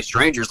basically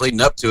strangers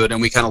leading up to it,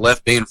 and we kind of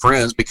left being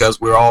friends because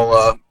we were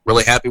all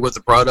really happy with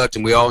the product,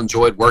 and we all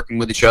enjoyed working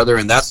with each other.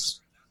 And that's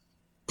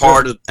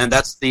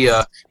that's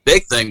the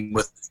big thing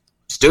with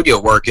studio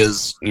work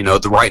is,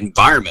 the right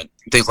environment,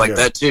 things like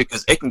that, too,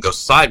 because it can go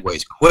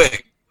sideways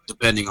quick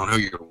depending on who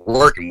you're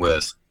working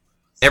with.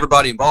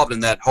 Everybody involved in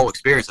that whole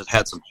experience has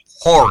had some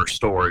horror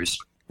stories.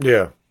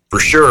 Yeah.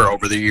 For sure,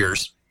 over the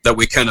years that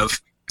we kind of,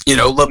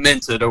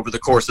 lamented over the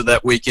course of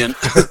that weekend.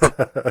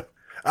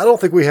 I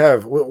don't think we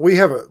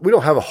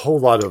don't have a whole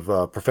lot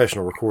of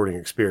professional recording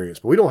experience,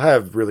 but we don't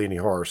have really any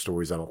horror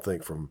stories, I don't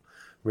think, from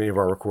any of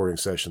our recording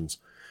sessions.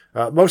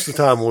 Most of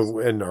the time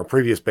in our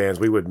previous bands,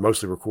 we would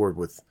mostly record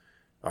with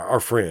our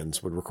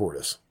friends would record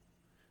us.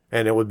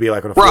 And it would be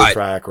like on a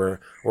 4-track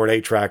or an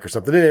 8-track or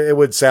something. It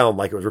would sound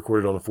like it was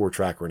recorded on a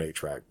 4-track or an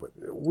 8-track. But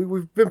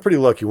we've been pretty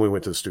lucky when we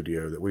went to the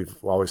studio that we've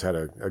always had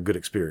a good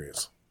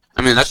experience.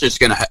 I mean, that's just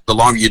going to, the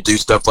longer you do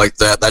stuff like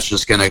that, that's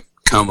just going to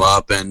come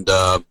up. And,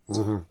 I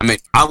mean,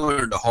 I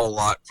learned a whole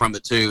lot from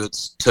it, too.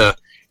 It's to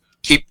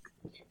keep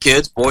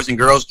kids, boys and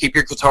girls, keep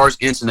your guitars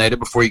insulated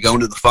before you go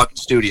into the fucking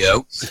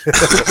studio.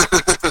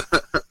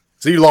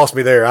 So you lost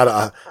me there.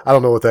 I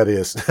don't know what that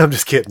is. I'm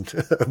just kidding.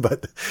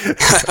 but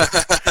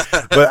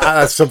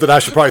that's something I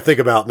should probably think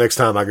about next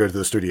time I go to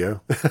the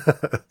studio.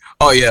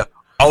 Oh, yeah.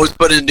 Always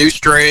put in new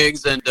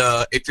strings, and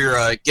if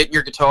you're getting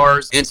your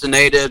guitars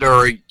insulated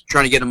or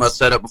trying to get them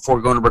set up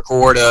before going to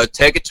record,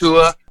 take it to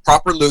a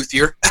proper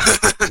luthier.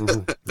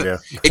 Yeah.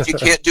 If you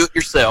can't do it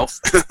yourself.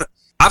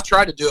 I've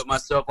tried to do it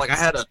myself. Like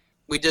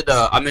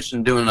I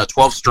mentioned doing a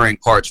 12-string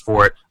parts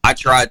for it. I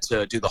tried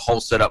to do the whole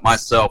setup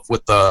myself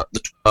with the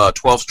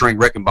 12-string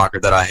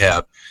Rickenbacker that I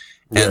have,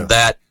 and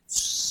that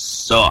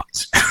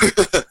sucked.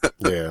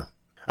 Yeah.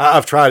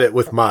 I've tried it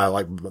with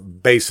my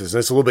basses.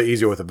 It's a little bit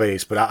easier with a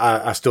bass, but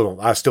I still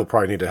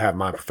probably need to have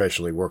mine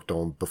professionally worked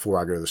on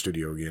before I go to the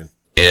studio again.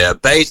 Yeah,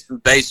 bass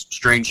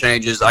string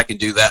changes, I can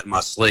do that in my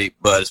sleep,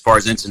 but as far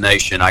as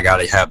intonation, I got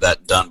to have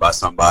that done by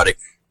somebody.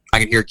 I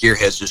can hear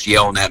Gearheads just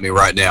yelling at me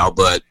right now,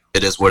 but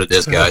it is what it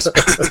is, guys.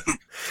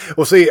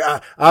 Well, see,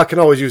 I can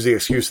always use the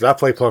excuse that I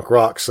play punk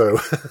rock, so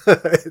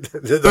it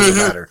doesn't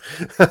matter.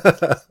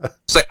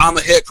 Say, I'm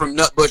a hick from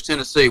Nutbush,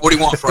 Tennessee. What do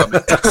you want from me?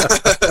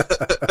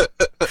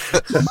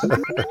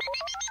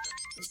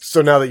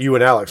 So now that you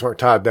and Alex aren't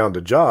tied down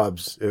to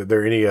jobs, are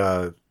there any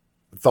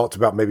thoughts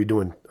about maybe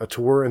doing a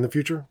tour in the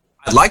future?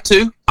 I'd like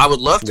to. I would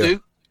love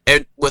to.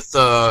 And with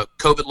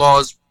COVID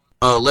laws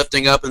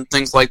lifting up and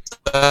things like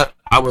that,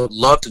 I would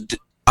love to.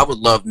 I would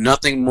love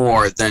nothing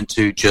more than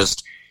to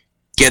just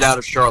get out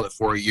of Charlotte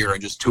for a year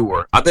and just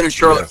tour. I've been in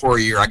Charlotte for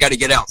a year. I got to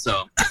get out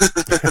some.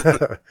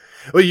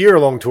 Well, a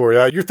year-long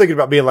tour. You're thinking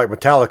about being like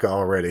Metallica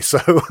already. So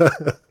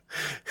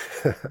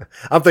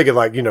I'm thinking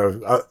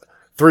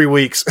 3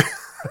 weeks.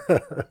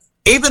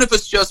 Even if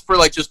it's just for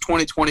just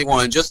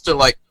 2021, just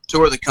to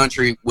tour the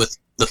country with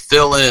the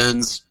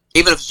fill-ins.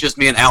 Even if it's just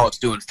me and Alex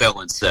doing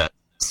fill-in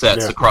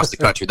sets across the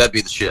country, that'd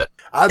be the shit.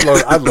 I'd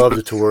love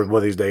to tour one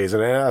of these days,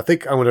 and I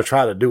think I'm going to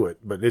try to do it.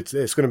 But it's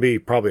going to be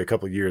probably a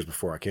couple of years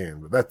before I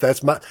can. But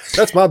that's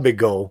my big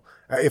goal.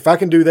 If I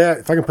can do that,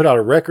 if I can put out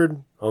a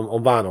record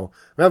on vinyl,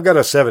 I've got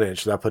a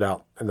 7-inch that I put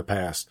out in the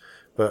past.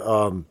 But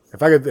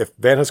if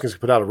Van Huskins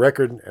can put out a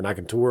record and I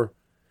can tour,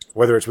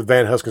 whether it's with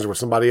Van Huskins or with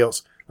somebody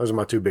else, those are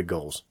my two big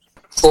goals.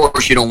 Of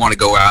course, you don't want to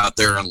go out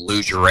there and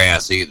lose your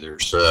ass either.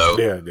 So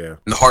yeah. And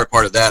the hard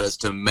part of that is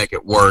to make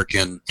it work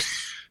and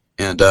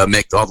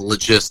make all the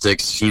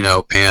logistics,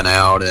 pan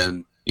out,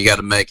 and you got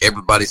to make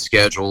everybody's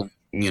schedule.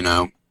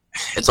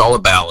 It's all a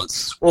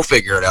balance. We'll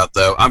figure it out,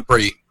 though. I'm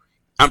pretty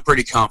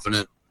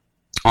confident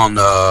on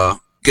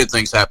good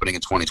things happening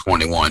in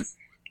 2021.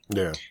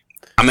 Yeah,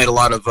 I made a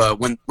lot of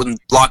when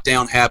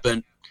lockdown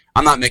happened.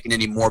 I'm not making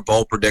any more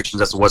bold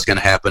predictions as to what's going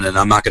to happen, and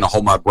I'm not going to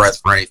hold my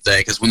breath for anything,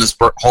 because when this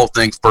whole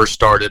thing first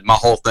started, my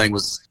whole thing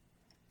was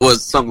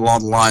something along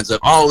the lines of,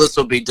 oh, this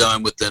will be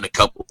done within a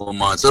couple of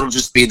months. It'll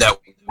just be that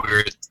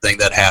weird thing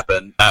that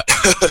happened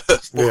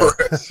for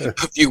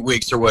a few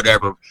weeks or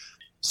whatever.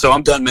 So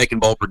I'm done making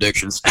bold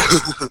predictions.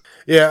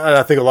 Yeah, and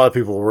I think a lot of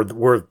people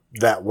were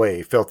that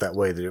way, felt that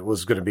way, that it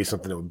was going to be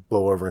something that would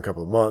blow over in a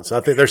couple of months.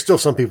 I think there's still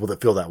some people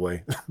that feel that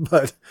way,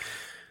 but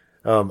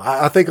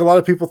I think a lot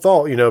of people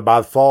thought,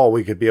 by the fall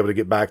we could be able to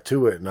get back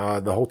to it.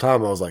 And the whole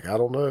time I was like, I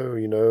don't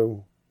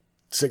know,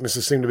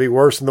 sicknesses seem to be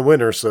worse in the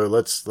winter, so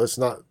let's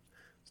not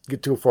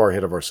get too far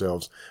ahead of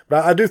ourselves.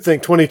 But I do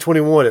think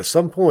 2021 at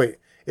some point,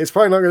 it's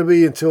probably not going to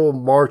be until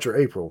March or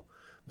April.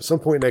 At some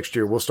point next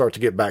year, we'll start to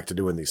get back to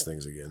doing these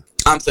things again.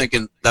 I'm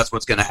thinking that's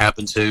what's going to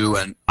happen too,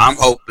 and I'm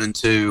hoping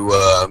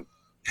to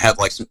have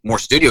some more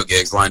studio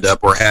gigs lined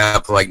up, or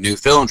have new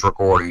films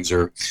recordings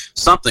or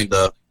something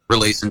to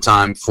release in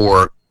time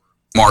for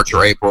March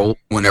or April,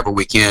 whenever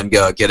we can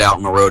get out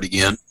on the road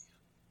again.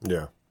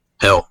 Yeah.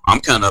 Hell, I'm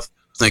kind of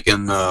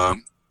thinking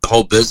the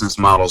whole business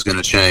model is going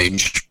to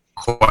change,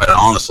 quite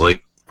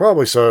honestly.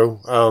 Probably so.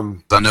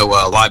 I know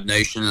Live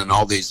Nation and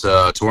all these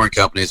touring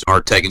companies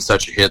are taking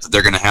such a hit that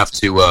they're going to have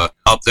to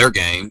up their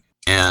game,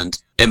 and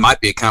it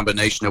might be a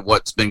combination of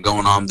what's been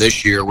going on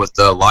this year with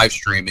live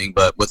streaming,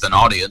 but with an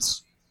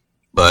audience.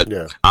 But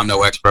I'm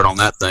no expert on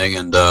that thing,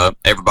 and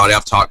everybody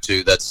I've talked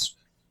to that's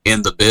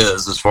in the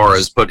biz as far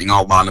as putting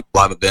on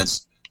live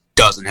events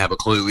doesn't have a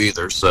clue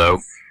either, so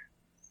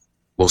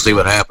we'll see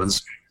what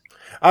happens.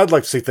 I'd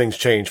like to see things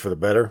change for the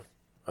better,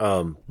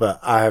 but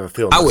I have a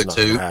feeling it's not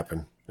going to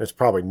happen. It's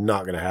probably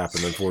not going to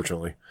happen,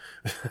 unfortunately.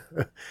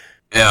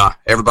 Yeah,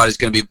 everybody's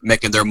going to be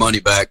making their money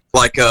back.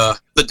 The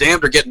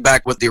Damned are getting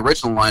back with the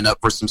original lineup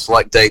for some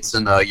select dates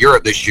in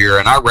Europe this year,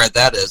 and I read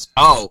that as,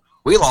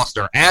 we lost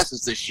our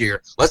asses this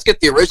year. Let's get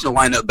the original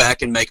lineup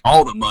back and make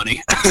all the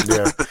money.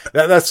 Yeah,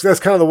 that's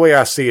kind of the way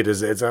I see it.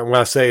 Is when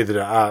I say that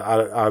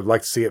I'd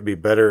like to see it be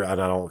better,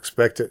 and I don't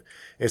expect it.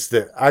 It's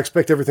that I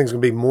expect everything's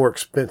going to be more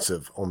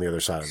expensive on the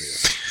other side of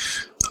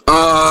this.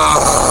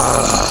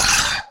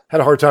 Had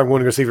a hard time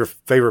going to go see your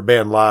favorite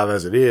band live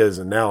as it is,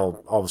 and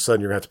now all of a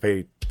sudden you're going to have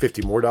to pay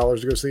 $50 more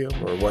to go see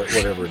them, or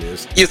whatever it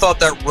is. You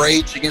thought that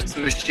Rage Against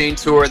the Machine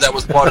tour that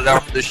was plotted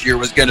out for this year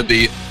was going to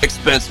be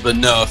expensive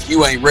enough.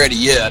 You ain't ready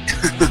yet.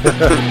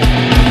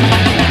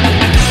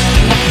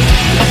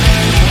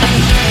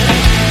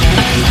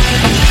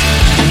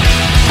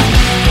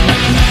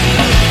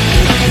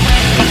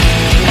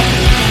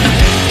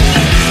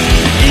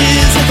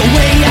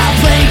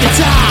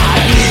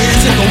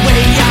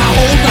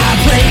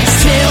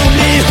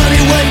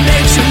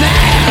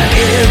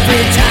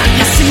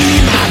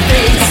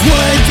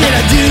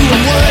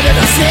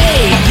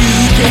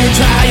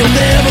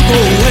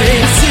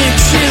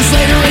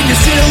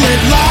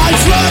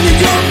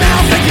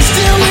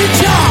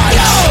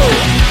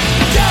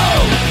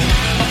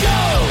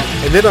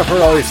 And then I've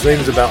heard all these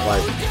things about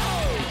like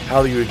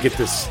how you would get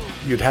this.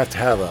 You'd have to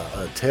have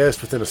a test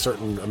within a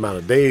certain amount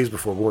of days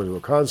before going to a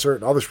concert,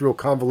 and all this real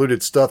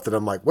convoluted stuff that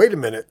I'm like, wait a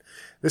minute,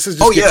 this is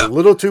just getting a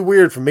little too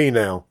weird for me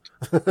now.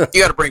 You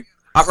got to bring.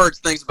 I've heard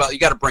things about you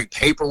got to bring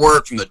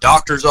paperwork from the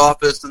doctor's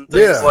office and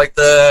things like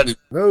that.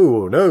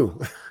 No.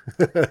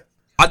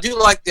 I do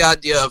like the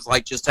idea of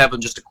like just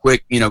having just a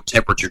quick,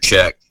 temperature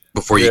check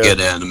before you get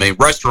in. I mean,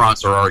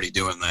 restaurants are already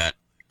doing that,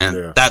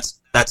 and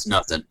that's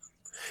nothing.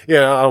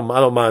 Yeah, I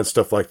don't mind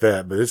stuff like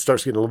that, but it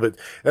starts getting a little bit.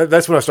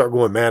 That's when I start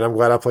going, man, I'm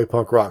glad I play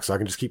punk rock, so I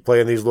can just keep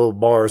playing these little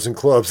bars and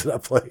clubs that I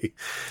play.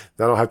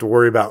 I don't have to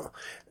worry about.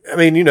 I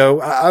mean,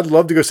 I'd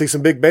love to go see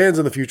some big bands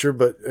in the future,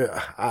 but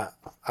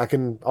I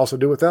can also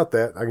do without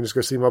that. I can just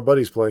go see my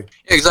buddies play.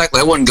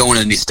 Exactly. I wasn't going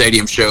to any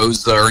stadium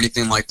shows or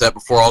anything like that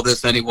before all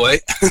this anyway.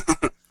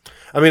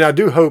 I mean, I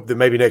do hope that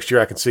maybe next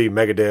year I can see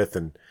Megadeth,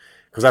 and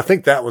because I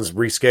think that one's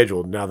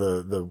rescheduled. Now,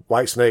 the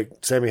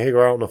Whitesnake, Sammy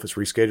Hagar, I don't know if it's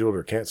rescheduled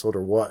or canceled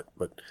or what,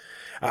 but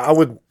I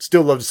would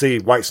still love to see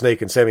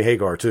Whitesnake and Sammy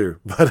Hagar too.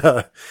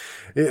 But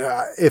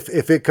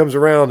if it comes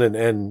around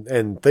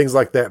and things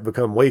like that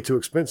become way too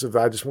expensive,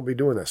 I just won't be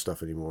doing that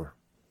stuff anymore.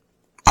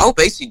 I hope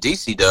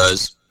AC/DC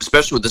does,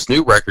 especially with this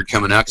new record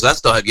coming out, because I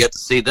still have yet to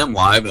see them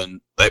live,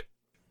 and they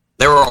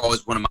were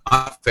always one of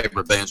my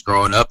favorite bands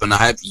growing up, and I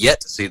have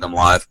yet to see them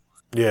live.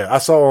 Yeah, I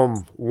saw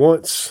them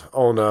once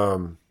on,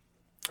 I'm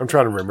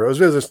trying to remember. It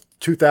was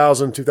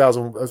 2000, I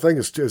think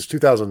it was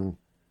 2000.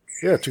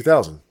 Yeah,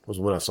 2000 was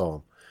when I saw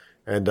them.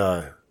 And,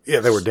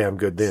 they were damn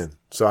good then.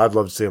 So I'd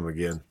love to see them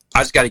again. I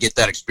just got to get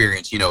that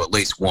experience, at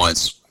least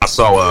once. I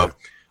saw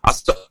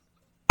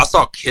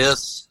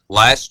Kiss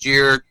last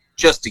year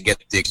just to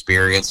get the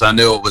experience. I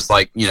knew it was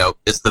like,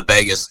 it's the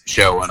Vegas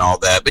show and all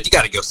that, but you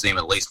got to go see them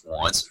at least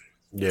once.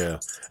 Yeah,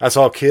 I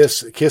saw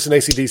Kiss and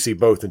AC/DC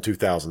both in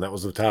 2000. That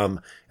was the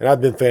time, and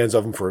I've been fans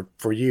of them for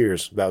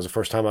years. That was the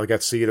first time I got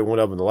to see either one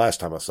of them. The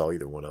last time I saw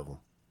either one of them.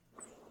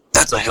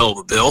 That's a hell of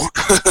a bill.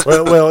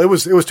 well, it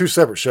was two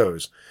separate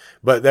shows,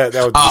 but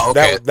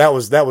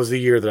that was the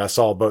year that I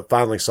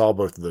finally saw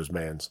both of those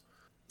bands.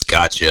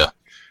 Gotcha.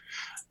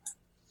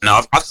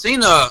 Now I've seen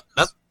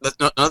that's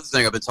another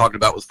thing I've been talking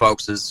about with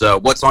folks is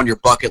what's on your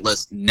bucket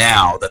list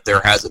now that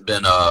there hasn't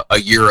been a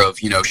year of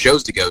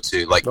shows to go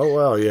to. Like, oh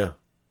wow, yeah.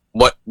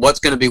 What's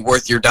going to be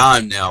worth your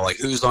dime now? Like,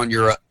 who's on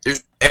your?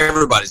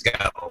 Everybody's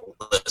got a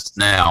list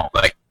now.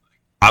 Like,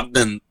 I've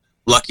been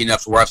lucky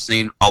enough to where I've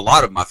seen a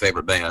lot of my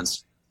favorite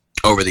bands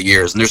over the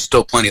years, and there's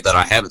still plenty that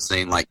I haven't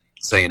seen. Like,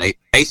 saying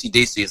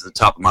AC/DC is at the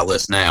top of my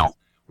list now.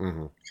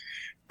 Mm-hmm.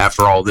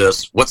 After all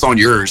this, what's on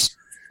yours?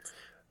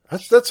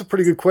 That's a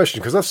pretty good question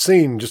because I've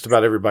seen just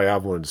about everybody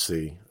I've wanted to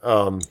see.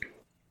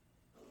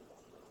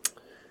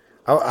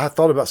 I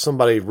thought about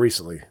somebody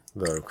recently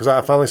though because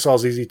I finally saw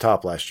ZZ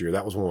Top last year.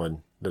 That was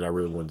one that I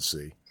really wanted to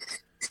see.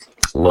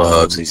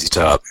 Love ZZ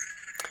Top.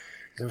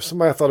 There was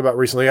somebody I thought about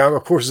recently.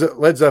 Of course,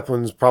 Led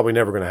Zeppelin's probably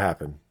never going to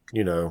happen.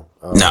 No.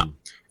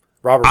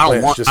 Robert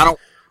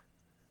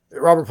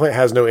Plant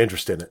has no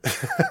interest in it,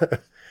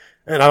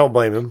 and I don't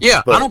blame him.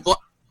 Yeah, but I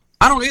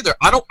don't either.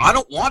 I don't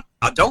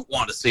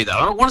want to see that.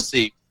 I don't want to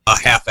see a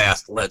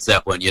half-assed Led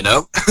Zeppelin.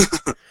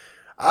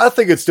 I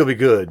think it'd still be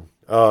good.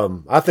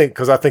 I think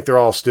they're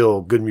all still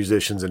good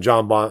musicians, and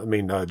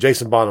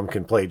Jason Bonham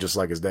can play just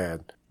like his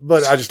dad.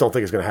 But I just don't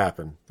think it's going to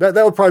happen. That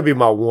would probably be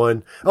my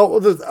one.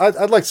 Oh,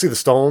 I'd like to see the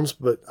Stones,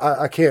 but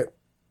I can't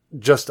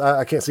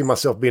see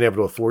myself being able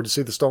to afford to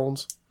see the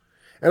Stones,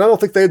 and I don't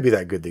think they'd be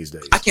that good these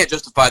days. I can't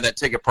justify that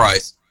ticket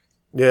price.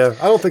 Yeah,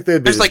 I don't think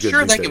they'd be. It's like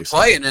sure they can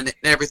play and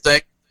everything.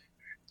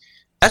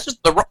 That's just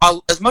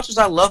as much as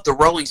I love the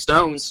Rolling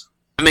Stones.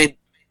 I mean,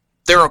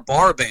 they're a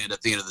bar band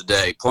at the end of the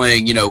day,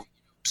 playing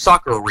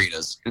soccer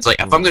arenas. It's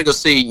like if I'm going to go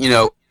see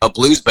a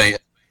blues band.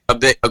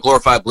 A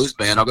glorified blues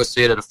band, I'll go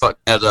see it at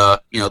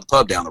the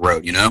pub down the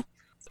road.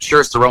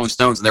 Sure, it's the Rolling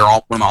Stones, and they're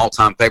all one of my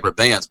all-time favorite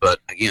bands. But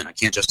again, I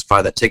can't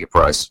justify that ticket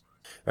price.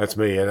 That's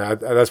me, and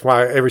that's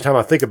why every time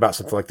I think about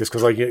something like this,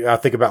 because I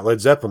think about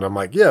Led Zeppelin, I'm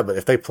like, yeah, but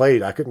if they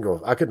played, I couldn't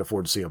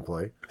afford to see them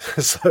play.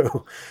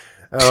 So,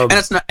 and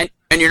it's not,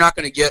 and you're not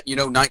going to get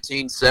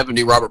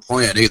 1970 Robert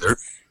Plant either.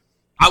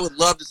 I would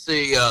love to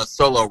see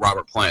solo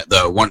Robert Plant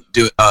though.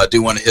 Do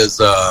one of his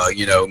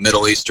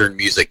Middle Eastern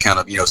music kind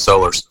of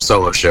solo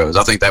shows.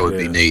 I think that would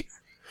be neat.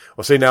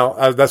 Well, see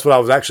now that's what I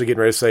was actually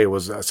getting ready to say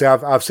was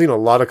I've seen a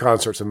lot of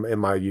concerts in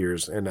my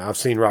years, and I've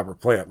seen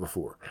Robert Plant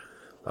before.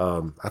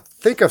 I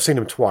think I've seen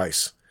him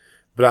twice,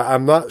 but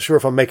I'm not sure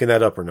if I'm making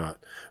that up or not.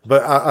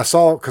 But I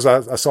saw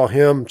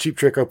him. Cheap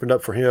Trick opened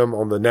up for him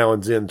on the Now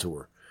and Zen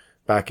tour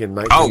back in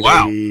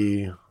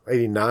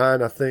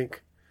 1989, I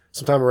think,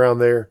 sometime around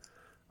there.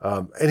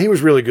 And he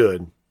was really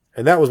good.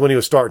 And that was when he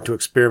was starting to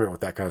experiment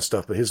with that kind of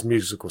stuff, but his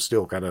music was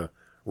still kind of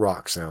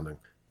rock sounding.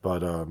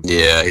 But,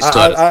 yeah,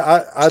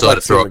 I'd like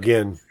to see him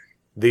again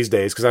these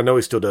days because I know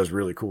he still does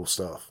really cool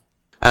stuff.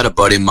 I had a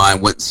buddy of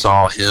mine went and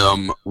saw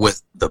him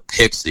with the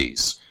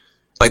Pixies.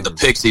 Like the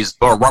Pixies,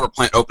 or Robert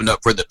Plant opened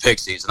up for the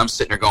Pixies, and I'm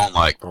sitting there going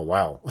like, oh,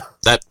 wow.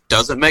 That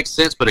doesn't make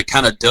sense, but it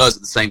kind of does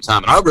at the same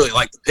time. And I really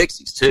like the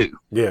Pixies, too.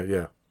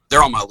 Yeah.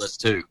 They're on my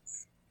list, too.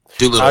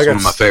 Doolittle's one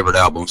of my favorite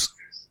albums.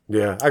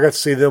 Yeah, I got to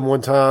see them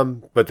one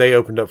time, but they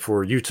opened up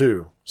for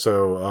U2.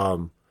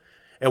 So,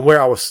 and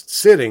where I was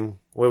sitting,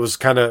 well, it was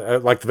kind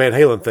of like the Van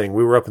Halen thing.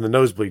 We were up in the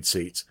nosebleed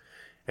seats.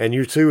 And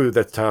U2 at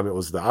that time, it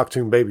was the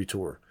Achtung Baby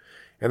tour.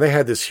 And they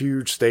had this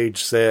huge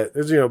stage set. It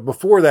was,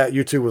 before that,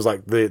 U2 was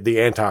like the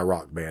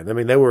anti-rock band. I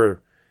mean, they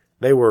were,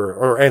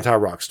 or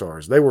anti-rock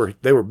stars. They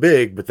were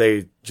big, but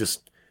they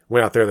just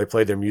went out there, they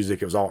played their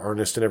music. It was all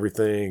earnest and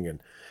everything,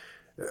 and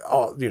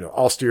all,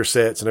 austere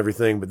sets and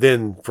everything. But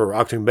then for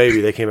Achtung Baby,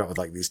 they came out with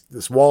like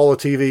this wall of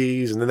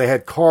TVs, and then they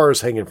had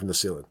cars hanging from the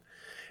ceiling.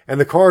 And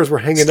the cars were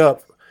hanging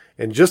up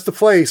in just the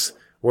place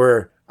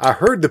where I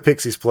heard the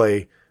Pixies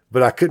play,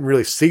 but I couldn't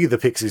really see the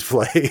Pixies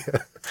play.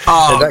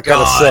 Oh, and that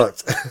kind of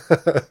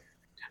sucked.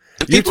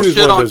 People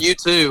shit on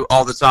U2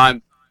 all the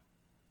time.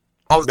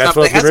 They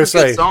had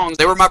some good songs.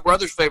 They were my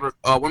brother's favorite,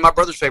 one of my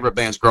brother's favorite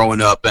bands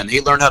growing up, and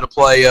he learned how to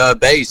play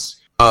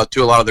bass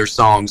to a lot of their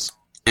songs.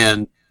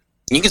 And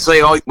you can say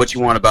all what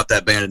you want about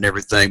that band and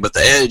everything, but the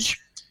Edge,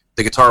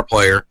 the guitar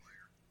player,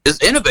 is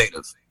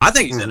innovative. I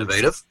think he's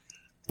innovative.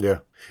 Yeah,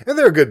 and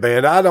they're a good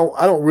band. I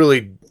don't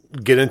really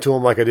get into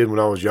them like I did when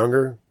I was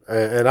younger,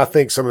 and I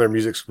think some of their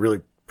music's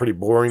really pretty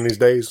boring these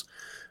days.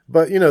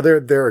 But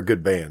they're a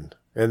good band,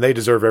 and they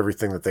deserve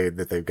everything that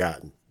they've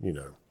gotten.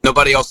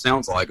 Nobody else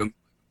sounds like them.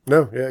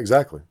 No, yeah,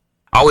 exactly.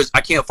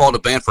 I can't fault a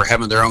band for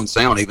having their own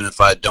sound, even if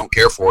I don't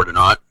care for it or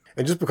not.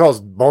 And just because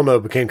Bono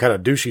became kind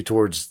of douchey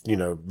towards,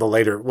 the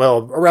later,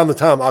 around the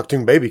time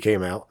Achtung Baby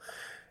came out,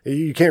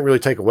 you can't really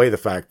take away the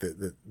fact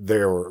that they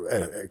were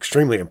an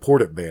extremely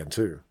important band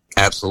too.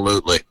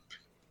 Absolutely.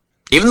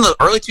 Even in the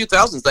early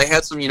 2000s, they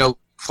had some,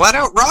 flat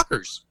out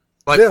rockers,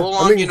 full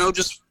on,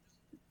 just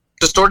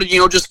distorted,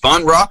 just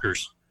fun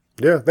rockers.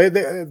 Yeah,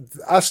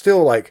 I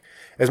still like,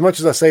 as much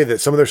as I say that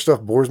some of their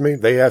stuff bores me,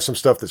 they have some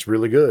stuff that's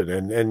really good.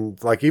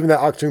 And like even that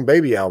Achtung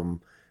Baby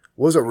album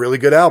was a really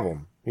good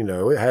album.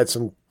 It had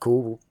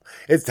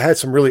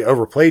some really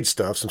overplayed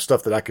stuff, some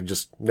stuff that I could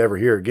just never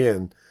hear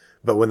again.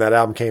 But when that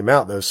album came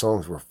out, those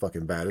songs were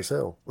fucking bad as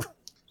hell.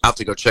 I have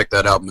to go check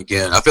that album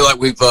again. I feel like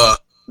we've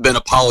been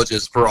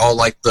apologists for all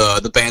like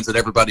the bands that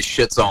everybody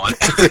shits on.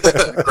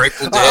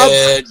 Grateful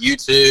Dead,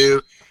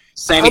 U2.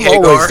 I'm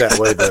always that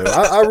way though.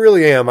 I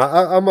really am.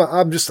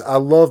 I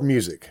love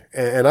music,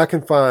 and I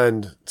can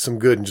find some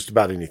good in just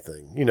about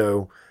anything.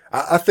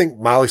 I think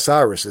Miley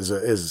Cyrus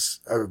is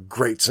a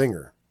great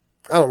singer.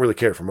 I don't really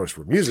care for most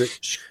of her music,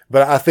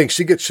 but I think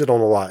she gets shit on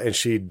a lot, and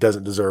she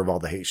doesn't deserve all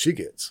the hate she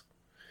gets.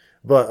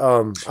 But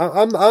I'm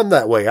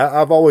that way.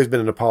 I've always been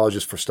an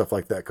apologist for stuff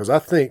like that, because I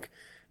think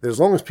that as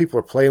long as people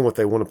are playing what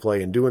they want to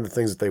play and doing the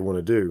things that they want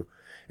to do,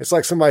 it's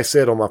like somebody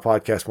said on my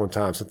podcast one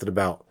time, something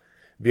about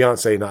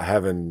Beyonce not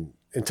having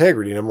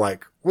integrity. And I'm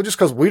like, well, just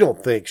because we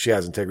don't think she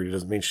has integrity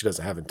doesn't mean she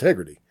doesn't have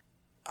integrity.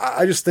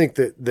 I just think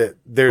that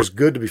there's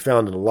good to be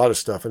found in a lot of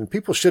stuff, and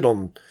people shit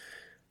on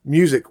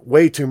music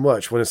way too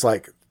much when it's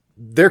like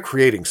they're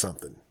creating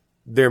something.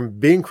 They're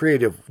being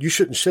creative. You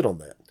shouldn't shit on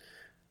that.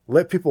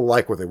 Let people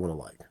like what they want to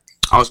like.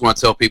 I always want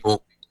to tell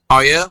people,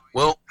 oh yeah,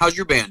 well, how's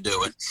your band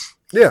doing?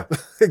 Yeah,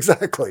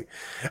 exactly.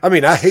 I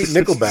mean, I hate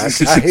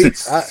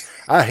Nickelback.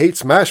 I hate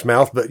Smash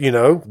Mouth, but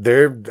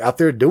they're out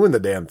there doing the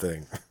damn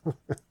thing.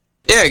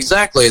 Yeah,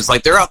 exactly. It's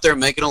like they're out there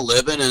making a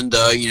living, and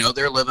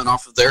they're living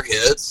off of their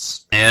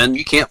hits, and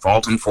you can't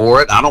fault them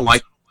for it. I don't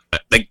like,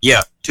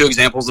 two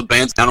examples of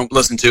bands I don't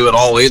listen to at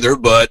all either.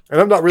 But and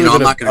I'm not really,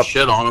 I'm not going to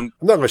shit on them.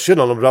 I'm not going to shit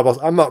on them, but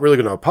I'm not really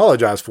going to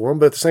apologize for them.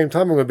 But at the same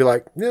time, I'm going to be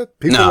like, yeah,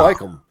 people like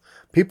them.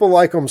 People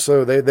like them,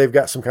 so they've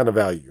got some kind of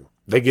value.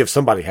 They give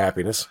somebody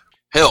happiness.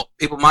 Hell,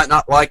 people might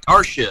not like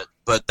our shit,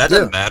 but that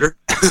doesn't matter.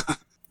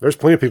 There's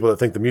plenty of people that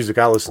think the music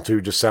I listen to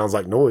just sounds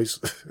like noise.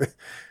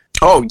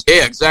 Oh,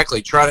 yeah,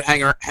 exactly. Try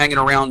to hanging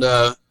around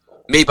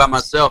me by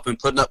myself and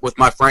putting up with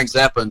my Frank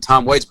Zappa and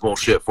Tom Waits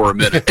bullshit for a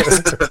minute.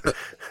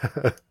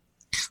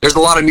 There's a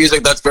lot of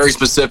music that's very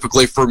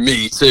specifically for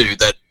me, too,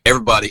 that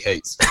everybody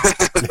hates.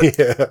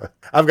 Yeah.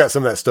 I've got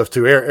some of that stuff,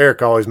 too.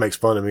 Eric always makes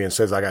fun of me and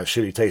says I got a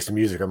shitty taste in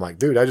music. I'm like,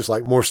 dude, I just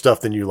like more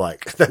stuff than you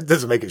like. That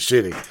doesn't make it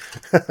shitty.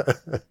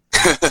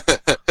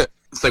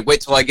 It's like,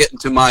 wait till I get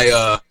into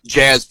my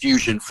jazz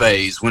fusion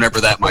phase, whenever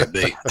that might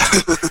be.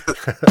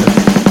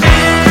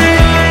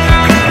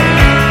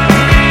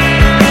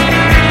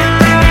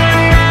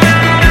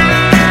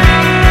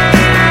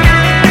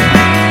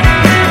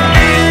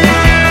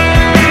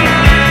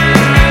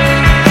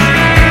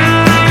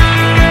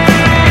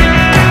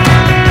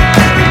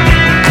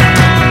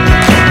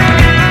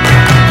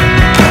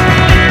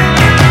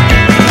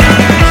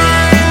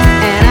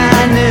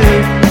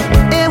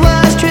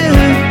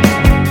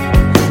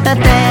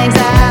 Things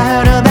I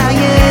heard about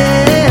you,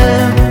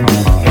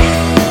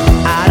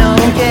 I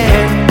don't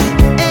care.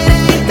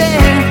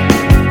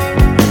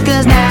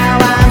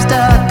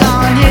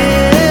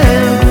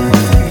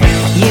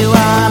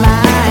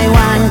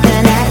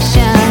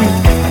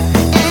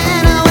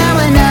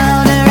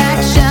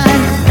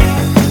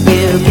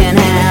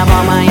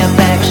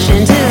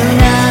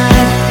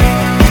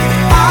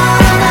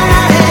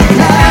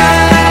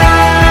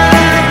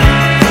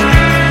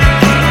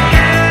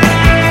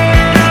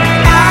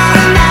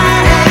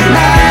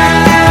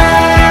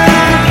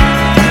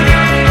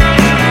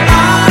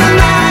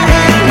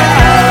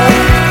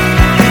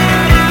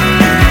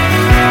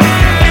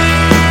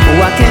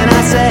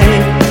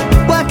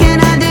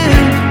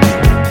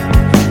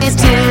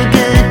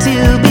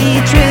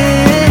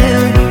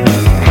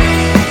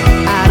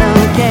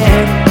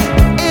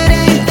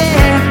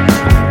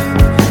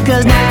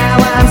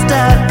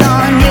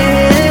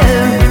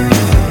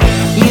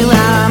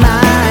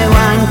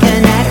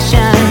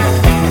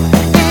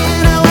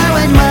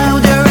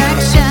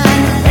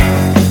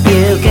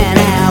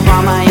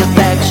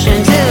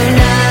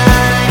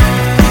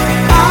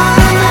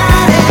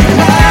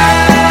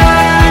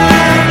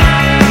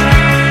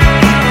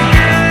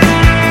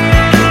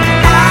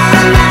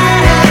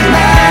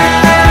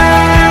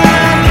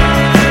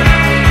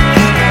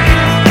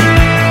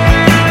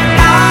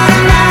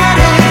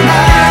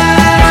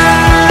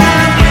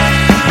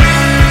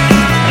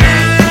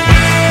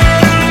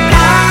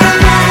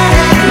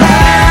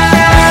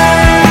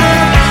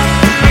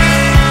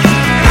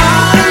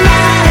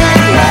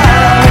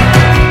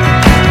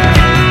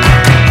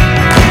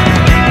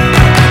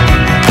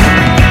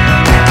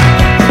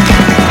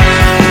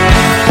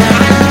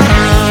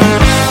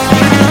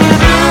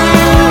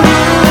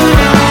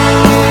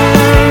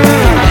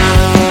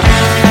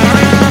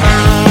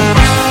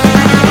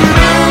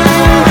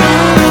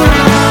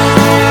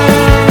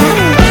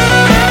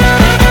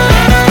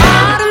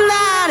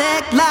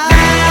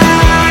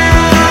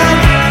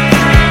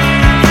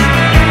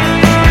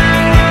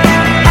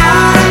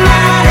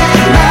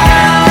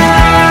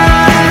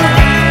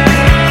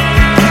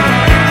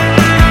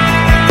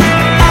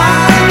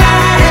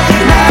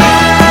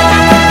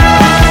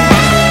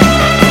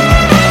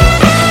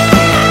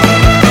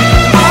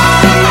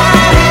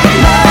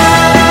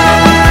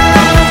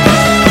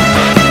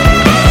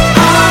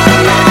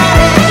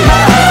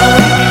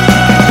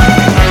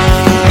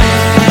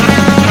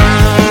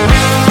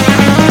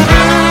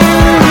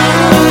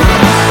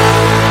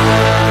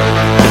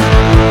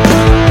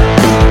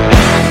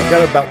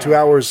 about 2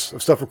 hours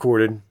of stuff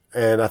recorded,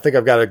 and I think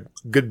I've got a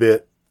good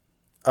bit.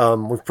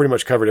 We've pretty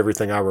much covered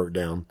everything I wrote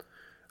down.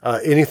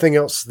 Anything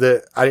else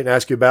that I didn't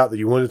ask you about that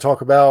you wanted to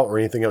talk about, or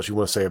anything else you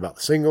want to say about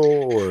the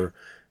single, or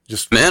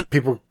just tell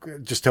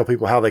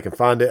people how they can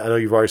find it? I know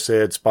you've already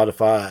said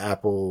Spotify,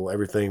 Apple,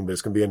 everything, but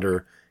it's going to be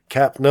under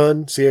Cap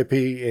Nunn,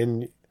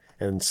 C-A-P-N,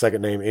 and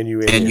second name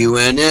N-U-N-N.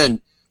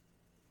 N-U-N-N.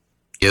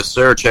 Yes,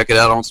 sir. Check it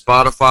out on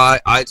Spotify,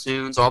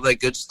 iTunes, all that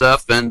good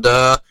stuff, and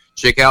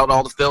check out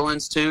all the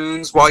fill-ins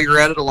tunes while you're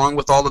at it, along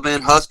with all the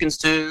Van Huskins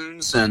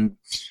tunes, and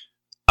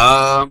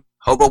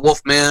Hobo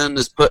Wolfman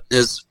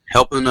is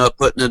helping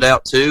putting it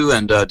out too,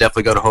 and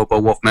definitely go to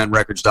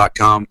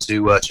HoboWolfmanRecords.com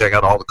to check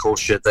out all the cool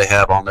shit they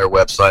have on their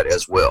website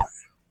as well.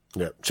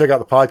 Yeah, check out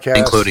the podcast,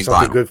 including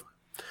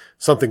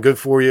something good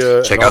for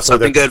you. Check out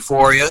something good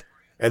for you,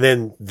 and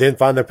then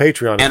find their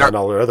Patreon and find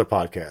all their other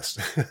podcasts.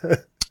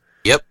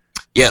 Yep.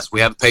 Yes, we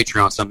have a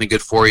Patreon, something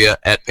good for you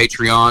at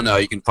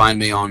Patreon. You can find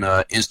me on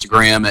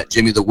Instagram at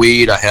Jimmy the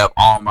Weed. I have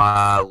all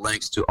my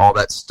links to all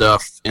that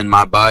stuff in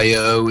my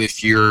bio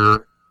if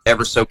you're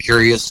ever so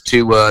curious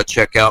to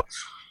check out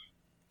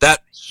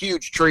that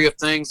huge tree of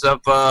things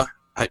I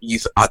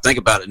think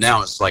about it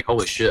now, it's like,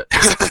 holy shit.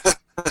 Of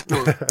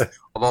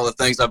all the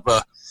things I've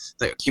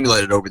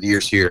accumulated over the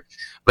years here.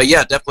 But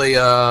yeah, definitely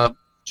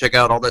check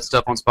out all that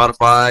stuff on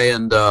Spotify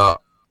and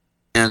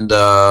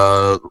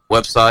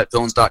website,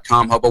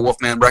 fillins.com,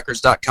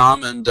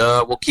 HoboWolfmanRecords.com, and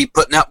we'll keep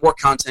putting out more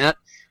content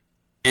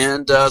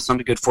and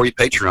something good for you,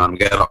 Patreon.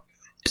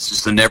 It's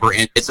just a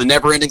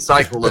never-ending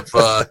cycle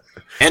of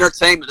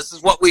entertainment. This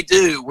is what we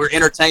do. We're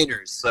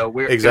entertainers, so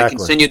we're going to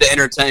continue to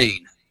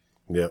entertain.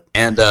 Yep.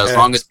 And as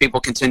long as people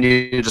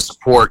continue to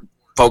support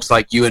folks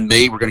like you and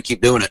me, we're going to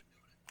keep doing it.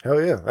 Hell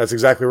yeah, that's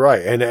exactly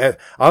right. And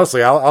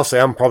honestly, I'll say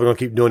I'm probably going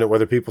to keep doing it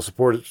whether people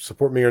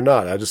support me or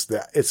not.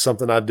 It's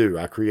something I do.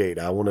 I create.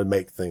 I want to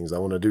make things. I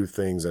want to do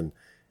things and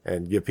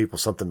give people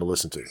something to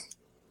listen to.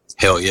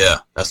 Hell yeah,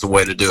 that's the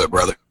way to do it,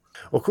 brother.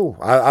 Well, cool.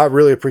 I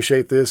really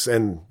appreciate this.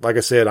 And like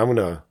I said, you're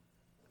going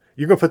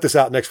to put this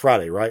out next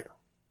Friday, right?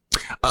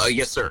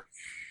 Yes, sir.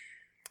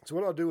 So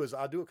what I'll do is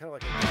I'll do it kind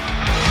of like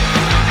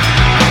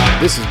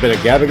this has been a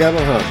Gabba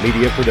Gabba Hunt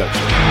media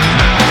production.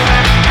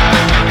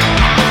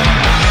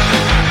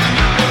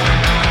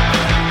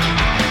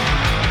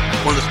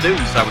 One of the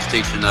students I was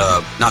teaching,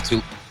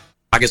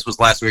 I guess it was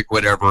last week,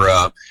 whatever,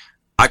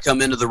 I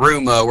come into the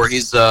room where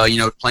he's,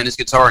 playing his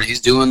guitar, and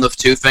he's doing the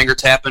two-finger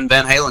tapping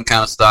Van Halen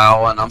kind of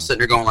style, and I'm sitting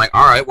there going like,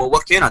 all right, well,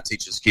 what can I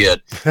teach this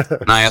kid?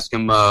 And I ask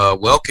him,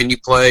 can you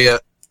play, and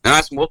I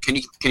ask him, well, can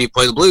you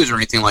play the blues or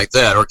anything like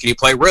that, or can you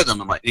play rhythm?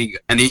 I'm like,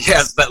 and he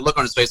has that look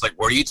on his face like,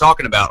 what are you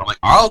talking about? I'm like,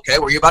 oh, okay,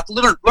 well, you're about to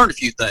learn a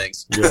few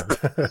things. Yeah.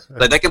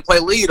 Like, they can play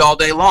lead all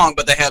day long,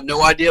 but they have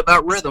no idea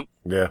about rhythm.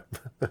 Yeah.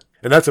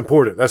 And that's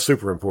important. That's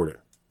super important.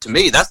 To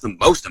me, that's the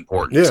most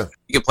important. Yeah.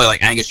 You can play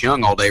like Angus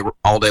Young all day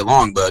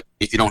long, but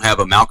if you don't have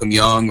a Malcolm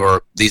Young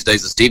or these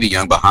days a Stevie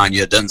Young behind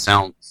you, it doesn't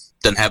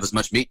have as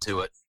much meat to it.